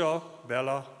Alicia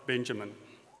Bella Benjamin.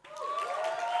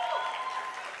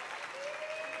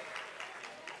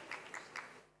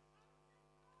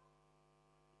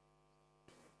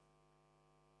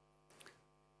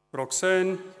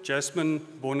 Roxanne Jasmine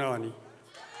Bonani.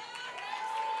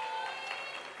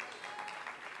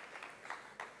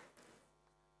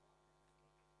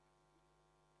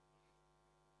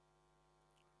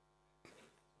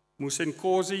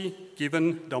 Musenkosi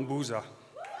Given Dambuza.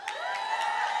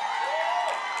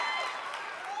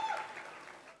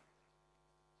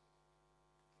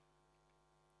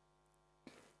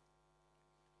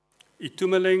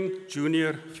 Itumeleng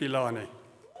Junior Filane.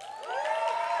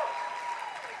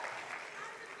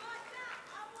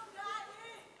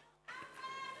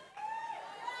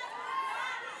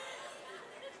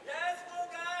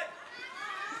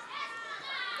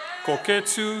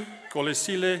 Koketsu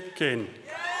Kolesile Ken.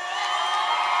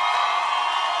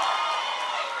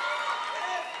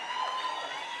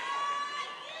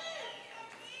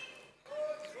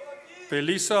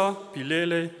 Felisa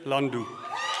Pilele Landu.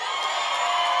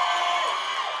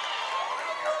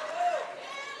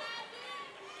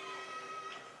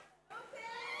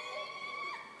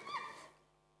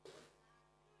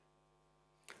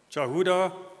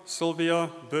 Jahuda Sylvia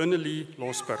Bernally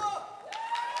Losper.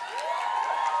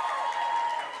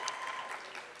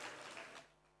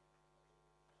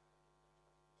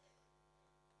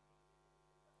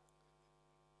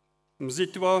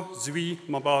 Mzitwa Zwi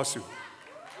Mabasu.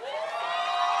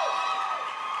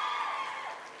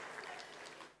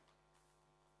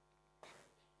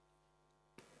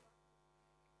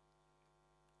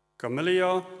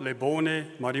 Camelia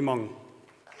Lebone Marimang.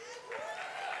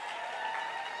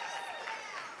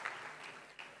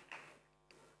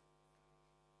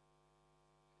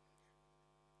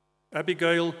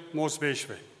 Abigail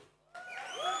Mosbeshwe.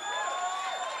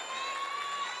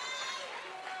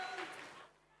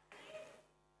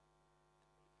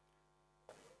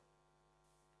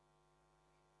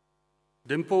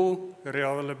 Dimple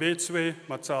Realabetswe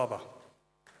Matsaba.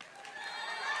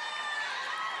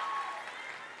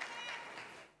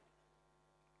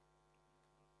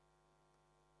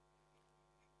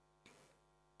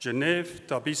 Genevieve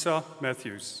Tabisa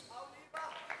Matthews.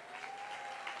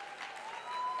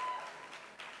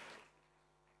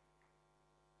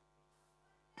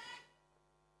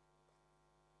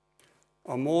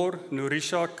 Amor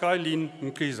Nurisha Kailin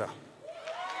Mkiza.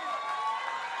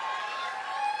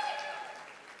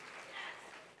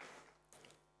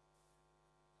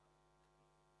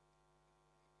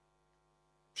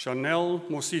 Chanel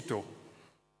Mosito.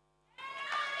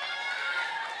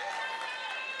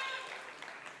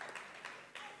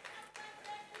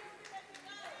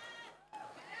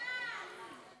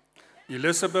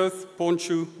 Elizabeth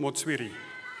Ponchu Motswiri.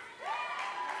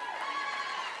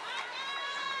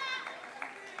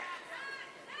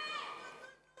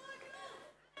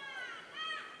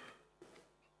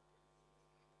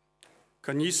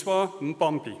 Kanyiswa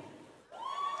Mpampi.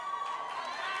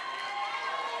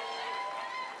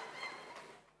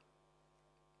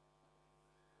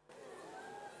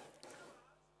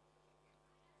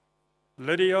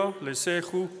 Lydia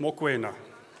Lesegu Mokwena.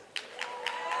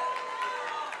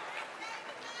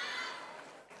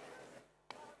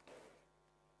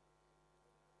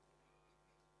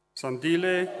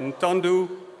 Sandile Ntandu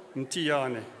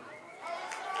Mtiane.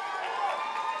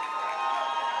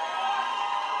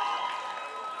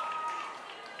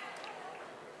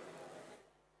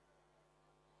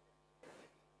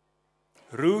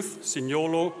 Ruth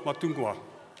Signolo Matungwa.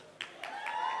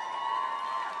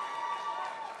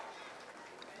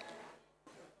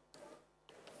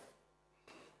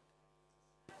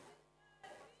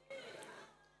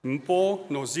 Mpo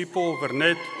Nozipo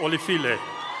Vernet Olifile.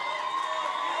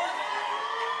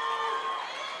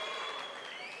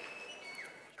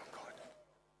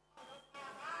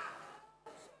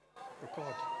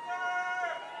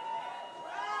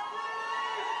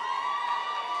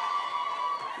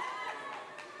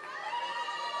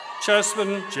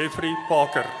 Jasmine Jeffrey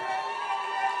Parker.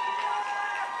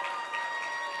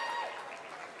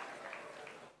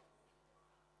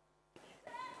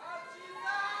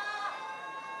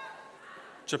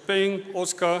 Chapeng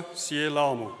Oscar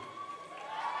Sielamo.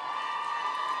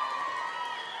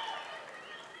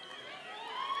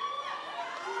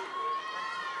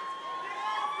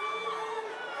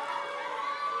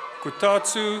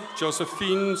 Kutatsu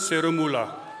Josephine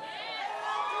Serumula.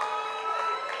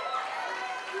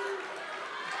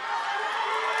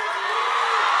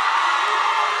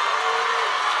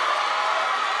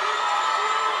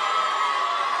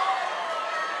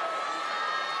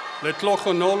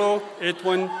 Letlogonolo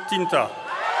Edwin Tinta.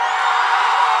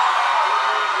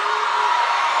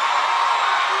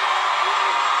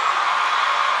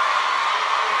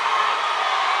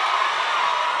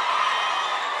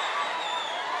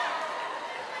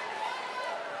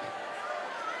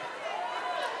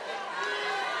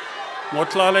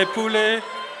 Motlale Pule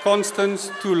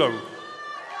Constance Tulo.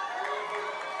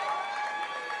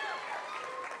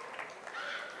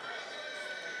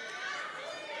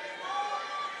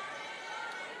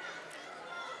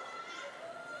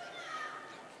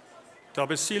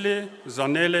 Tabesile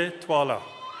Zanele Twala.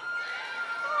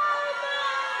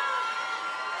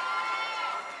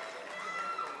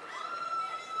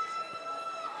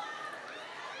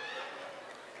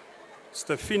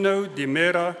 Stefano Di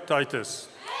Mera Titus.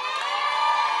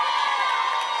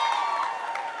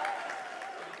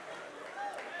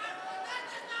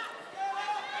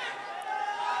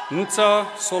 Nza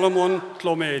Solomon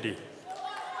Tlomedi.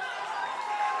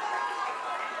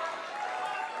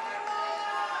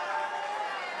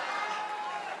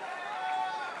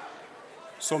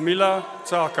 Somila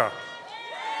Tsaka.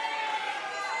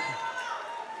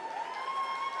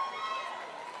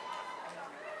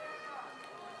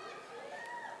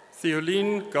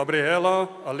 Theoline Gabriela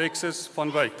Alexis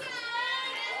van Wyk.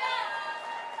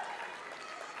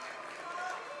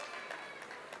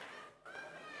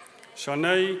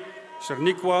 Shanae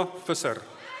Shernikwa Visser.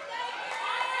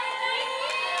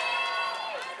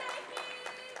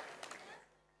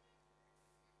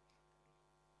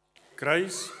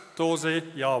 Grace Toze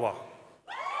Yawa.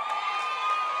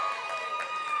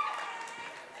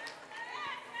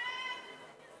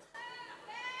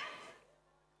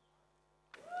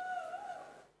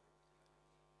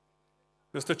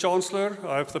 Mr. Chancellor,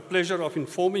 I have the pleasure of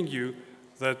informing you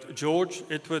that George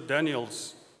Edward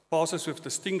Daniels passes with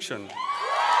distinction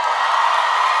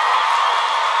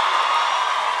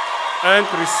and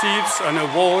receives an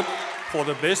award for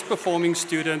the best performing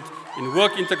student in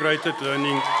work-integrated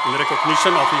learning in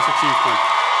recognition of his achievement.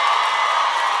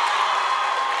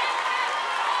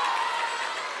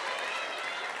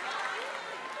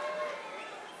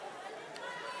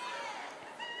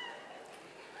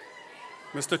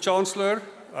 Mr. Chancellor,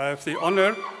 I have the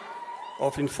honor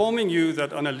of informing you that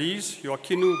Annelies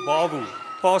Joaquinu Babu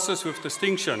passes with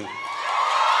distinction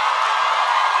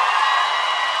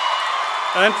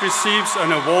and receives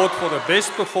an award for the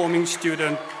best performing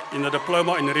student in the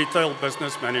Diploma in Retail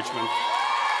Business Management.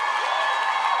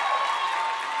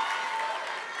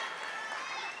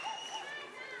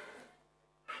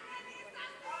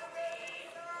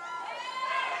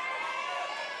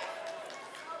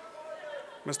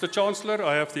 Mr. Chancellor,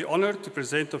 I have the honor to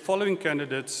present the following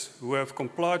candidates who have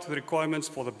complied with the requirements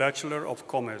for the Bachelor of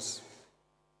Commerce.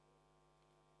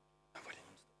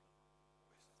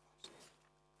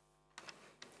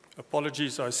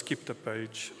 Apologies, I skipped a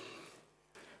page.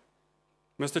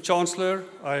 Mr. Chancellor,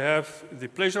 I have the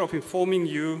pleasure of informing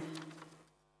you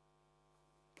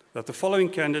that the following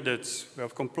candidates who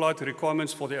have complied with the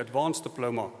requirements for the Advanced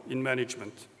Diploma in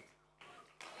Management.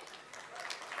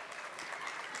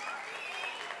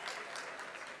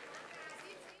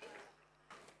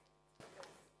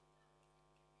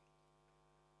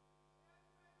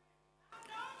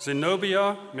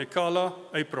 Zenobia Mekala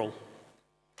April.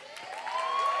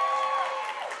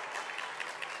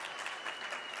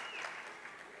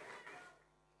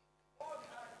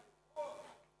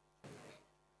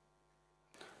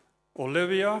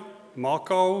 Olivia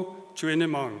Makau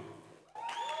Chuenemang.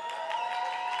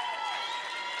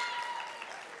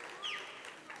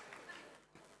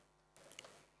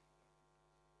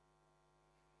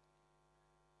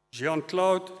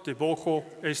 Jean-Claude Tebogo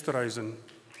Esterhuizen.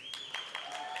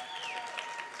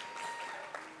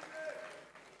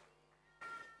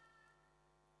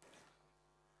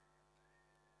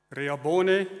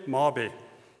 Reabone Mabe.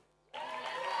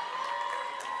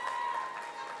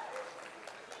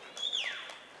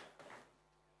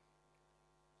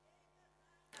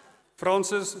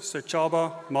 Francis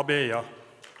Sechaba Mabeya.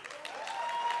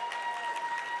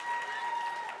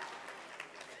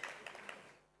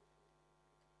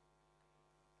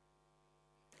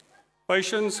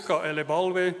 Patience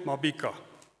Kaelebalwe Mabika.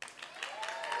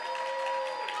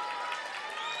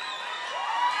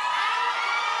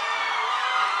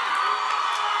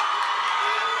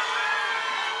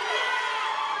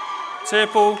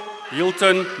 Tsepo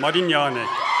Hilton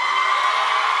Madinyane.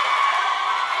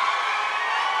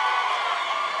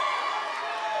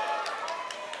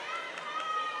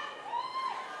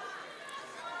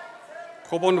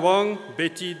 Kobonwang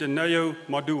Betty Denayo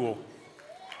Maduo.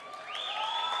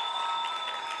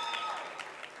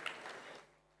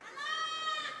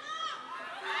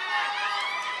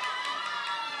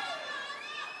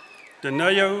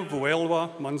 Denayo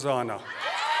Vuelwa Manzana.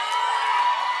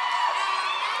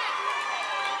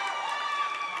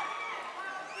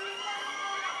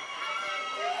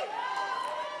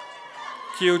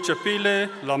 Kiochapile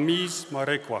Lamise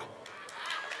Marekwa.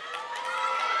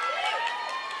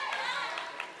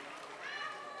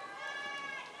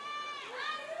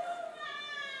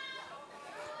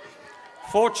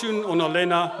 Fortune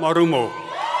Onalena Marumo.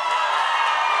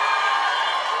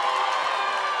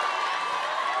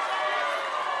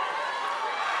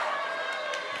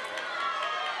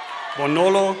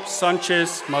 Bonolo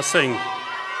Sanchez Maseng.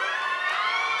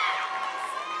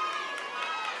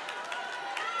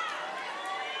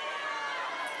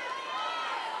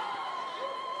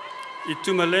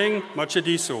 Itumeleng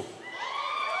Machediso.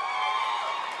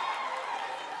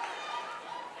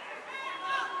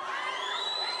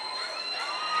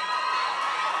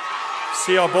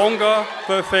 Siabonga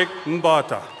Perfect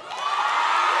Mbata.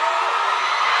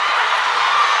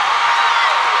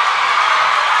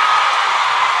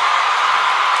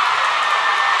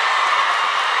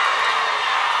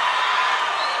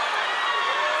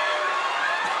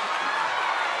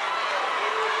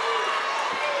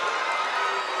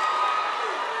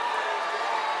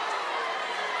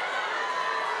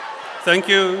 Thank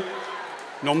you.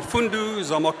 Nomfundu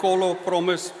Zamakolo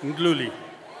Promise Mdluli.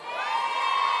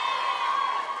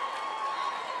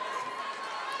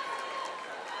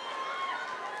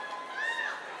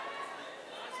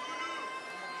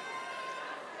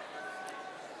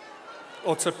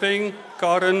 Otsapeng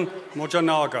Karen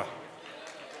Mojanaga.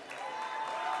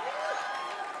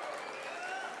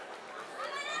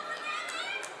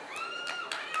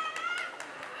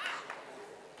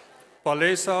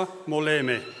 Palesa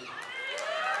Moleme.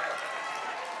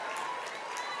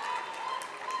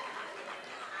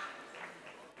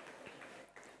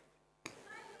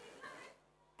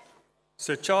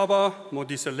 Sechaba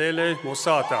Modiselele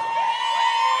Mosata.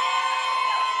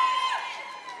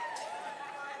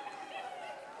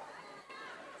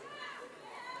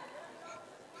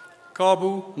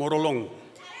 Kabu Morolong.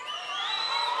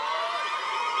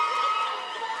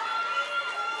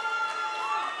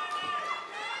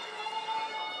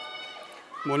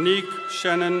 Monique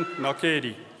Shannon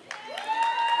Nakedi.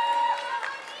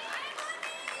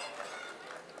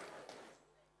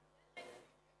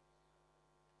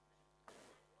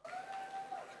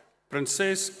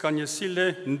 Princess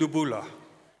Kanyesile Ndubula.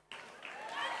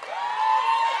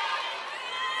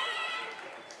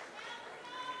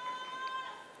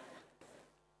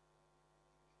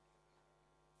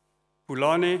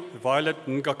 Pulane Violet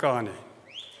Ngakane.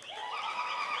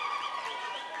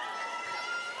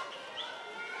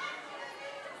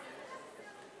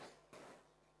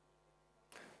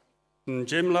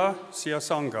 Njemla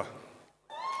Siasanga.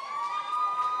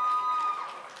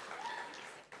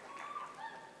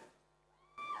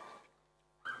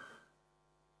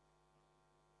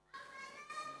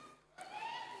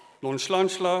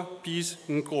 Lonshlanshla Peace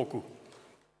Nkoku.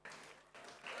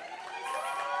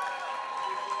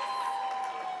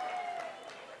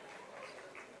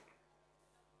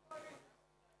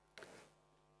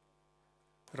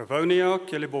 Ravonia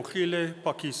Kelebogile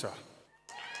Pakisa.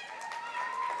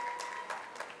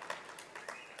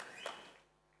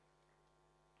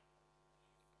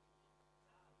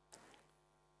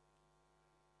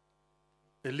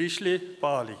 Elishle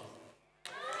Pali.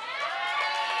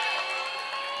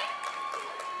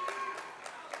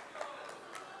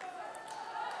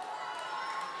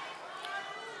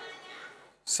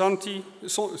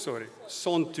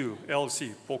 Sontu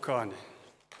LC Pokane.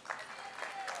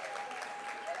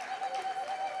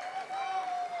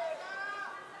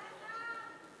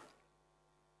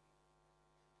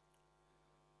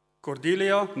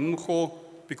 Cordelia Mcho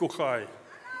Pikuchai.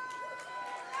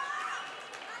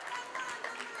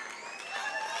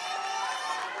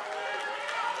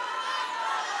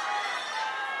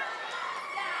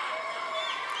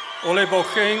 Ole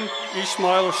Bocheng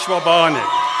Ismail Schwabane.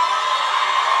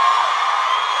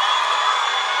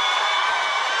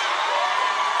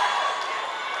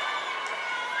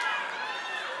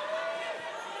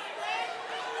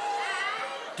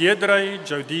 Deirdre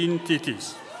Jodine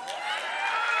Titis.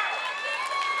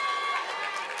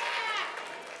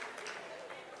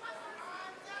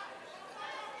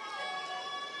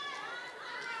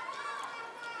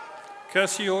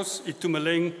 Cassius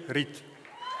Itumeleng Riet.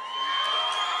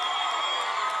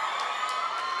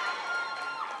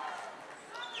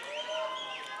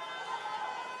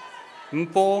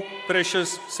 Mpo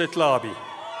Precious Setlabi.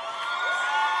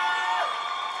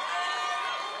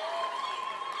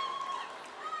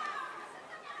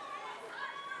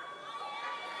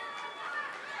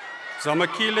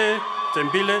 Zamakile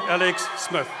Tembile Alex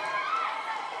Smith.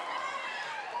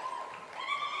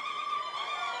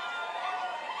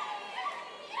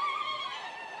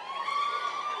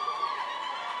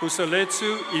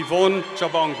 Usaletsu Yvonne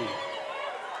Chabangu.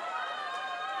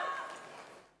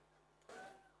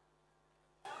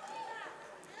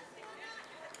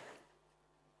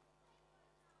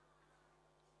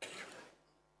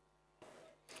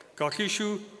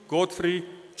 Kakishu Godfrey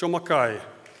Chomakai.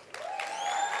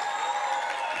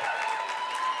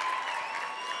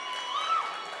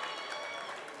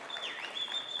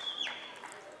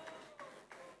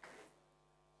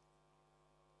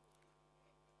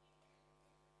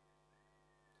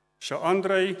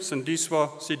 Sha-Andre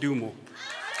Sandiswa Sidumo.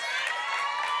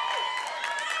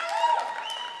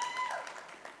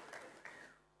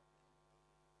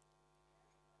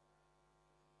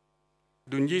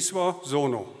 Dunyiswa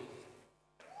Zono.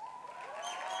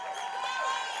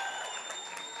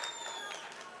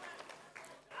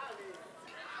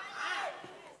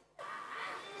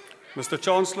 Mr.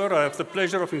 Chancellor, I have the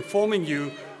pleasure of informing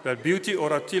you that Beauty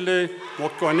Oratile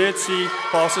Mokwanetsi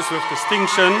passes with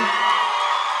distinction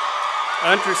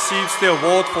and receives the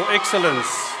award for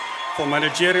excellence for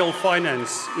managerial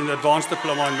finance in the Advanced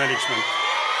Diploma in Management.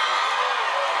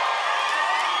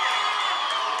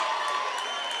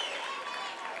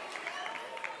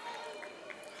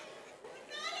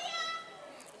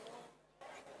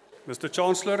 Mr.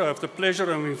 Chancellor, I have the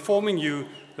pleasure of informing you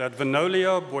that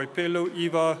Venolia Boipelo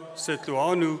Eva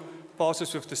Setluanu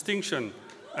passes with distinction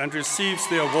and receives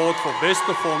the award for Best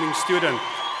Performing Student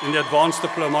in the Advanced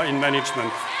Diploma in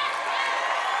Management.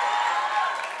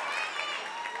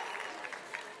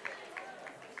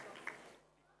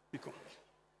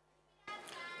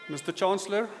 Mr.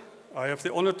 Chancellor, I have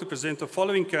the honor to present the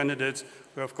following candidates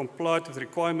who have complied with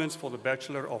requirements for the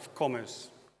Bachelor of Commerce.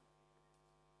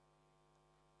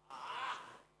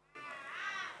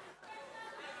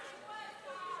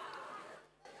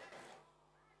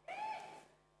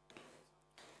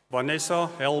 Vanessa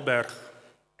Helberg.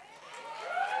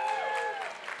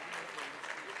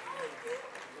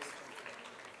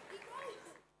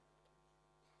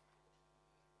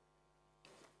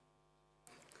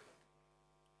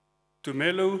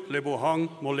 Tumelo Lebohang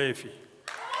Molefi.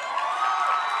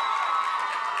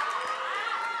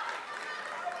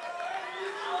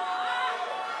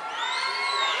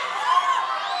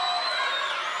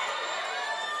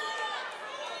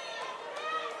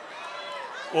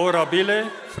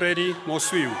 Orabile Freddy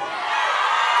Moswiu.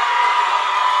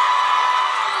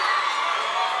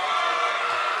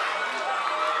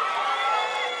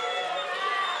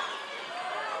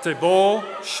 Tebo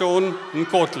Sean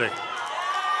Nkotle.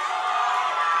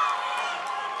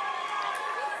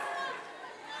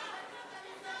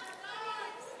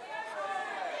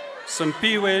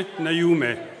 Simpiwe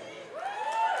Nayume.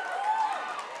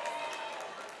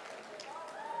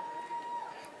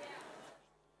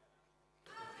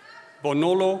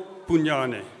 Bonolo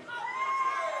Punyane.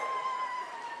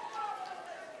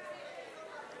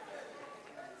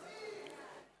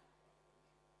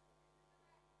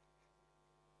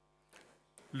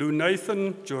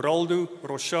 Lunathan Geraldo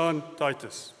Roshan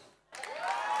Titus.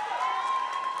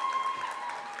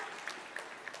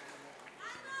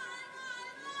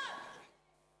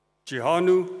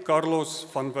 Jihanu Carlos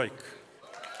van Wyk.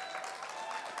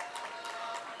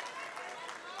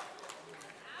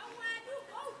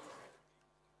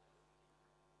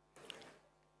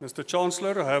 Mr.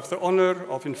 Chancellor, I have the honor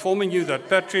of informing you that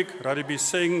Patrick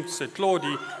Radibiseng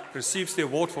Setlodi receives the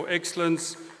Award for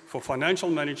Excellence for Financial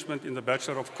Management in the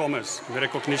Bachelor of Commerce in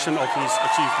recognition of his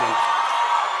achievement.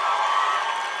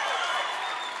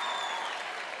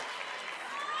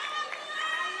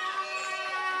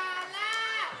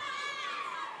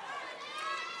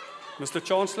 Mr.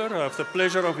 Chancellor, I have the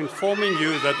pleasure of informing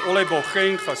you that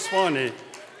Olebogeng Gaswane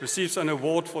receives an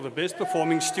award for the Best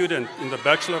Performing Student in the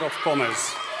Bachelor of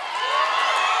Commerce.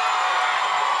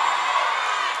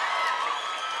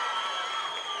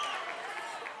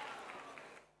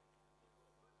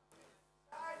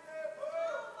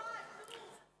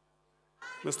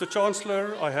 Mr.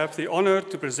 Chancellor, I have the honor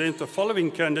to present the following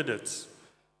candidates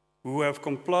who have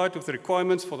complied with the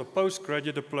requirements for the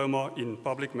postgraduate diploma in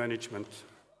public management.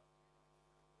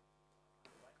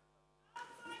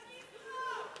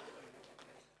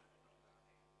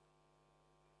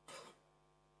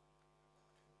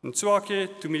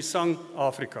 Ntswake Tumisang,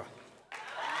 Afrika.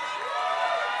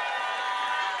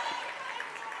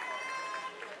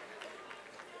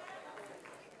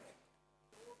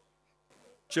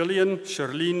 Gillian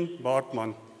Sherlene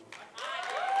Bartman.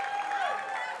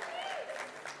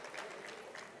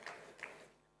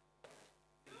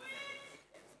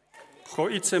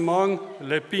 Goitsemang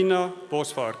Lepina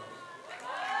Bosvaart.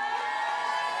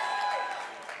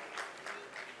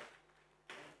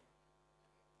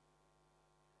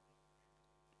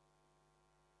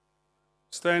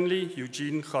 Stanley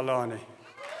Eugene Galane.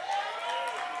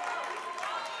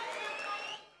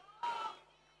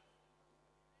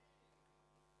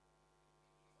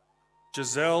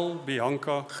 Giselle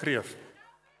Bianca Greef.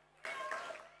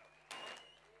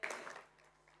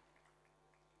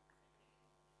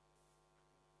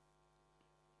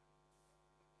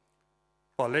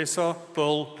 Palesa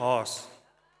Pearl Haas.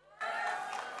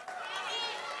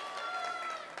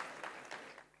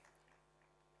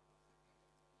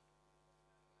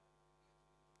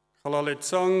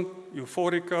 Galaletsang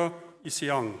Euphorica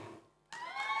Isiang.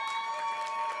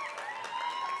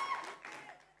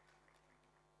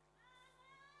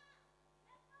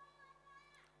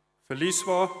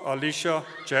 Feliswa Alicia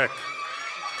Jack.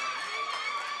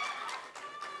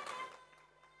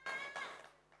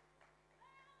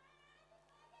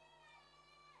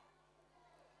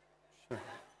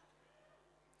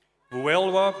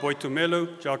 Vuelwa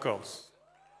Boitumelo Jacals.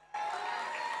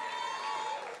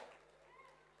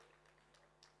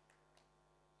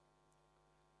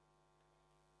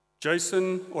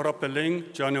 Jason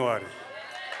Orapeleng January.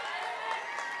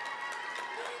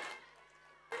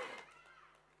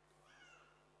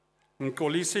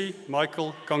 Nkolisi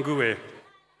Michael Kangue.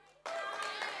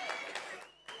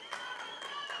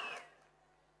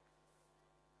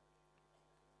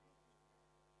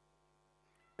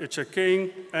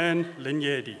 Echekeng Anne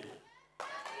Linyedi.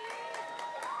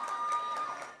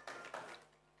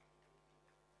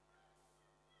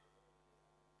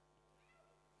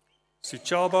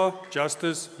 Sichaba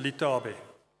Justice Litabe.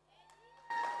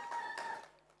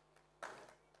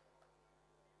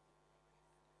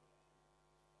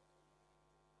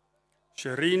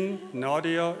 Shireen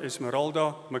Nadia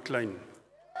Esmeralda McLean.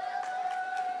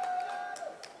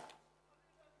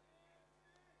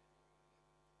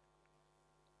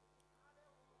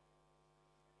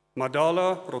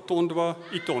 Madala Rotondwa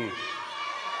Iton.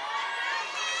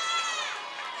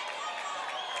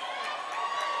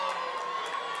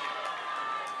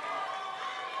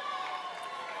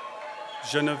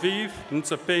 Genevieve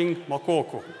Ntsepeng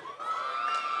Makoko.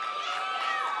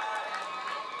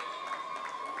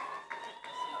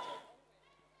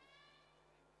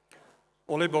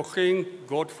 Olebogeng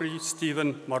Godfrey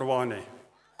Stephen Marwane.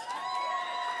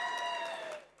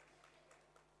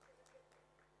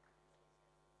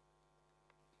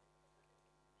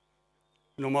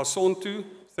 Nomasontu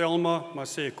Thelma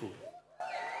Maseku.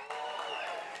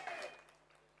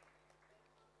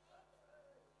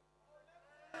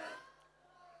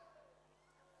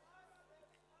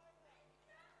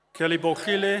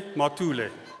 Kelibogile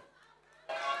Matule.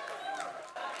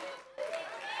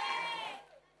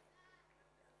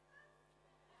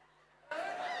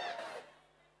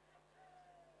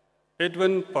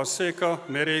 Edwin Paseka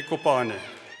Mere Kopane.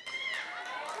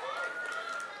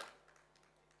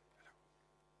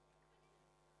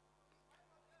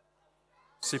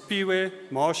 Sipiwe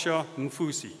Marsha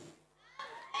Mfusi.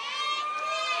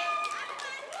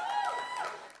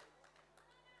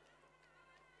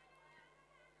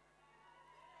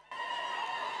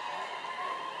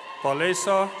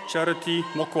 Palesa Charity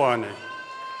Mokwane.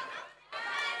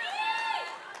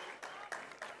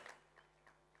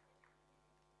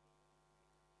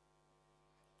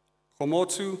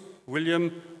 Komotsu William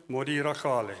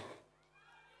Modirachale.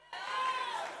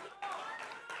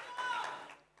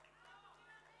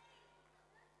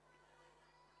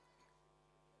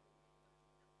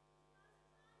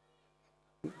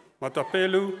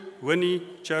 Matapelu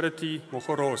Winnie Charity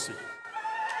Mogorosi.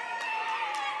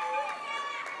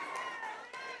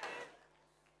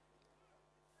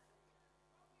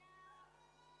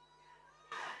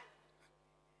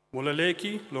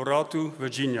 Molaleki Loratu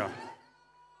Virginia.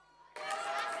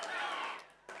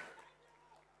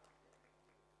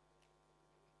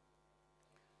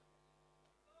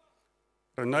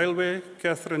 Renailwe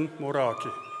Catherine Morake.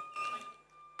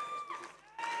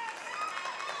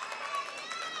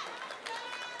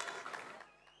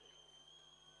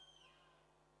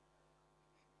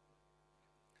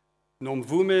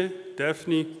 Nomvume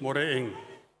Daphne Moreeng.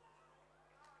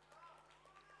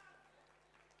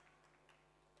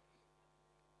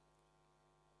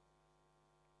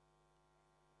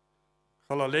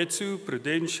 Halaletsu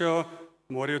Prudentia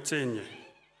Moriotenye.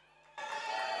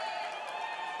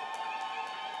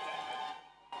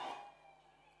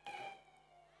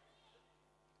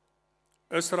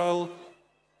 Israel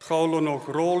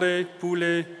Gaulonogrole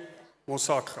Pule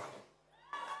Mosakha.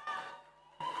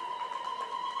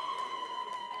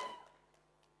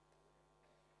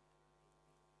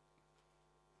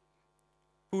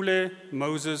 Pule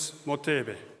Moses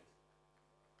Motebe.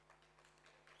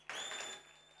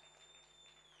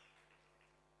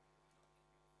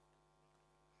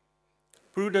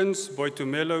 Prudence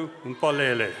Boitumelo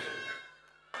Mpalele.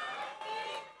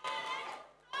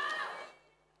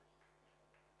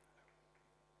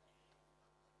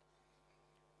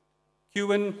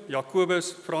 Ewan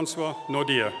Jacobus François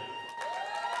Nodia.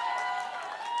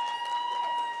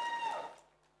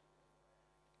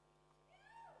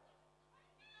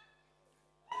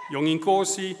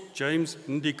 Yonginkosi James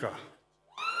Ndika.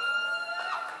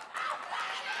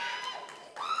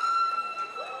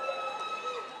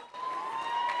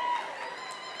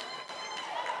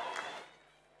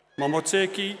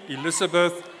 Mamotseki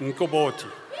Elizabeth Nkoboti.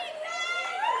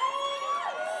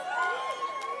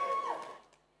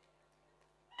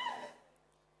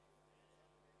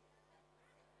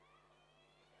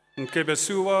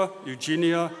 Nkebesua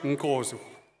Eugenia Nkozu.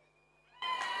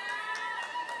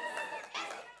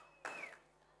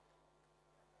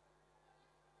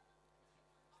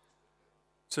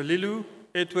 Salilu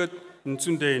Edward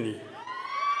Ntsundeni.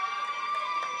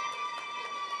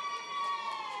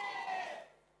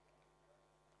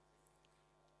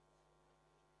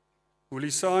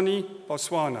 Ulisani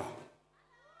Paswana.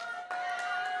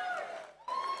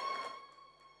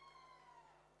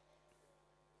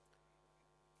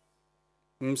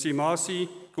 Msimasi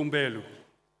Kumbelu.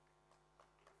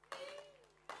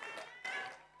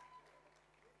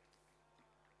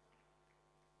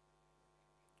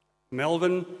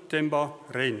 Melvin Temba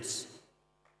Rens.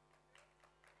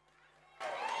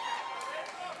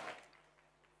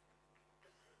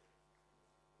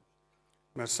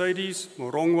 Mercedes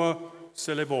Morongwa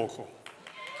Selebogo.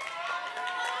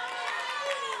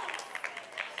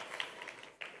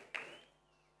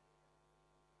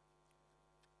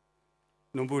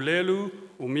 Nombulelu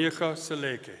Umega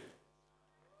Seleke.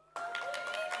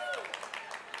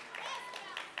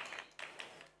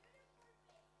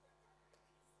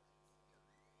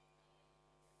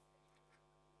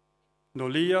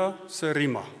 Nolia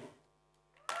Serima.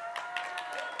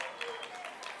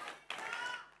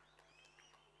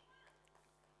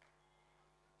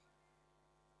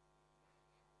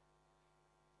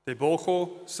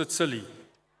 Tebogo Sitsili.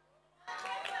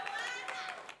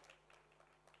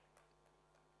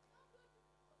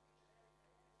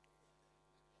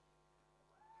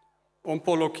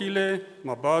 Ompolokile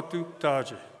Mabatu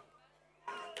Taje.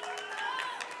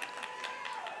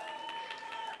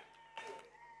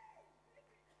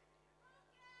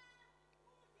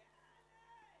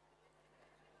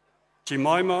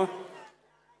 Jemima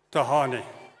Tahane.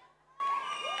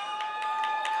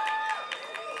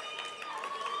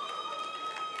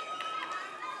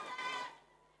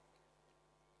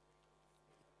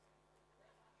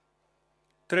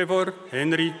 Trevor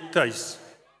Henry Thuis.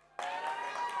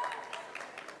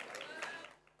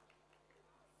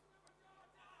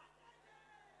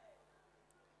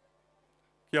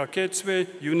 Kiaketswe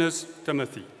Eunice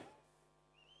Timothy.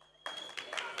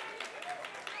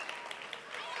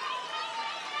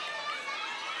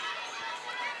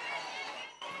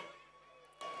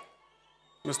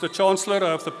 Mr. Chancellor, I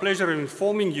have the pleasure of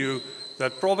informing you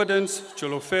that Providence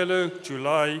Jolofelo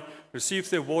July received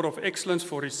the Award of Excellence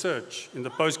for Research in the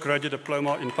Postgraduate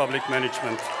Diploma in Public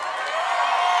Management.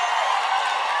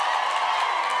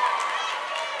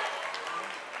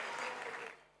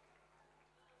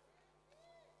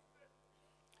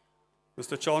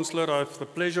 Mr. Chancellor, I have the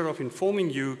pleasure of informing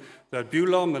you that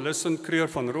Beulah Millicent Creer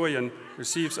van Rooyen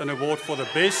receives an award for the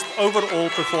Best Overall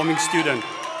Performing Student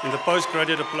in the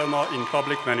Postgraduate Diploma in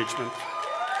Public Management.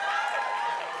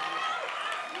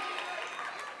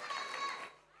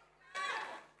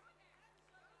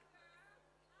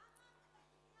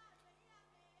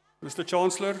 Mr.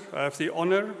 Chancellor, I have the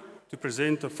honor to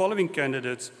present the following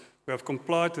candidates who have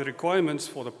complied with the requirements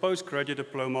for the Postgraduate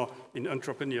Diploma in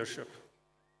Entrepreneurship.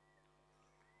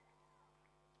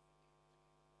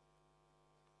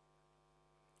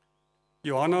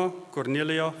 Johanna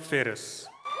Cornelia Ferris.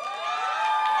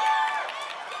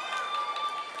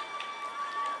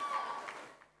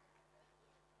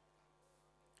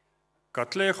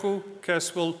 Katlego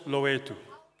Caswell Loetu.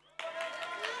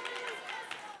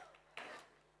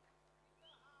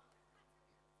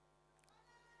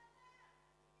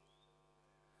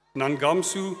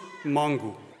 Nangamsu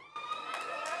Mangu.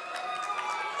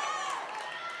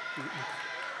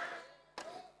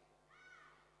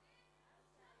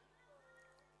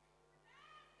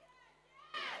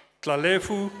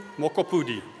 Tlalefu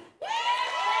Mokopudi.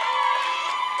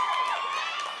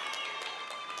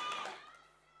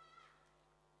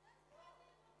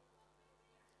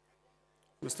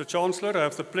 Mr. Chancellor, I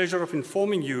have the pleasure of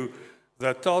informing you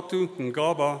that Tatu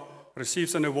Ngaba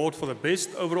receives an award for the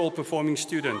Best Overall Performing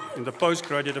Student in the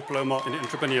Postgraduate Diploma in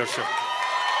Entrepreneurship.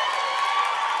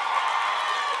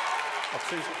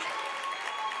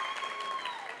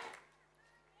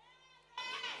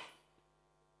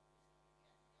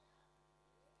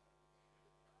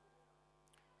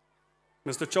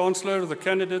 Mr. Chancellor, the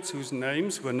candidates whose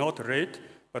names were not read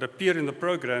but appear in the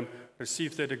program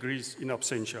received their degrees in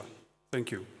absentia.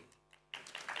 Thank you.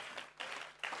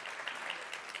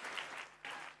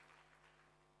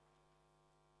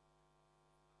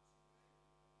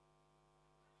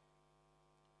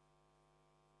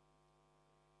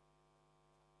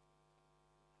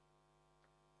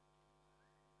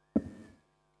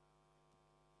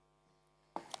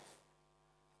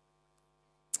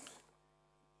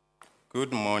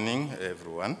 Good morning,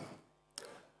 everyone.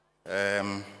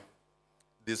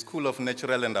 The School of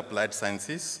Natural and Applied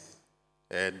Sciences,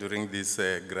 during this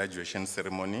graduation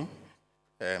ceremony,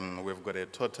 we've got a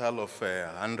total of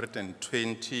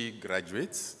 120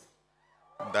 graduates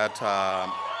that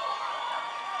are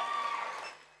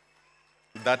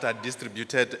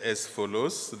distributed as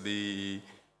follows. The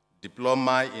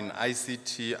Diploma in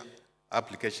ICT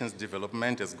Applications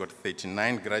Development has got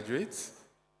 39 graduates.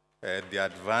 The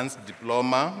Advanced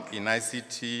Diploma in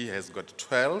ICT has got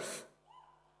 12.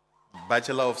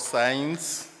 Bachelor of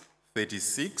Science,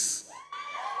 36.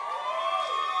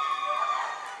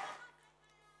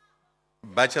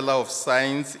 Bachelor of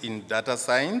Science in Data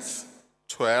Science,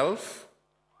 12.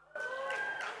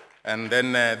 And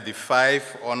then the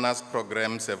 5 honors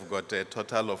programs have got a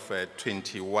total of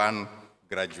 21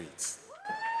 graduates.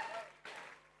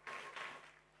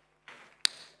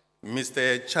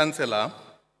 Mr. Chancellor,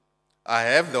 I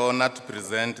have the honor to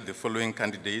present the following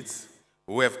candidates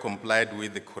who have complied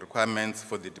with the requirements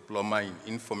for the Diploma in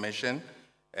Information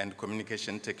and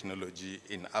Communication Technology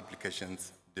in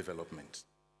Applications Development.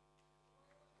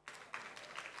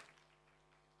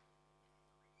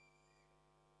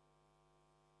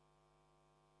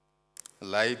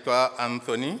 Laitwa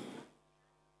Anthony.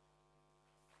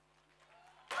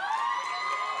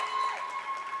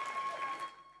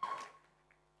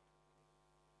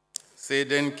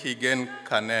 Seden Keegan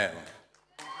Canel.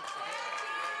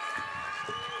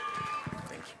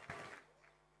 Thank you.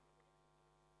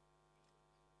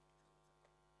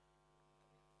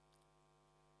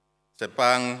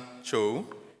 Sepang Cho.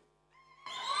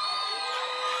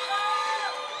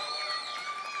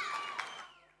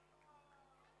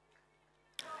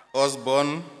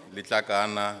 Osborne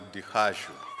Litlakana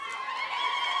Dihashu.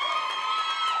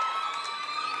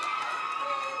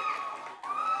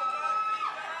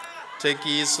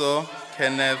 Tekiso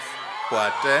Kenneth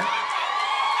Kwate.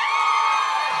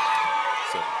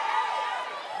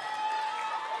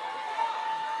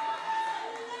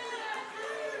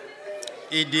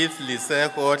 Edith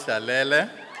Liseko Tlalele.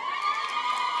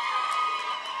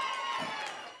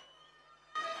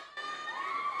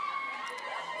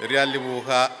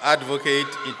 Rialibuha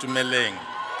Advocate Itumeleng.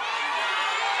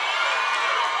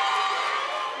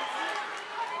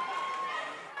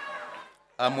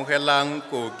 Amuhelang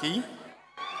Koki.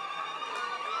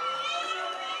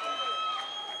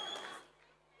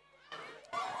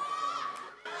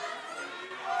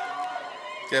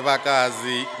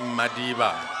 Kebakazi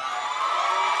Madiba.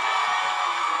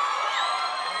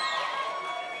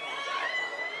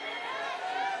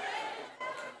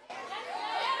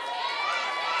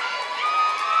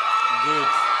 Good.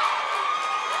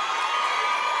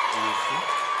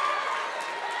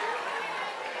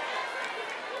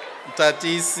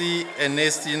 Tatisi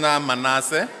Ernestina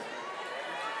Manasse.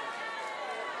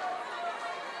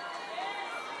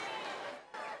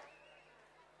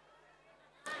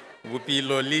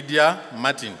 Wupilo Lydia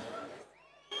Martin.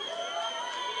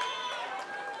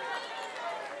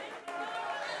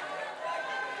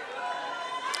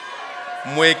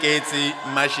 Mweketi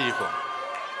Mashiko.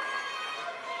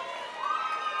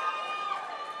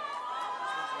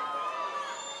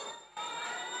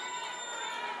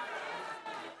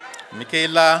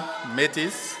 Michaela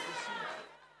Metis.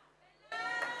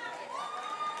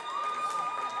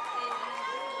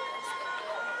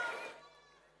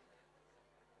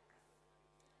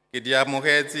 Kidia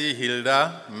Muheti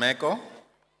Hilda Meko.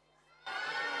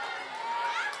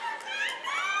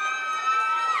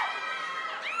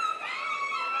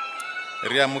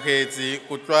 Ria Muheti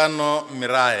Kutlwano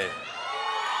Mirae.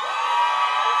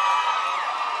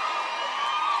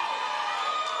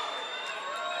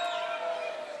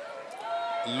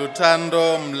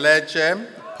 Lutando Mleche,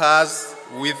 pass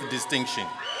with distinction.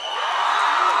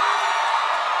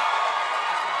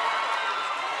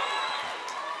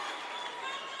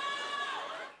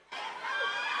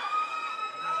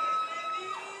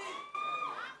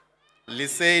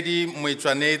 Lisedi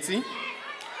Mwichwaneti.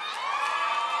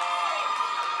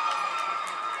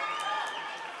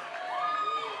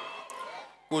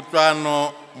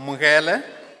 Kutlwano Muhele.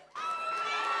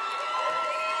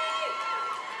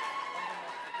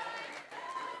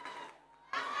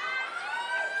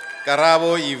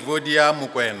 Karabo Ivodia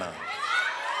Mukwena.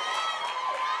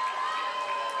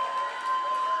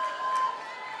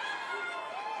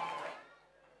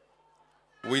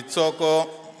 Witsoko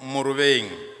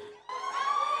Murubeng.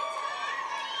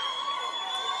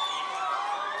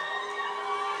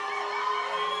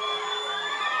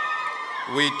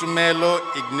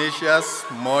 Witumelo Ignatius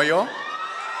Moyo.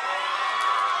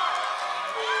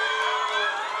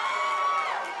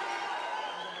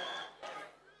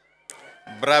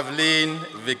 Bravlin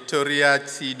Victoria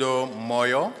Tido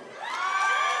Moyo.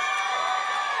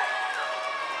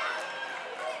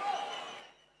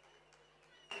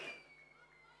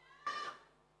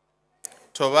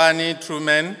 Tovani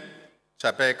Truman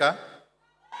Chapeka.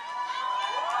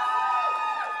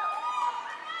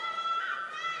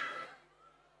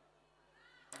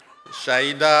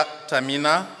 Shaida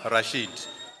Tamina Rashid.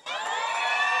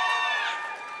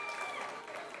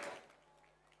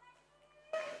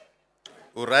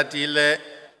 Uratile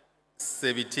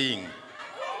Sebiting.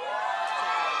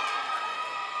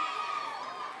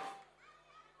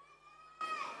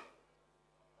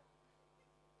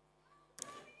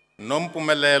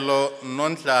 Nompumelelo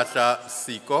Nontlahla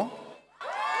Siko.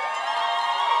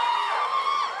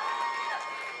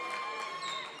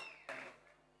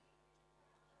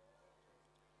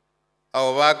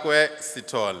 Awakwe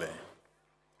Sitole.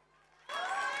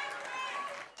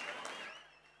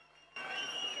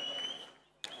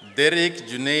 Derek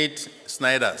Junaid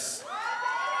Snyders.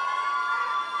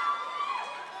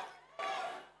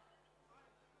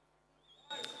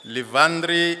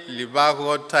 Livandri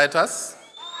Libago Titus.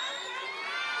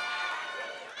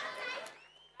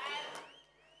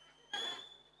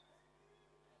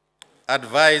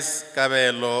 Advice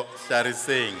Kabelo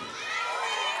Sharising.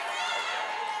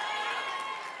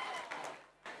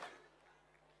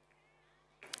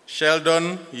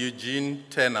 Sheldon Eugene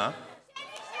Tenner.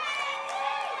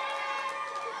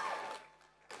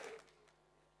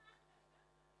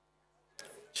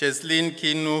 Cheslin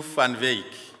Kinu van Veek.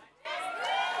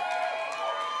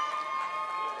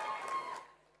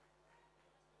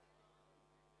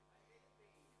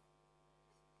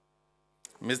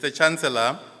 Mr.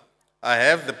 Chancellor, I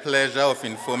have the pleasure of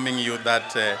informing you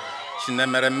that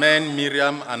Chinemeremen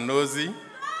Miriam Anozi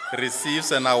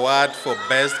receives an award for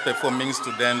Best Performing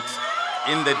Student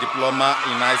in the Diploma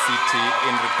in ICT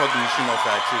in recognition of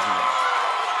her achievement.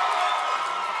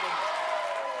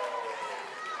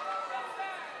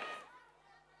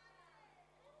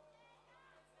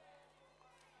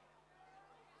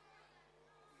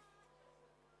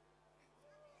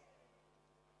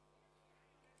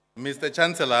 Mr.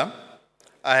 Chancellor,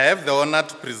 I have the honor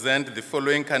to present the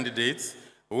following candidates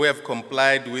who have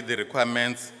complied with the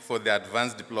requirements for the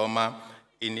Advanced Diploma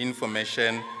in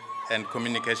Information and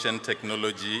Communication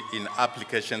Technology in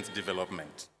Applications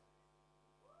Development.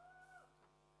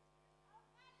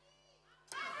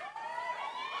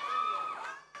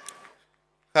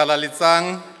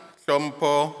 Halalitsang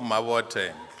Shompo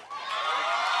Mawote.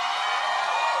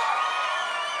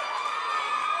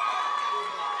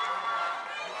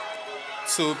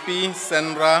 Tsupi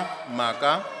Senra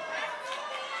Maka.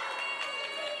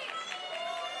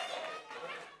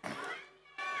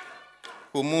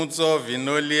 Humutso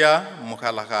Vinolia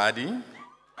Mukhalahadi.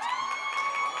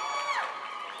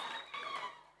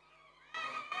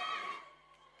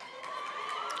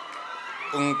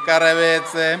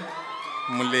 Unkaravetse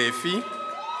Mulefi.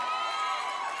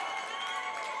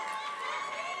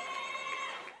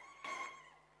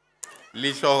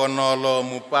 Lishogonolo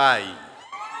Mupai.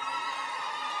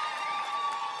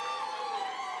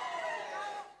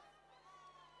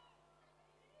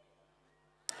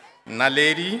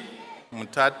 Naledi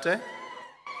Mutate.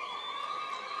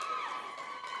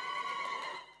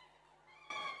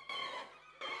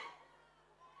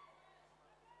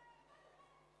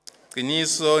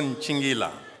 Kiniso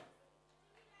Nchingila.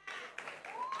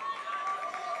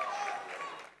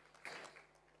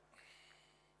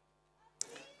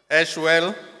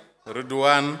 Ashwell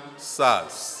Ridwan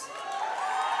Sars.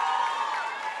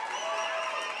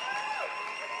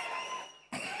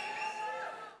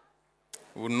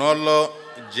 Unolo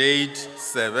Jade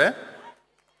Seve.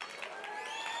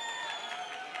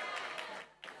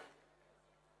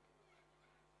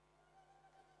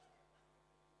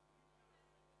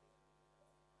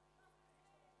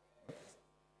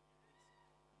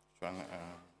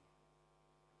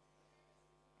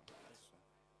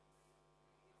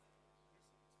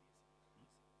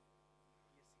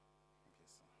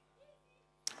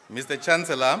 Mr.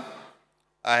 Chancellor,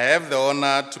 I have the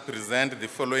honor to present the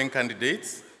following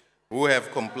candidates who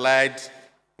have complied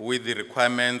with the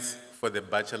requirements for the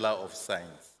Bachelor of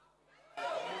Science.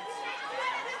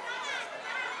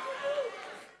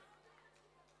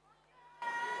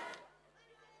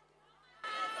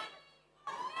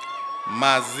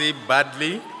 Mazi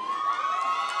Badley.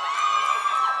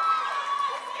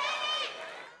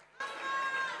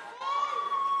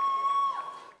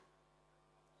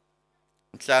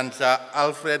 Chancha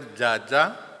Alfred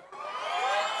Jaja.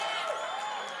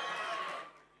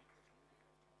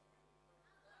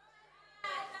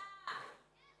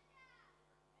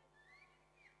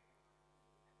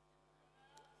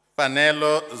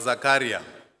 Fanelo Zakaria.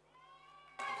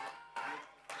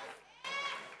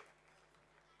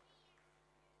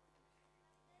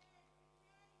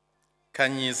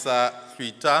 Kanyisa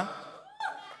Huita.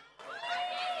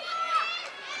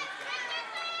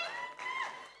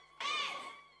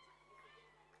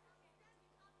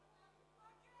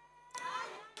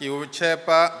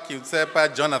 Kiutsepa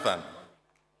Jonathan.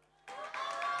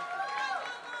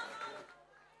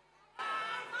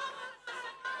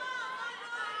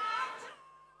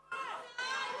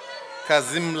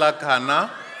 Kazimla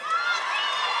Kana.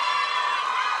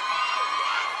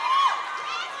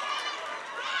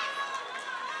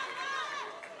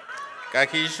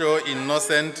 Kakisho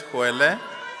Innocent Huele.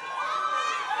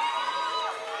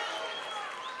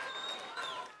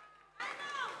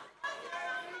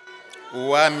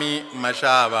 Uwami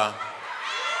Mashaba.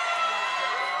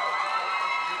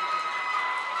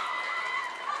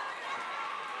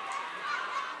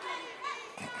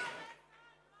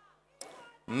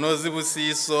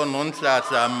 Nozibusiso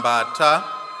Nonhlanhla Mbatha,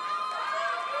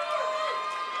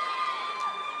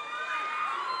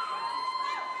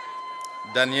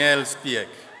 Danielle Spiek.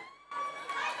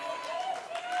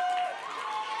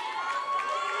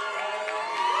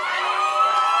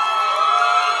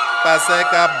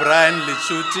 Paseka Brian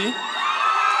Lichuti.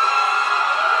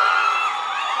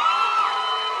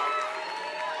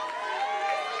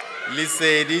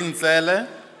 Lisedi Ntsele.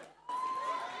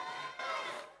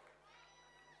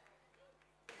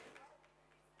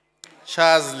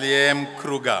 Charles Liam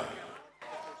Kruger.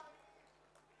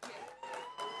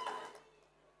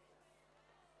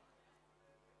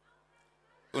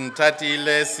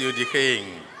 Untatile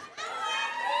Siudikeng.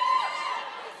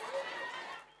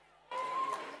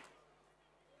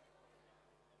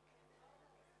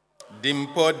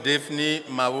 Dimpo Daphne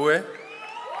Mawe.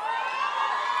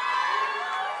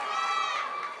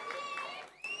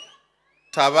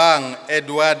 Tabang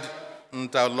Edward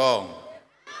Ntaulong.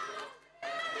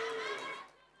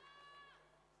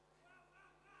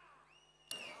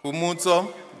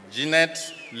 Pumutso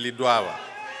Jeanette Lidwawa.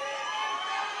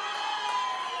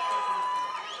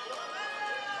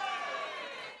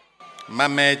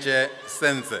 Mameche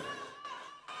Sense.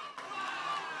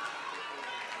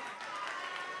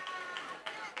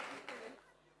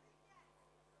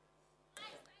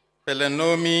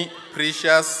 Pelenomi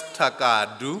Precious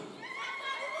Takadu.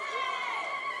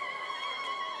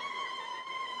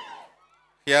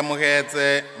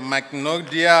 Hiamuhetse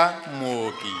Magnolia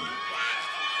Moki.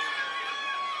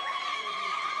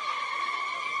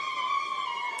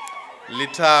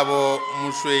 Litabo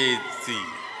Mushwetsi.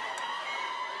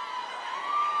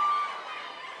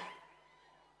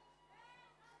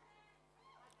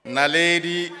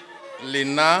 Naledi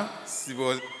Lina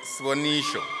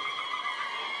Sibonisho.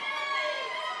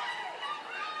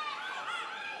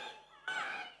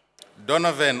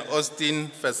 Donovan Austin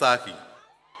Fesaki.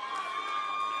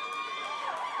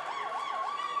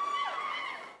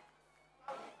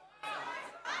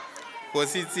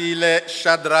 Kositsile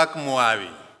Shadrach Moabi.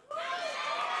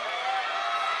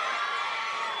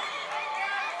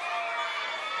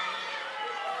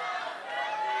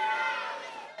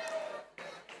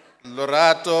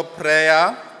 Lorato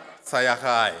Preya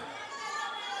Sayahai.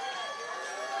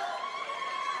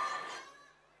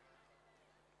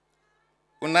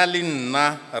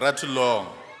 Unalinna Ratulong.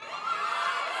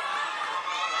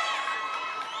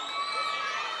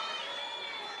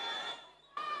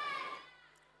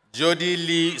 Jody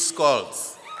Lee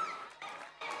Scholz.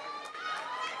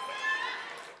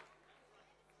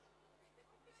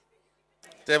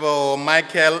 Tebo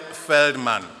Michael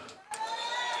Feldman.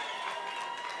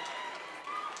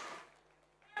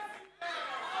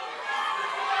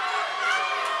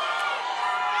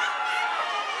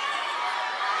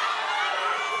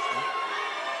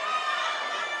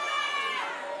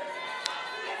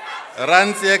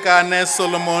 Rantsiekane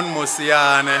Solomon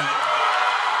Mosiane.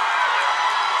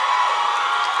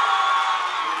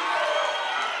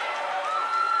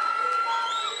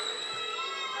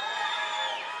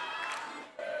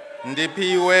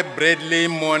 Ndipiwe Bradley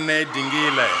Mone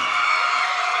Dingile.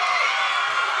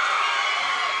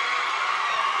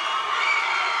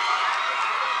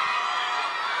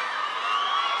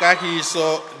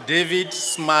 Kahiso David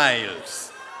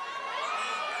Smiles.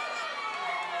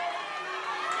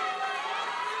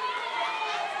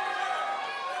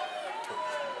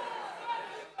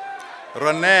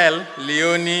 Ronel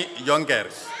Leonie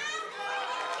Yonkers.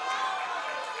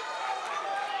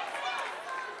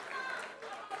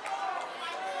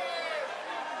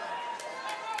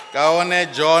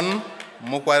 Kaone John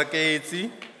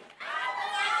Mukwarkeitsi.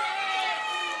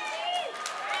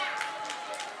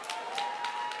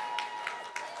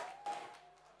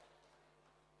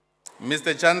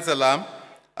 Mr. Chancellor,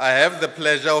 I have the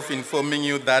pleasure of informing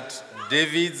you that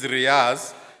David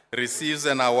Riaz receives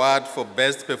an award for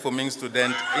Best Performing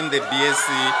Student in the BSc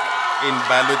in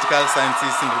Biological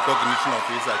Sciences in recognition of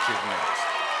his achievement.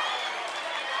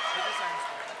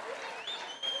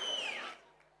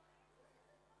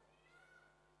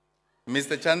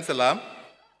 Mr. Chancellor,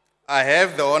 I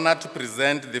have the honor to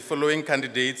present the following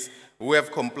candidates who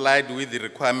have complied with the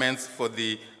requirements for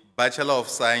the Bachelor of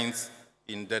Science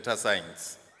in Data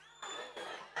Science.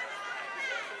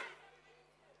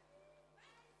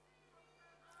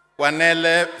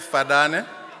 Kwanele Fadane.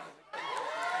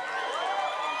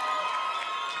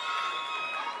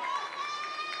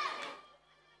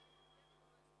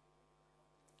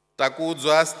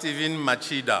 Takudzwa Stephen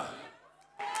Machida.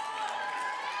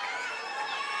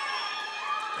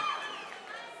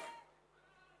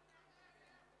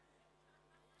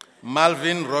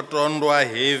 Malvin Rotondwa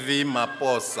Heavy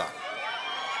Maposa.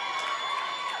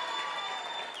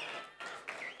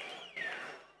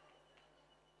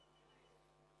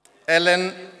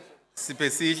 Ellen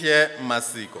Sipesihle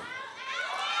Masiko.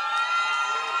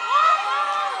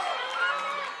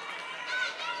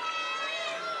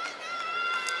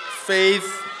 Faith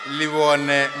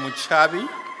Liwone Muchabi.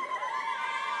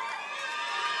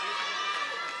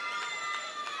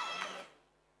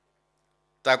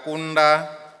 Takunda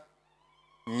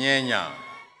Nyenya.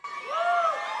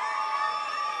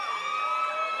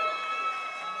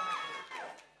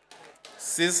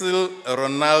 Cecil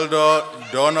Ronaldo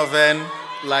Donovan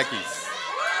Lakis.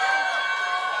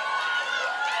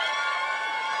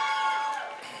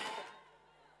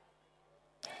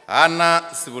 Anna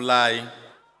Sibulai.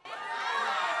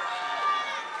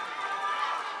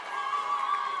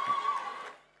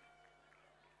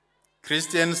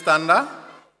 Christian Standa.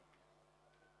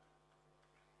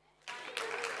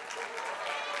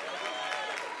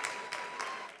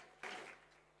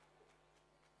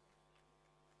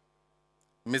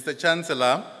 Mr.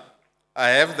 Chancellor, I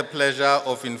have the pleasure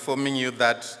of informing you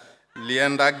that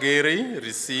Leander Gary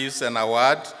receives an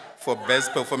award for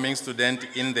Best Performing Student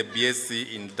in the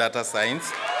BSc in Data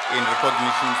Science in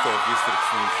recognition for his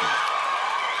distinction.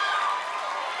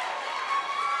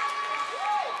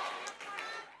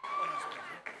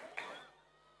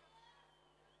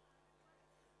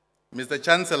 Mr.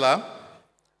 Chancellor,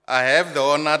 I have the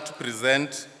honor to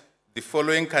present the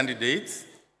following candidates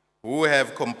who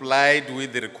have complied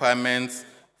with the requirements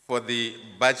for the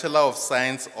Bachelor of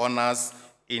Science Honors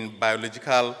in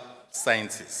Biological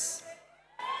Sciences.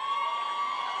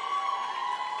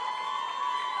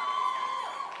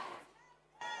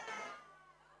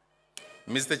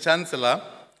 Mr. Chancellor,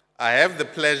 I have the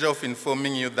pleasure of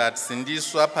informing you that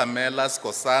Sindiswa Pamela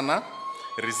Skosana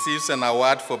receives an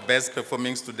award for Best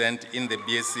Performing Student in the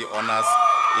BSc Honors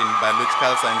in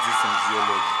Biological Sciences and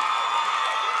Zoology.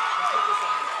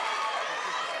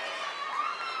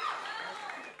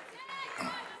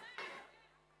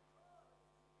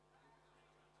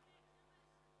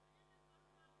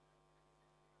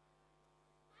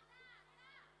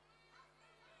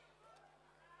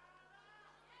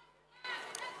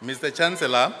 Mr.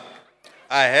 Chancellor,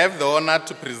 I have the honor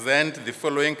to present the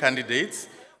following candidates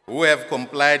who have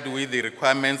complied with the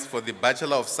requirements for the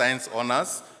Bachelor of Science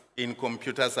Honors in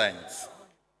Computer Science.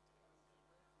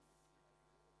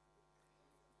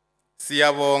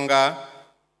 Siyabonga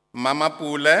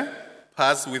Mamapule,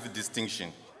 pass with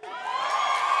distinction.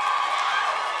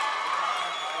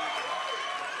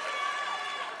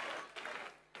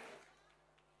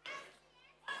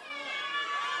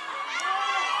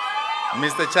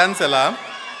 Mr. Chancellor,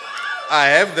 I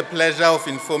have the pleasure of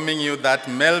informing you that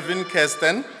Melvin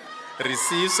Kirsten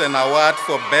receives an award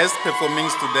for Best Performing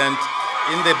Student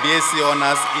in the BSc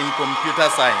Honors in Computer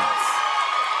Science.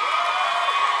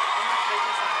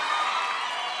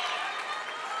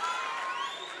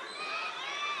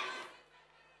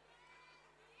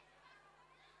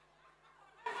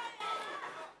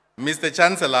 Mr.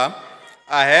 Chancellor,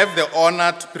 I have the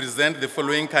honor to present the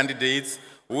following candidates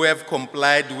who have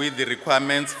complied with the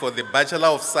requirements for the Bachelor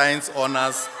of Science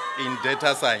Honors in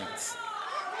Data Science.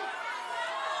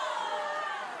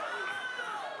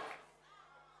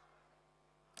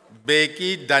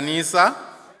 Becky Danisa.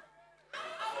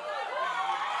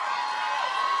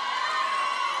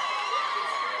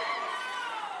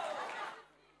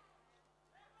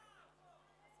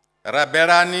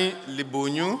 Raberani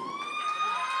Libunyu.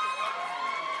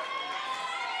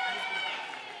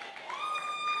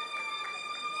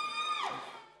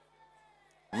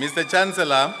 Mr.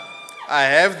 Chancellor, I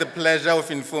have the pleasure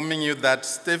of informing you that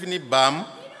Stephanie Baum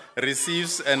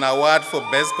receives an award for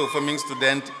Best Performing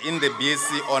Student in the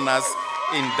BSc Honors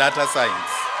in Data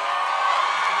Science.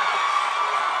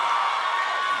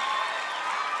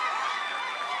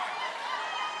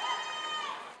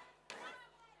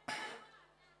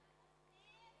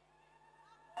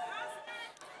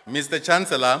 Mr.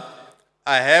 Chancellor,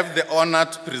 I have the honor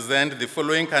to present the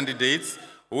following candidates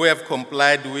who have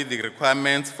complied with the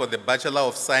requirements for the Bachelor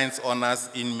of Science Honors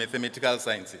in Mathematical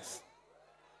Sciences.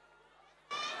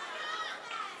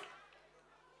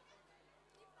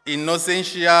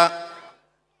 Innocentia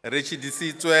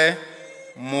Rechidisitwe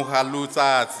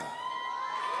Muhalutsaatsi.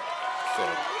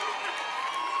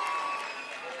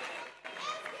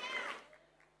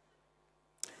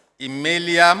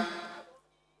 Emilia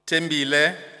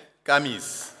Tembile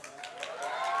Kamis.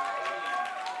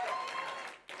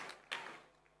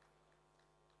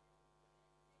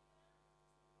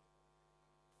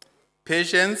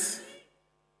 Patience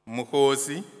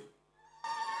Mukosi.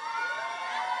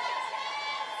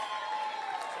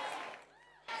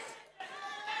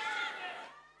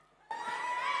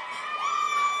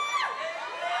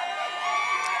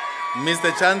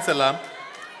 Mr. Chancellor,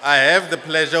 I have the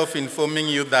pleasure of informing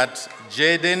you that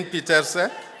Jaden Peterson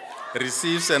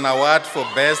receives an award for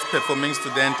Best Performing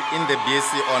Student in the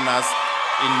BSc Honours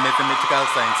in Mathematical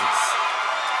Sciences.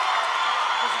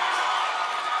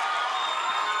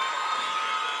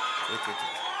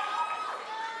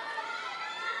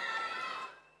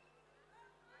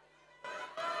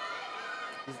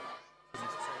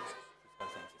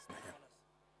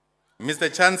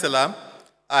 Mr. Chancellor,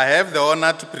 I have the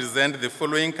honor to present the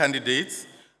following candidates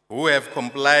who have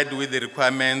complied with the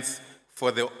requirements for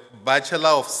the Bachelor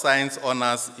of Science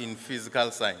Honours in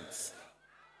Physical Science.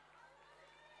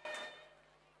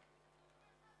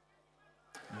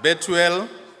 Betuel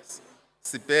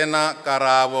Sipena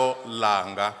Karabo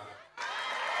Langa.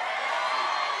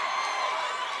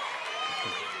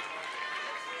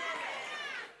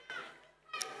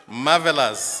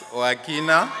 Marvelous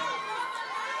Oakina.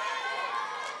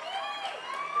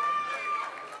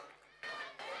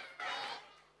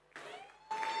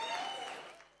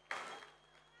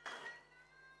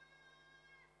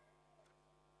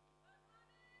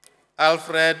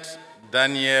 Alfred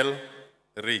Daniel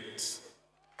Reed.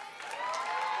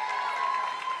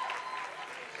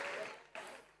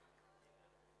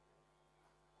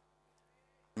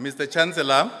 Mr.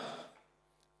 Chancellor,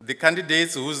 the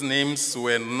candidates whose names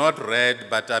were not read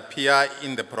but appear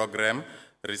in the program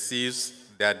receives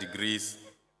their degrees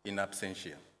in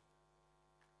absentia.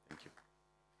 Thank you.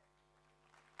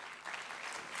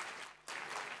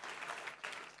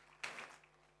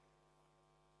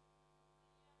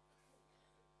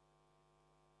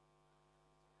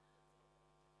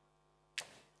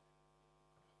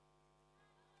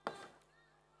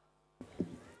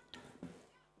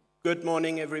 Good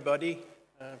morning, everybody.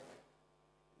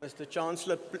 Mr.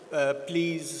 Chancellor,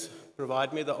 please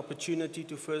provide me the opportunity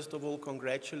to first of all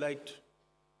congratulate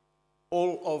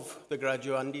all of the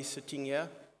graduandi sitting here.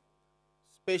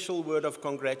 Special word of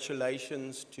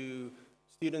congratulations to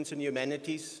students in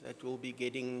humanities that will be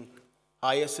getting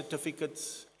higher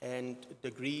certificates and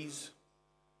degrees.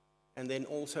 And then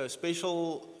also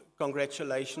special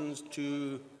congratulations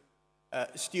to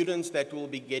students that will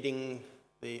be getting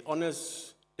the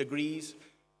honors degrees,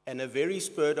 and a very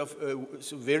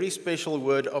special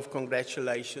word of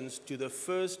congratulations to the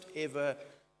first ever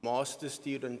master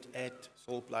student at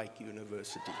Plaatje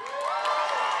University.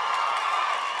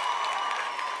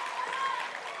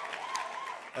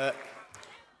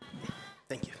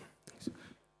 Thank you. Thanks.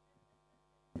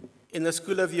 In the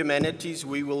School of Humanities,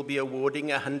 we will be awarding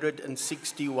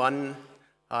 161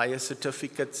 higher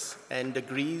certificates and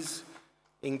degrees,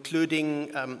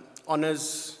 including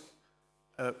honors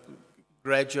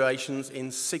graduations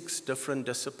in 6 different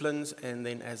disciplines, and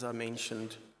then, as I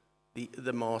mentioned,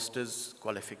 the master's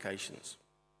qualifications.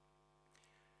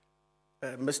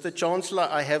 Mr. Chancellor,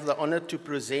 I have the honor to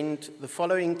present the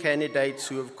following candidates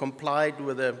who have complied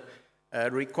with the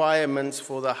requirements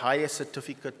for the higher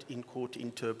certificate in court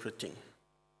interpreting.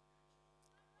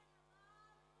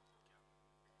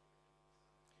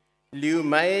 Liu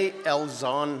Mei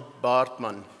Elzaan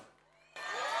Baartman.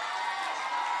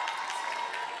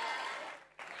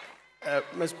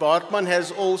 Ms. Baartman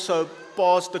has also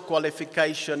passed the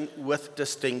qualification with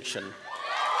distinction.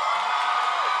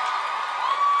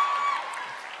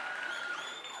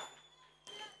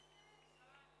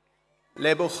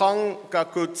 Lebogang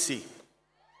Kakutsi.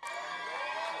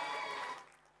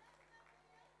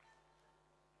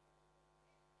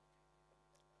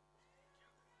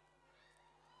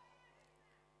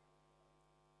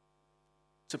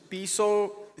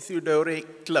 Tsepiso Theodore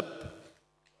Klip.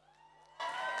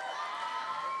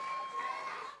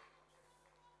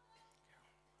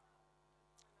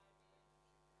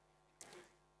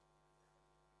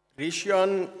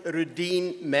 Rishan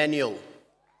Rudin Manuel.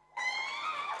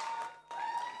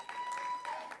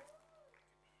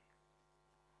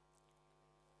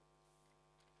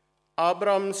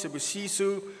 Abram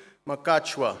Sibusiso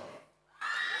Makachwa.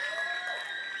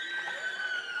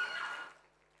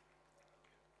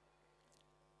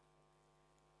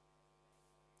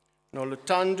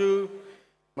 Nolutandu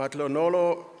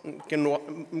Matlonolo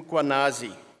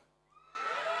Mkwanazi.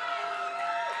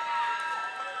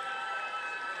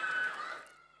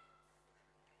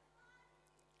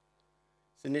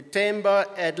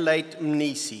 Sinitemba Adelaide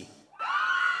Mnisi.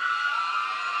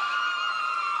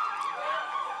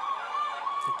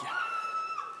 Thank you.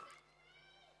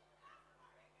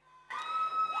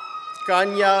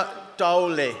 Kanya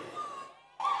Taule.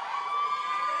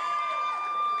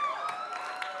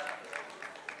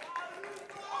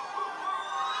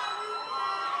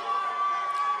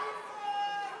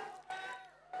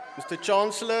 Mr.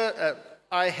 Chancellor,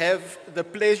 I have the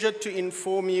pleasure to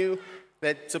inform you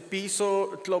that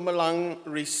Tsepiso Tlomelang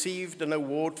received an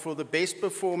award for the best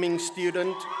performing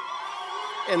student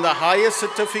and the highest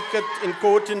certificate in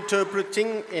court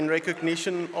interpreting in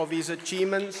recognition of his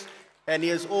achievements, and he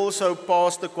has also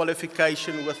passed the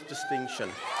qualification with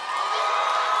distinction.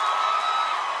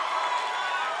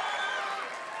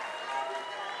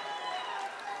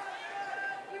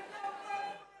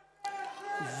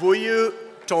 Vuyu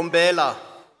Tombela.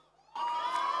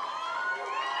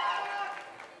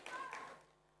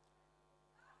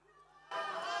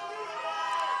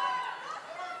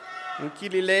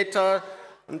 Nkilileta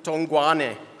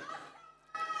Ntongwane.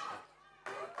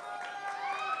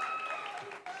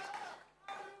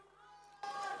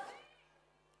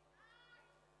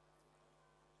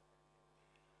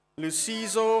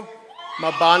 Lucizo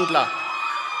Mabandla.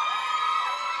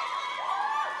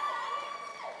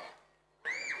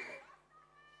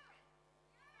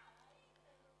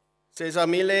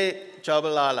 Sezamile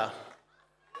Chabalala.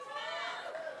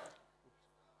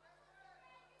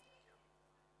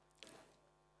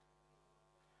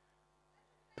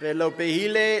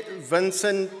 Relopehile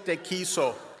Vincent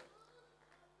Tekiso.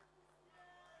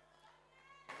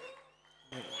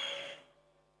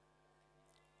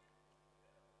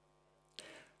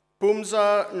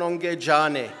 Pumza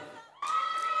Nongejane.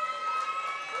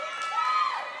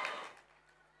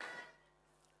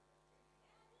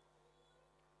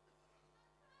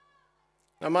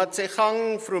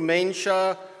 Namatsechang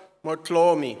Frumensha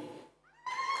Motlomi.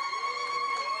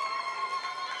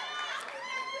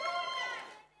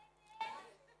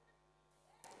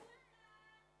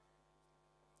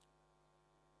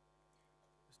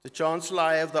 Mr. Chancellor,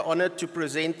 I have the honor to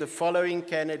present the following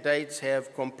candidates who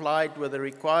have complied with the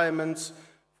requirements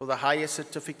for the highest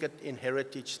certificate in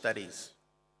heritage studies.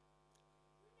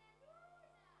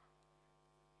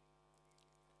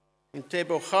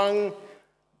 Ntebogang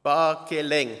Ba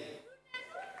Keleng.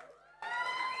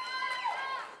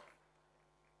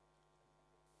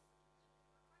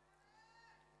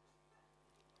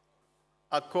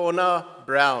 Akona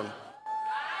Brown.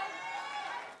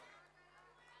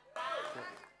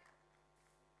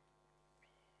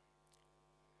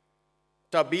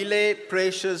 Tabile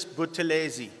Precious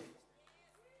Butelezi.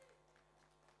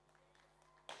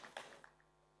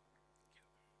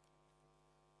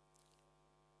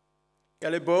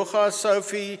 Kaleboga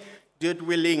Sophie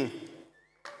Dudwilling.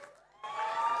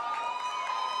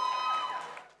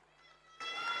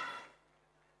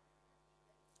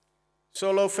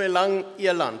 Solofelang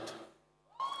Ierland.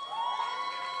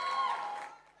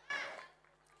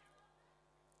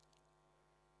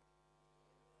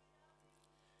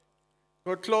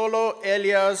 Kotlolo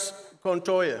Elias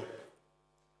Kontoye.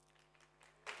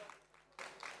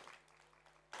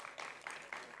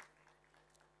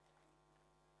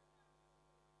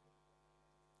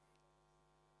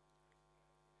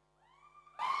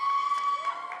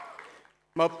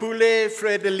 Mapule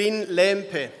Fredeline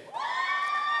Lempe.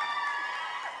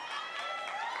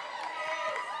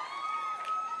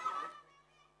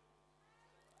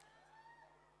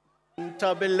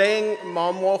 Ntabeleng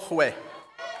Mamochwe.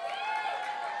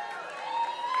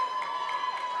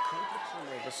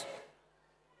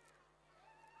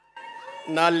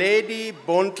 Naledi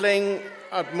Bontling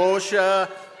Atmosha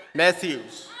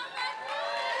Matthews.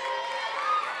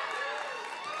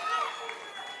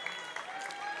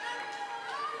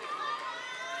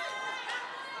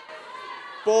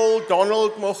 Paul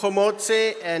Donald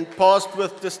Mokhomotse and passed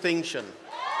with distinction.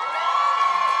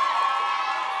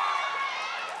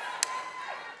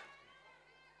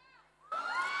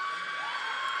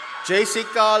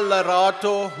 Jessica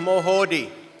Larato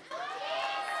Mohodi.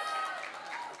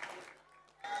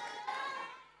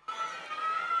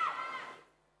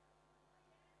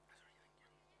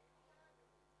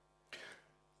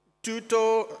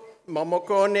 Tuto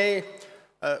Momokone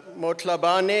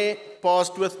Motlabane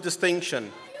passed with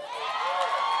distinction.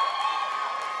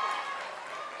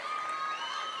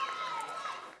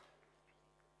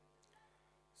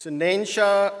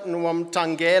 Sinensha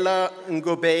Nwamtangela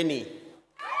Ngobeni.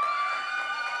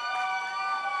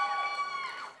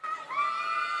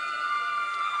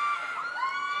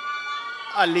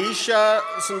 Alicia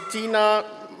Santina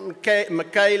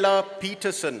Michaela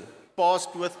Peterson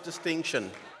passed with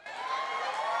distinction.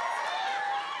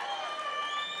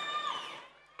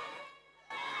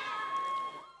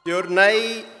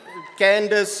 Deurnay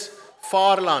Candace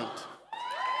Farland.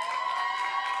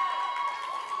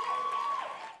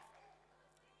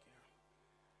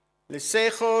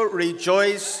 Lesego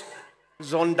Rejoice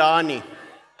Zondani.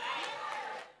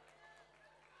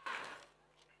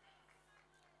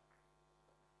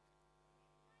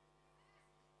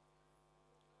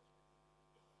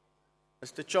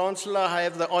 Mr. Chancellor, I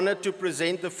have the honor to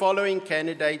present the following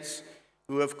candidates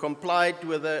who have complied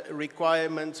with the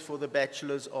requirements for the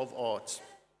Bachelors of Arts.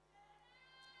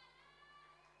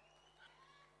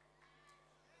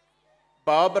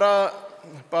 Barbara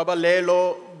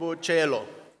Babalelo Bocello.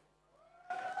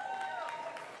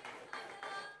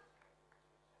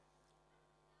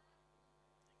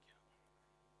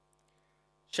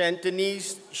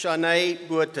 Chantanese Shanae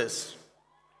Boertes.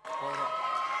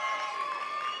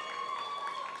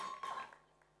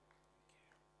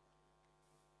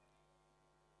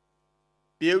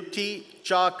 Beauty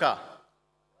Chaka.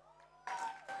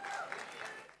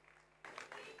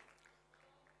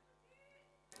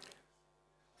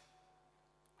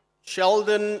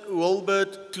 Sheldon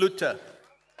Wilbert Kluter.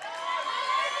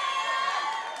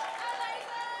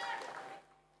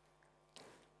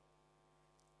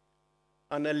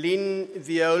 Annalyn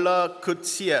Viola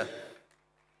Kutsia.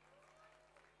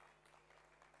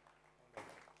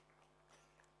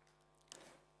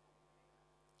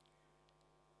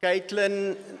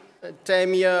 Caitlin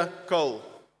Tamia Cole.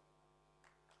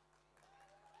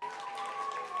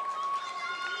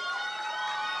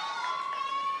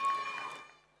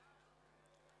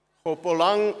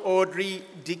 Hopolang Audrey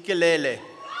Dikelele.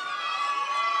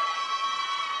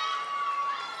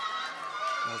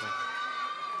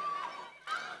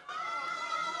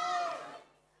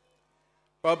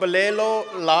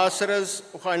 Babalelo Lazarus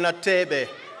Huanatebe.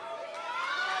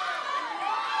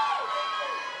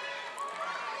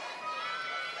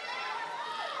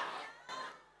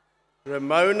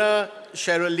 Ramona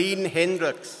Sherilyn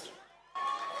Hendricks.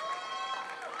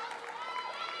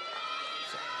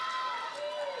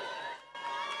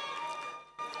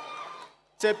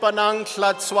 Tsepanang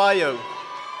Tlatswayo.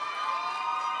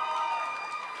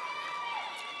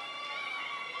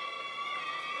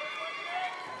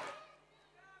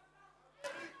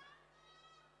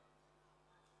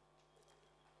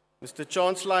 Mr.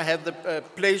 Chancellor, I have the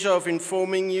pleasure of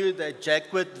informing you that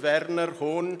Jacquet Werner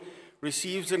Horn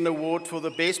receives an award for the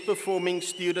best performing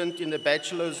student in the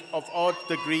Bachelors of Art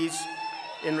degrees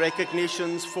in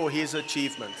recognitions for his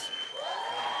achievements.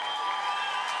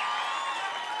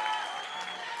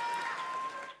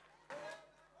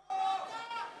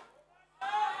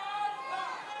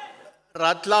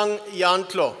 Ratlang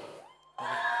Yantlo.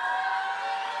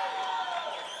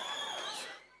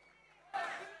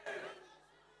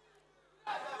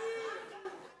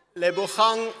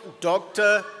 Lebogang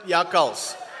Dr.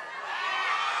 Jakals.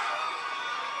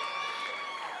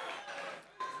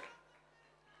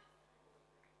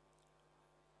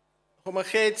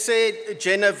 Gomagetse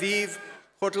Genevieve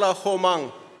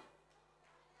Gotlagomang.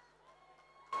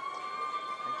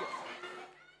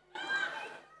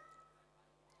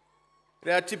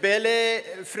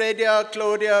 Reatibele Fredia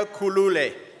Claudia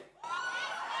Kulule.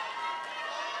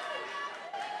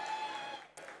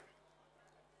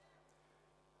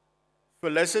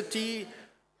 Felicity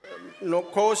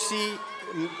Nokosi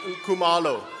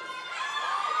Kumalo.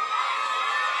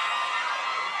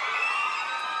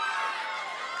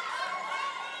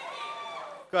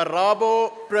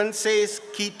 Karabo Princess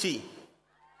Kitty.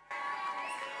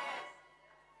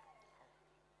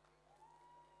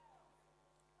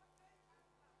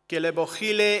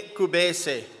 Kelebogile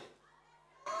Kubese.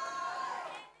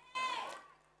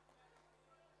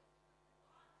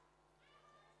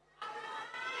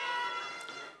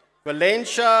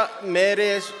 Valencia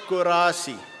Meres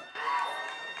Kurasi.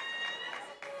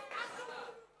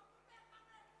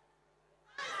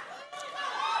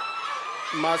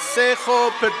 Masejo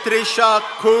Patricia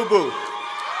Kubu.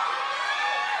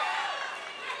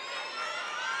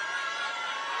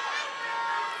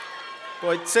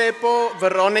 Poitsepo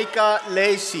Veronica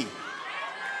Lacey.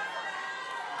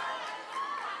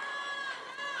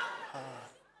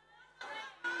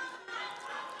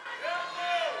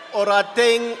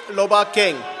 Orateng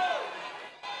Lobakeng.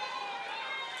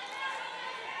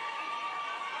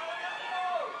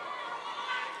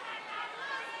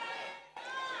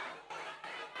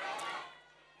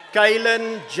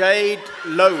 Kaylin Jade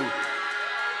Lowe.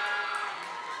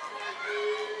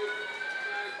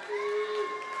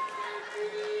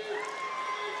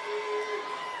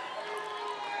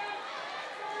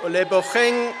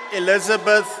 Olebogeng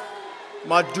Elizabeth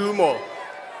Madumo.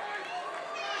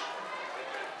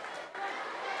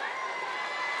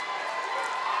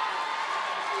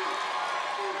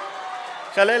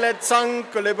 Kaleletsang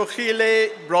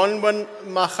Kolebogile Bronwyn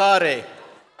Mahare.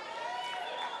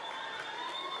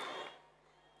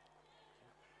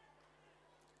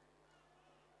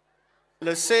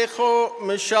 Lesego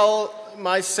Michelle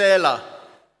Maisela.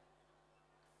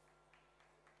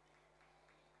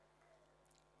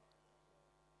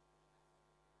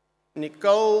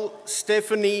 Nicole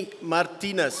Stephanie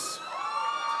Martinez.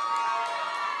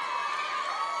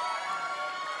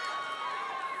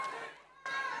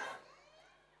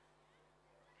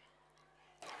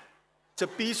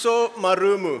 Tepiso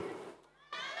Marumu.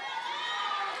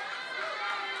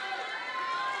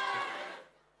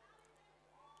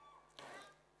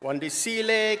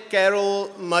 Wandisile Carol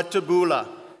Matabula.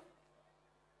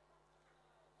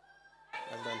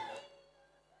 Well done.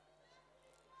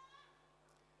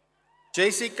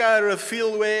 Jessica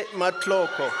Refilwe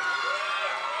Matloko.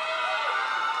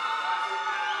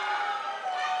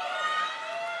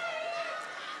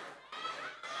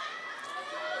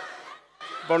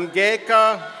 Bongeka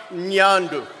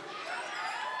Nyandu.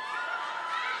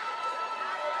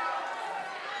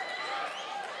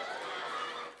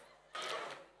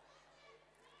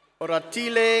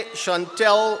 Oratile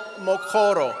Chantel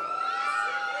Mokoro.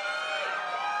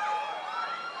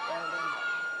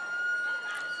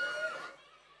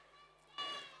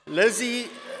 Lizzie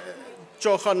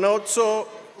Chohanotso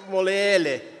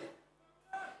Moleele.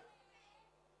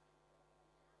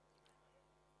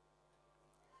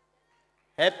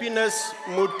 Happiness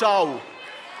Mutau.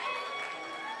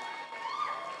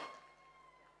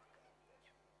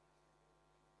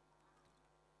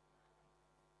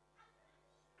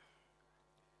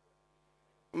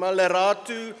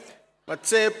 Maleratu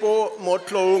Matsepo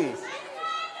Motloung.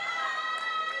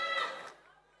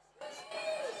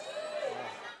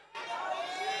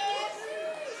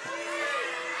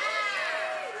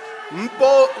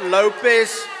 Mpo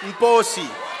Lopez Mposi.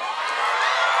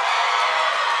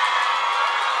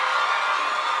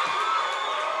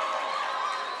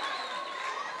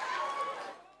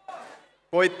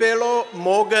 Boipelo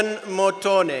Morgan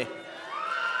Motone.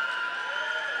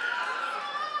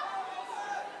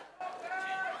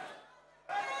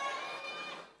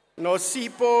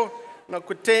 Nosipo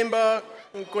Nakutemba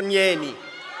Nkonyeni.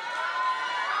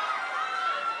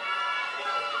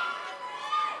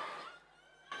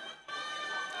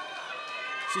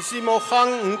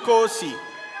 Sisimohang Nkosi.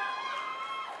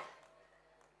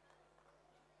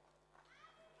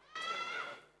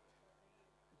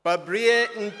 Babrie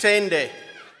Ntende.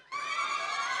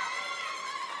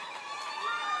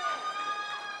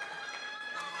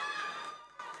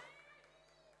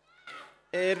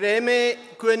 Ereme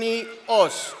Kuni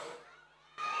Os.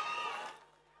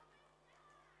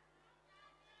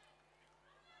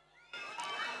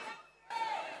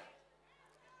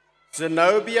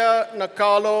 Zenobia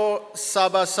Nakalo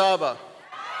Sabasaba.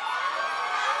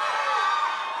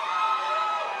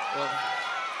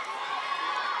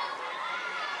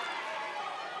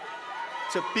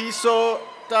 Tepiso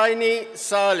Tiny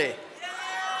Sale.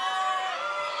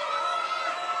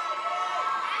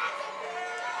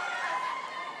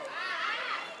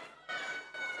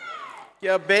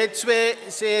 Kiabetswe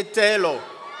Seetelo.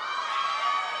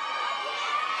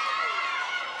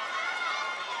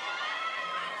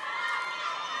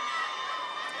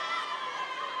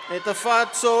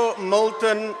 Etafatso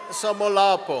Milton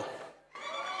Samolapo.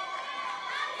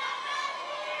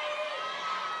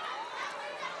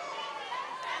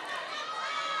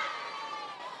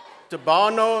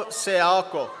 Tabano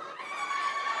Seako.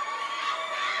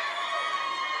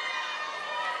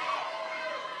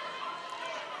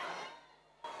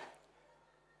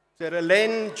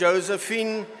 Terelen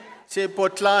Josephine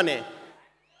Sepotlane.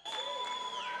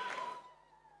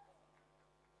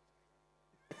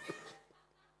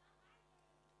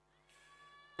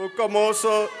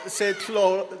 Ukamoso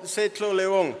Setlo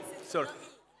Leong. Sorry.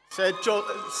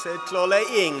 Setlo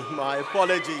Leing. My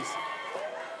apologies.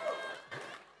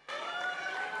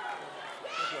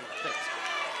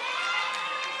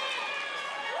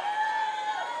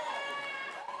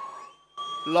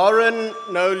 Lauren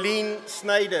Nolene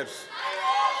Snyders.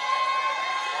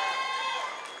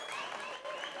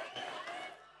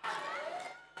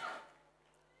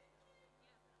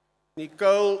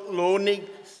 Nicole Lonig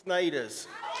Snyders.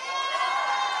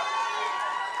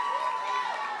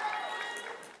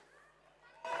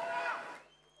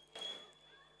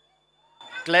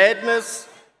 Gladness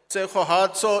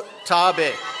Tsehohatso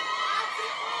Tabe.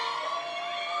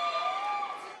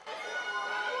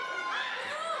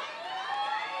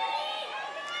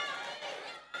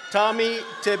 Tommy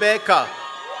Tebeka.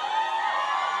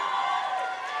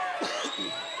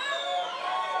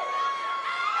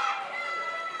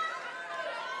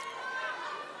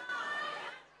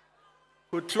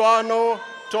 Kutlwano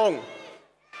Tong.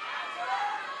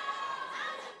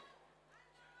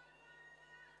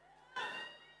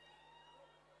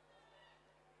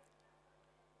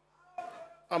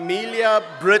 Amelia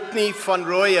Brittany van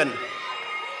Rooyen.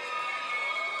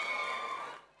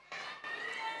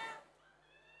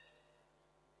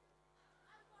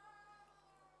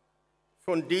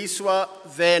 Fundiswa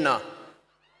Vena.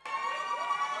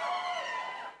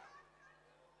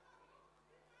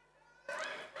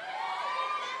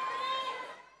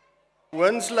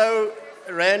 Winslow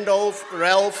Randolph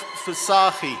Ralph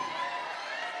Fasagi.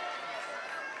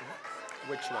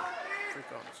 Which one?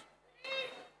 Afrikaans.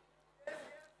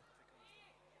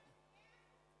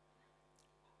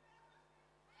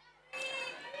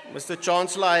 Mr.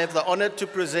 Chancellor, I have the honor to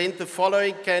present the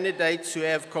following candidates who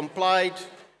have complied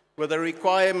with the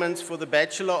requirements for the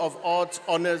Bachelor of Arts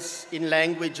Honours in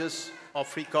Languages,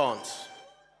 Afrikaans.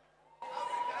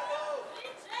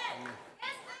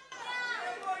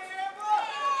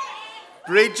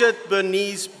 Bridget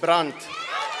Bernice Brandt.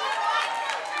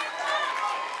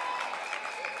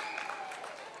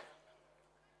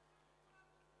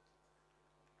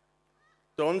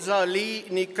 Donzali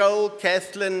Nicole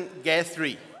Kathleen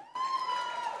Guthrie.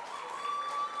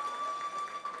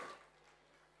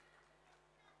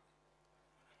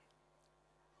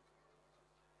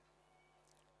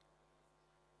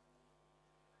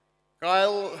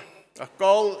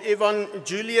 Carl Ivan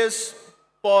Julius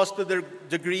passed the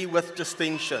degree with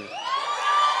distinction.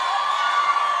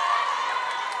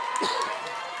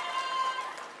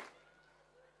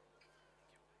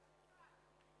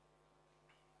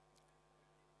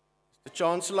 Mr.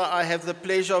 Chancellor, I have the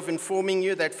pleasure of informing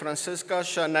you that Francisca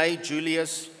Shanae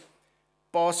Julius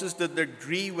passes the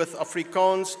degree with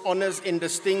Afrikaans Honours in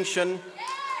Distinction,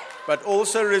 but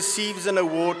also receives an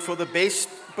award for the best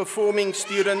performing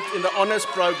student in the honours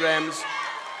programs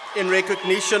in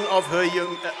recognition of her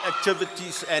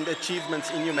activities and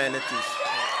achievements in humanities.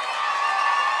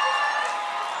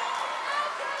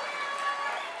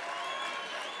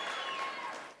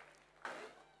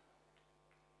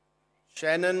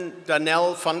 Shannon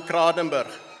Danelle van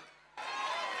Kradenburg.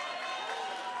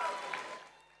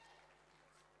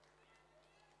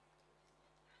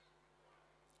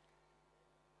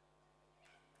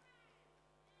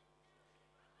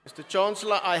 Mr.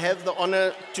 Chancellor, I have the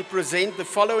honor to present the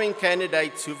following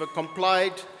candidates who have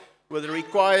complied with the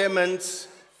requirements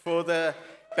for the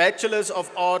Bachelors of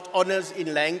Art Honours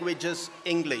in Languages,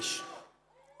 English.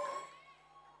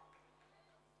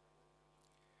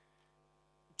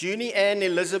 Junie Ann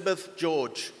Elizabeth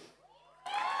George.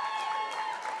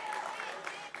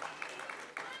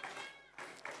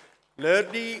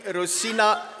 Lurdi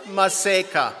Rosina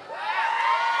Maseka.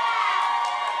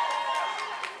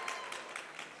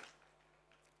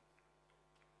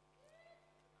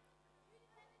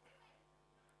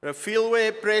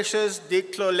 Rafilwe Precious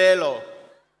Diklolelo.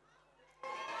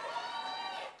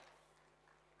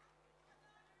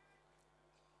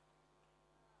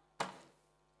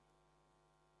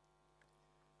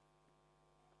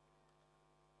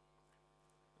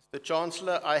 Mr.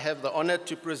 Chancellor, I have the honor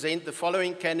to present the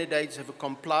following candidates who have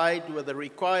complied with the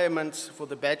requirements for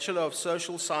the Bachelor of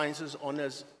Social Sciences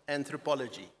Honours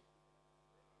Anthropology.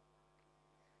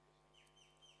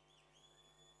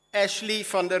 Ashley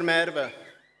van der Merwe.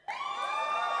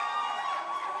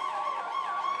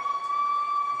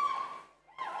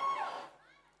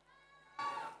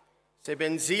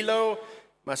 Sebenzilo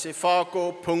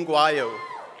Masefako Pungwayo.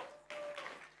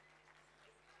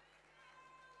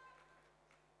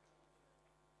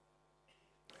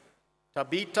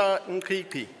 Tabitha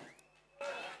Nkiki.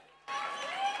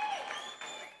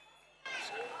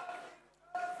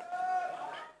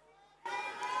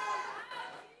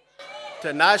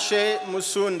 Tanashe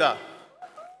Musunda.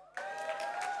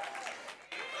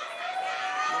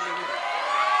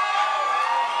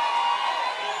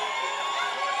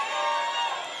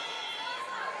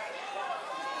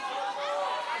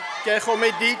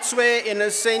 Kegomeditswe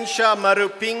Innocentia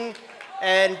Maruping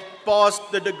and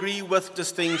passed the degree with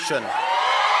distinction.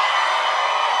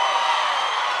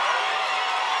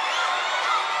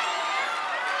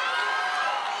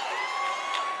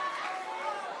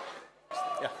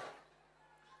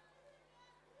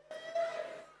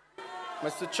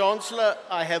 Mr. Chancellor,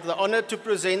 I have the honor to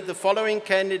present the following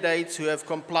candidates who have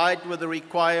complied with the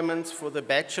requirements for the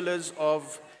Bachelors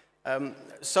of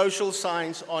Social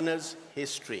Science Honours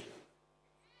History.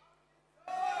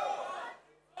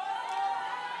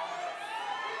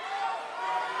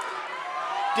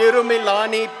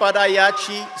 Tirumilani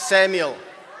Padayachi Samuel.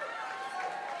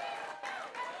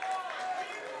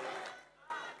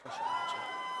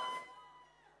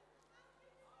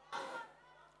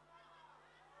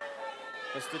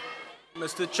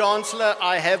 Mr. Chancellor,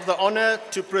 I have the honor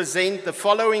to present the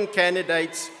following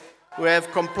candidates who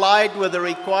have complied with the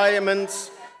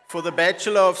requirements for the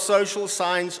Bachelor of Social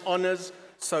Science Honours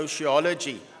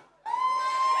Sociology.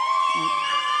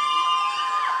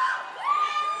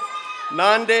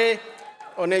 Nande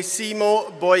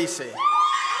Onesimo Boise.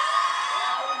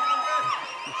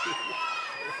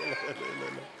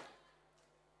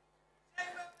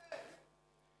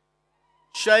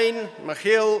 Shane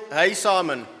Michiel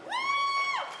Huysamen.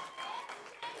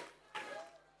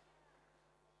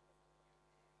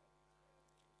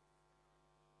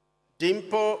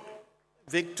 Dimpo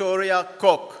Victoria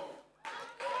Kok.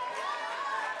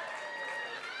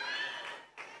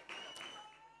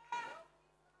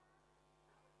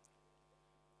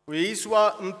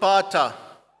 Uiswa Mpata.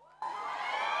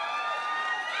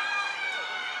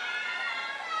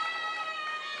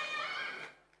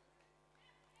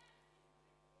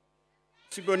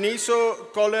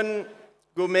 Siboniso Colin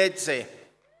Gumedze.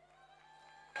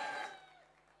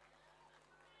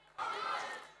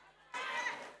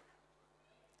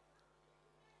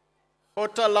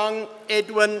 Hotalang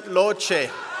Edwin Loche.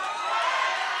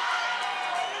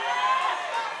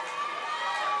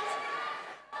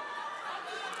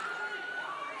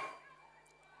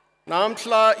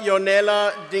 Namtla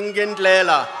Yonela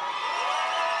Dingindlela.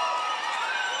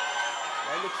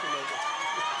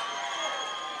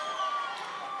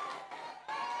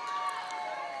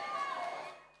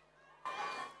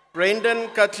 Brendan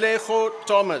Katlejo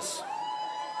Thomas.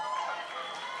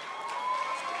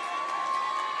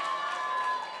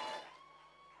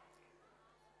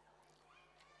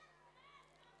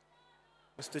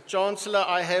 Mr. Chancellor,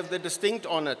 I have the distinct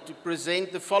honor to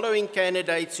present the following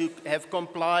candidates who have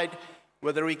complied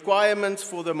with the requirements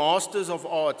for the Masters of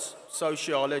Arts,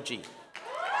 Sociology.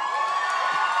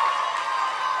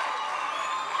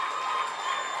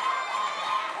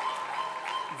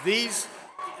 These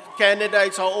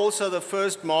candidates are also the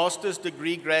first master's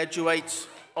degree graduates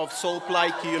of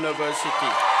Plaatje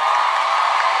University.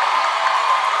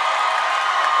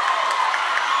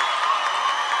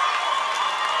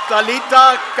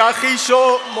 Talita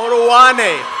Kagisho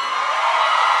Morowane.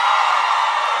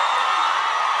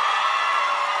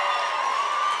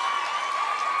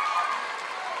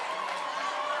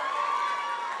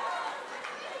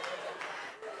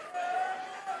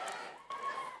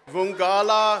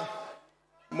 Vungala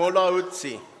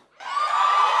Molautsi.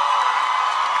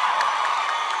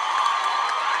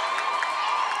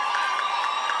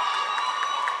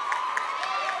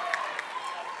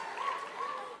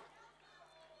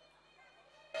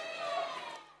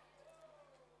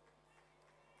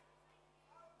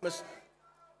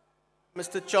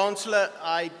 Mr. Chancellor,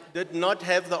 I did not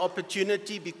have the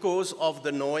opportunity because of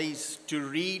the noise to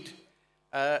read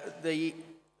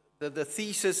the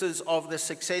theses of the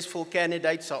successful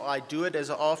candidates, so I do it as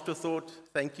an afterthought.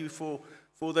 Thank you for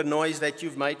the noise that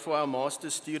you've made for our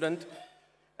master's student.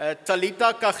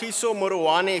 Talita Kagiso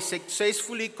Morowane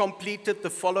successfully completed the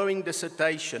following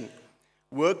dissertation: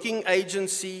 Working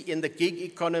Agency in the Gig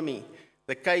Economy,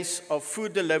 the case of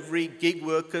food delivery gig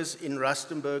workers in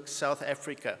Rustenburg, South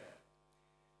Africa.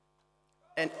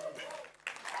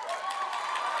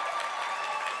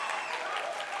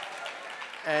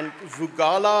 And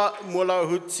Vugala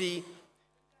Molahutsi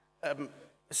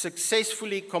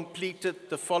successfully completed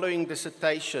the following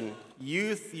dissertation: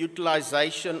 Youth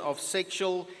Utilization of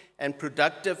Sexual and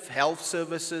Productive Health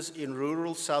Services in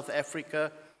Rural South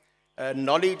Africa,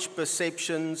 Knowledge,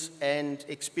 Perceptions and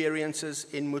Experiences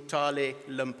in Mutale,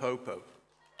 Limpopo.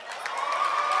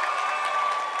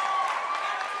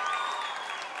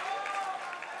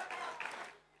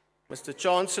 Mr.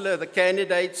 Chancellor, the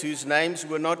candidates whose names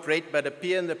were not read but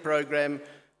appear in the program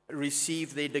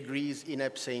receive their degrees in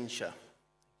absentia.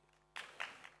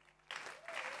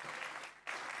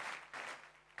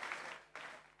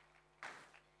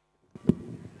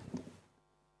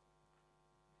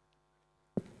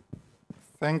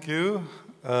 Thank you.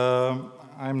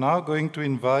 I'm now going to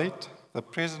invite the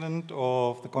President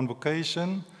of the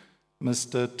Convocation,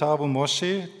 Mr. Thabo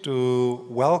Moshe, to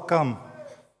welcome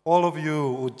all of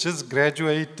you who just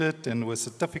graduated and were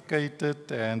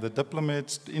certificated and the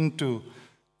diplomats into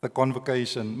the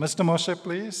Convocation. Mr. Moshe,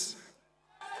 please.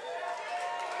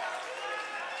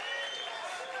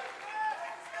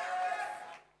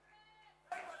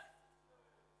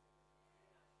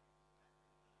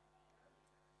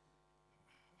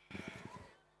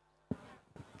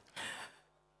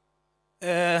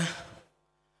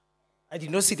 I did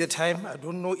not see the time. I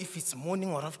don't know if it's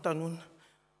morning or afternoon,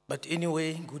 but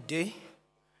anyway, good day.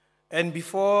 And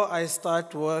before I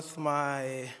start with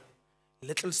my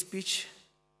little speech,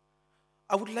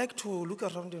 I would like to look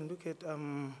around and look at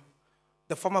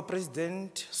the former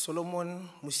President, Solomon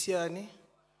Musiani,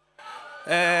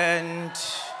 and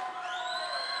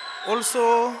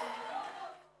also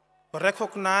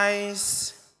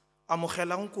recognize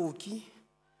Amogela Nkoki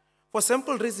for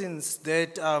simple reasons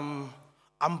that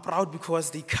I'm proud because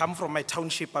they come from my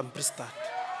township, Ampristad.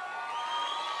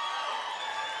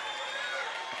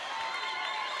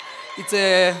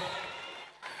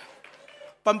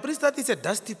 Pampristat is a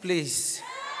dusty place.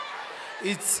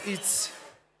 It's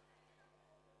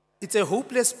a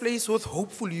hopeless place with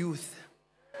hopeful youth.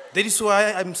 That is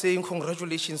why I'm saying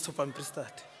congratulations to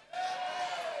Pampristat.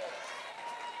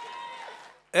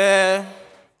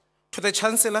 To the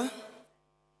Chancellor,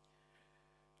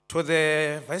 to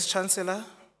the Vice Chancellor,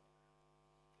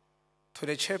 to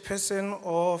the Chairperson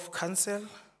of Council,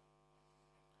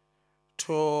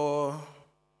 to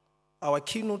our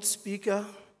keynote speaker,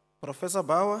 Professor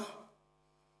Bauer,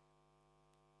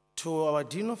 to our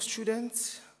Dean of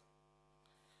Students,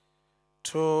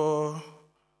 to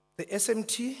the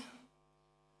SMT,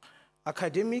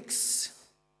 academics,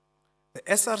 the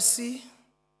SRC,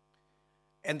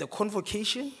 and the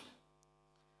convocation,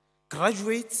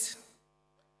 graduates,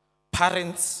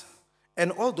 parents,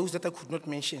 and all those that I could not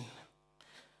mention.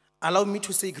 Allow me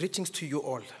to say greetings to you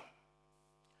all.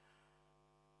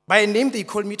 By name, they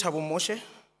call me Thabo Moshe.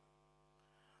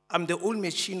 I'm the old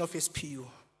machine of SPU.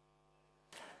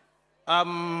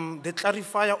 I'm the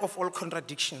clarifier of all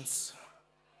contradictions.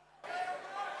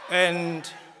 And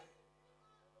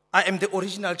I am the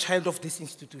original child of this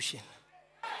institution.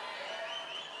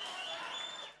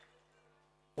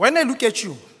 When I look at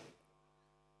you,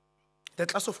 the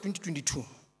class of 2022,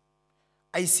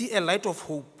 I see a light of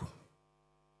hope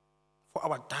for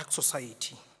our dark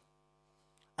society.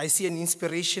 I see an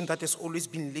inspiration that has always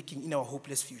been lacking in our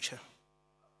hopeless future.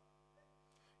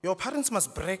 Your parents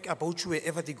must brag about you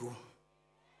wherever they go.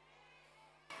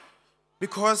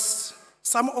 Because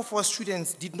some of our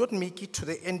students did not make it to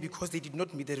the end because they did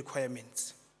not meet the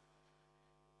requirements.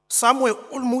 Some were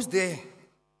almost there,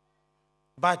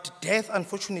 but death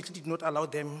unfortunately did not allow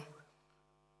them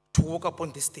to walk up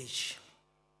on the stage.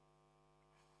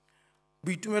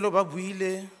 Boitumelo ba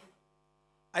buile,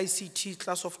 ICT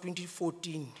class of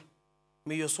 2014,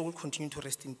 may your soul continue to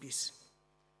rest in peace.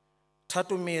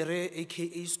 Tato Mere,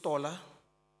 aka Stola,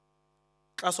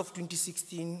 class of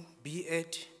 2016,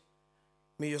 B.Ed,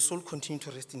 may your soul continue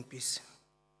to rest in peace.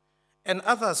 And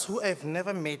others who I have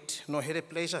never met nor had a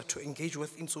pleasure to engage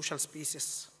with in social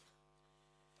spaces.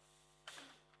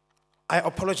 I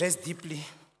apologize deeply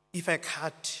if I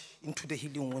cut into the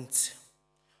healing wounds.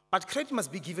 But credit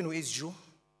must be given where it's due,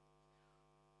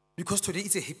 because today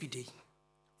is a happy day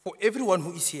for everyone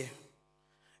who is here.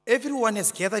 Everyone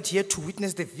has gathered here to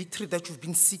witness the victory that you've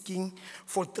been seeking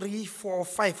for 3, 4,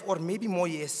 5, or maybe more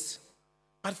years.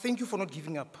 But thank you for not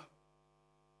giving up.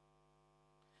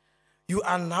 You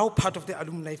are now part of the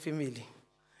alumni family,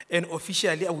 and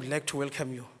officially I would like to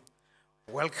welcome you.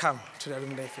 Welcome to the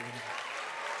alumni family.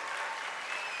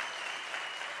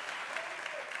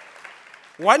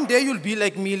 One day you'll be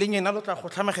like me,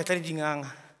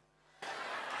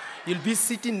 you'll be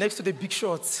sitting next to the big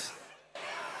shots.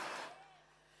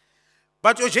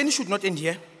 But your journey should not end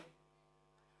here.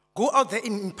 Go out there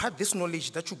and impart this knowledge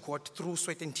that you got through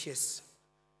sweat and tears.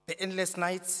 The endless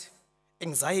nights,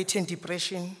 anxiety and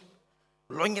depression,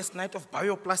 longest night of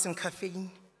bioplus and caffeine,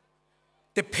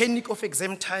 the panic of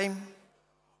exam time,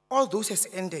 all those has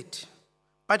ended.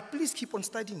 But please keep on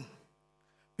studying,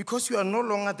 because you are no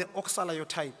longer the oxalayo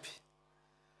type.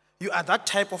 You are that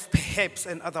type of perhaps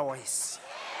and otherwise.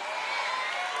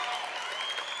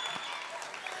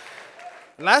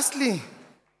 Lastly,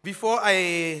 before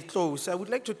I close, I would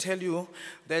like to tell you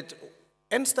that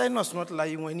Einstein was not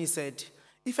lying when he said,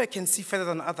 if I can see further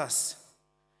than others,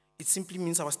 it simply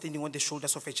means I was standing on the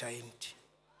shoulders of a giant.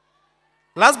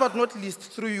 Last but not least,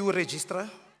 through you, Registrar,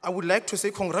 I would like to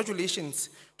say congratulations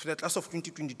to the class of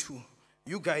 2022.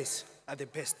 You guys are the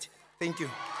best. Thank you.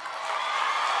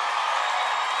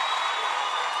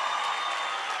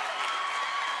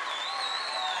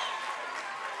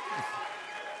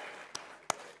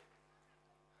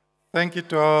 Thank you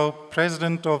to our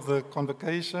President of the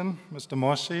Convocation, Mr.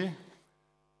 Moshe.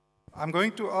 I'm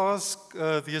going to ask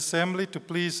the Assembly to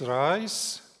please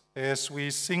rise as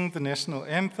we sing the National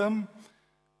Anthem,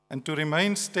 and to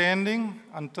remain standing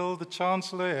until the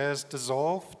Chancellor has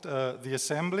dissolved the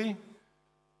Assembly.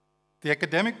 The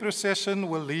academic procession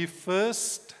will leave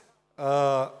first,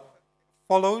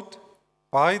 followed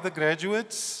by the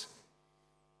graduates,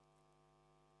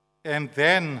 and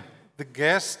then the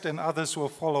guest and others will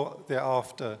follow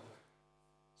thereafter.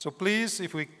 So please,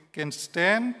 if we can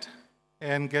stand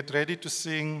and get ready to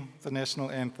sing the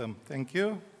National Anthem. Thank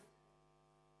you.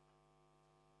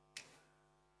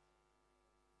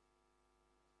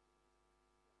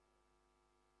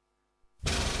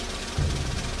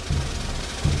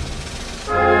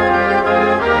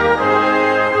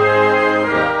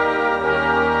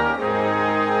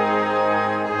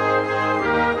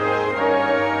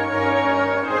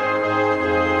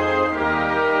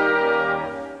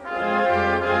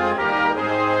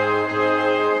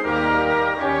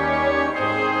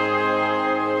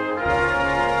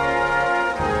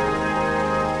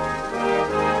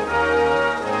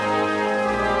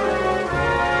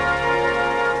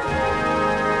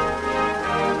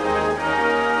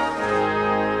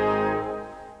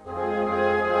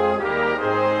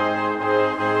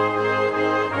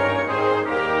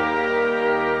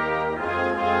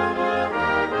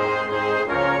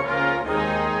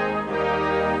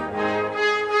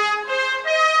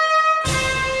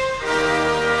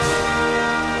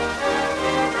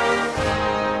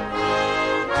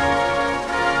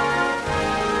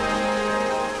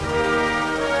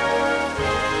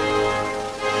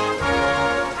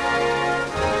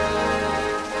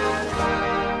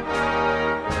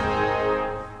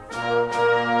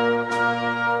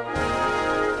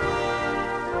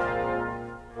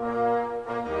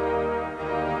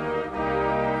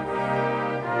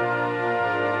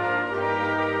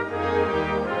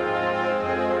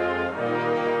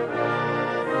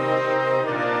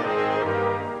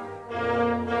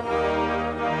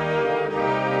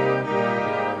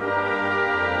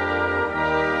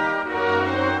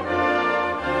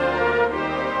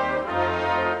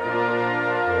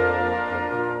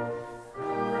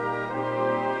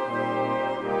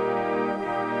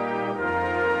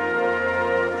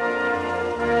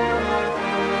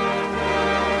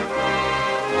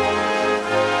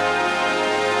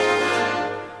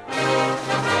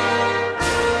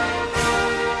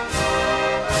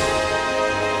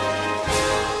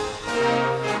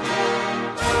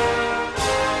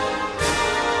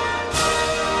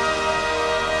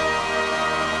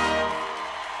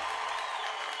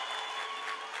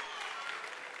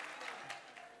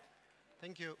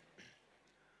 Thank you.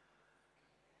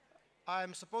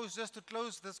 I'm supposed just to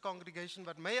close this congregation,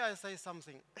 but may I say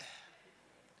something?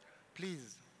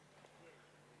 Please.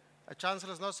 A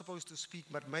chancellor is not supposed to speak,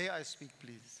 but may I speak,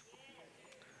 please?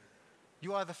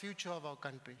 You are the future of our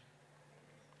country.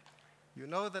 You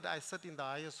know that I sit in the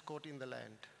highest court in the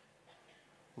land.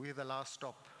 We're the last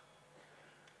stop.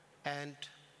 And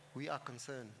we are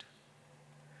concerned.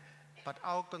 But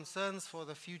our concerns for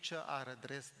the future are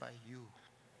addressed by you,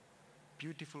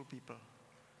 beautiful people.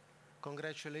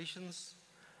 Congratulations,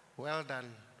 well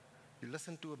done. You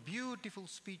listened to a beautiful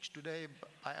speech today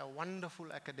by a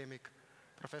wonderful academic,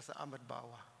 Professor Ahmed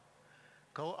Bawa.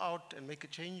 Go out and make a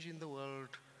change in the world.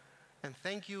 And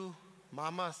thank you,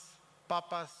 mamas,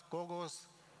 papas, gogos,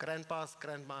 grandpas,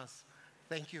 grandmas.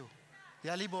 Thank you.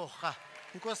 Yaliboha.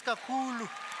 Nkosi kakhulu.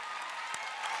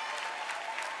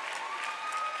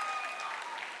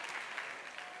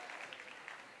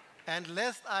 And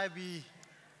lest I be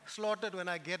slaughtered when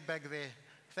I get back there,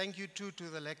 thank you too to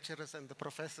the lecturers and the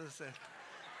professors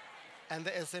and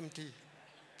the SMT.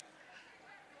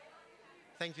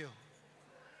 Thank you.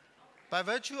 By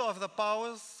virtue of the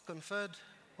powers conferred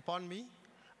upon me,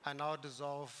 I now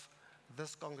dissolve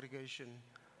this congregation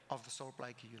of the Sol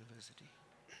Plaatje University.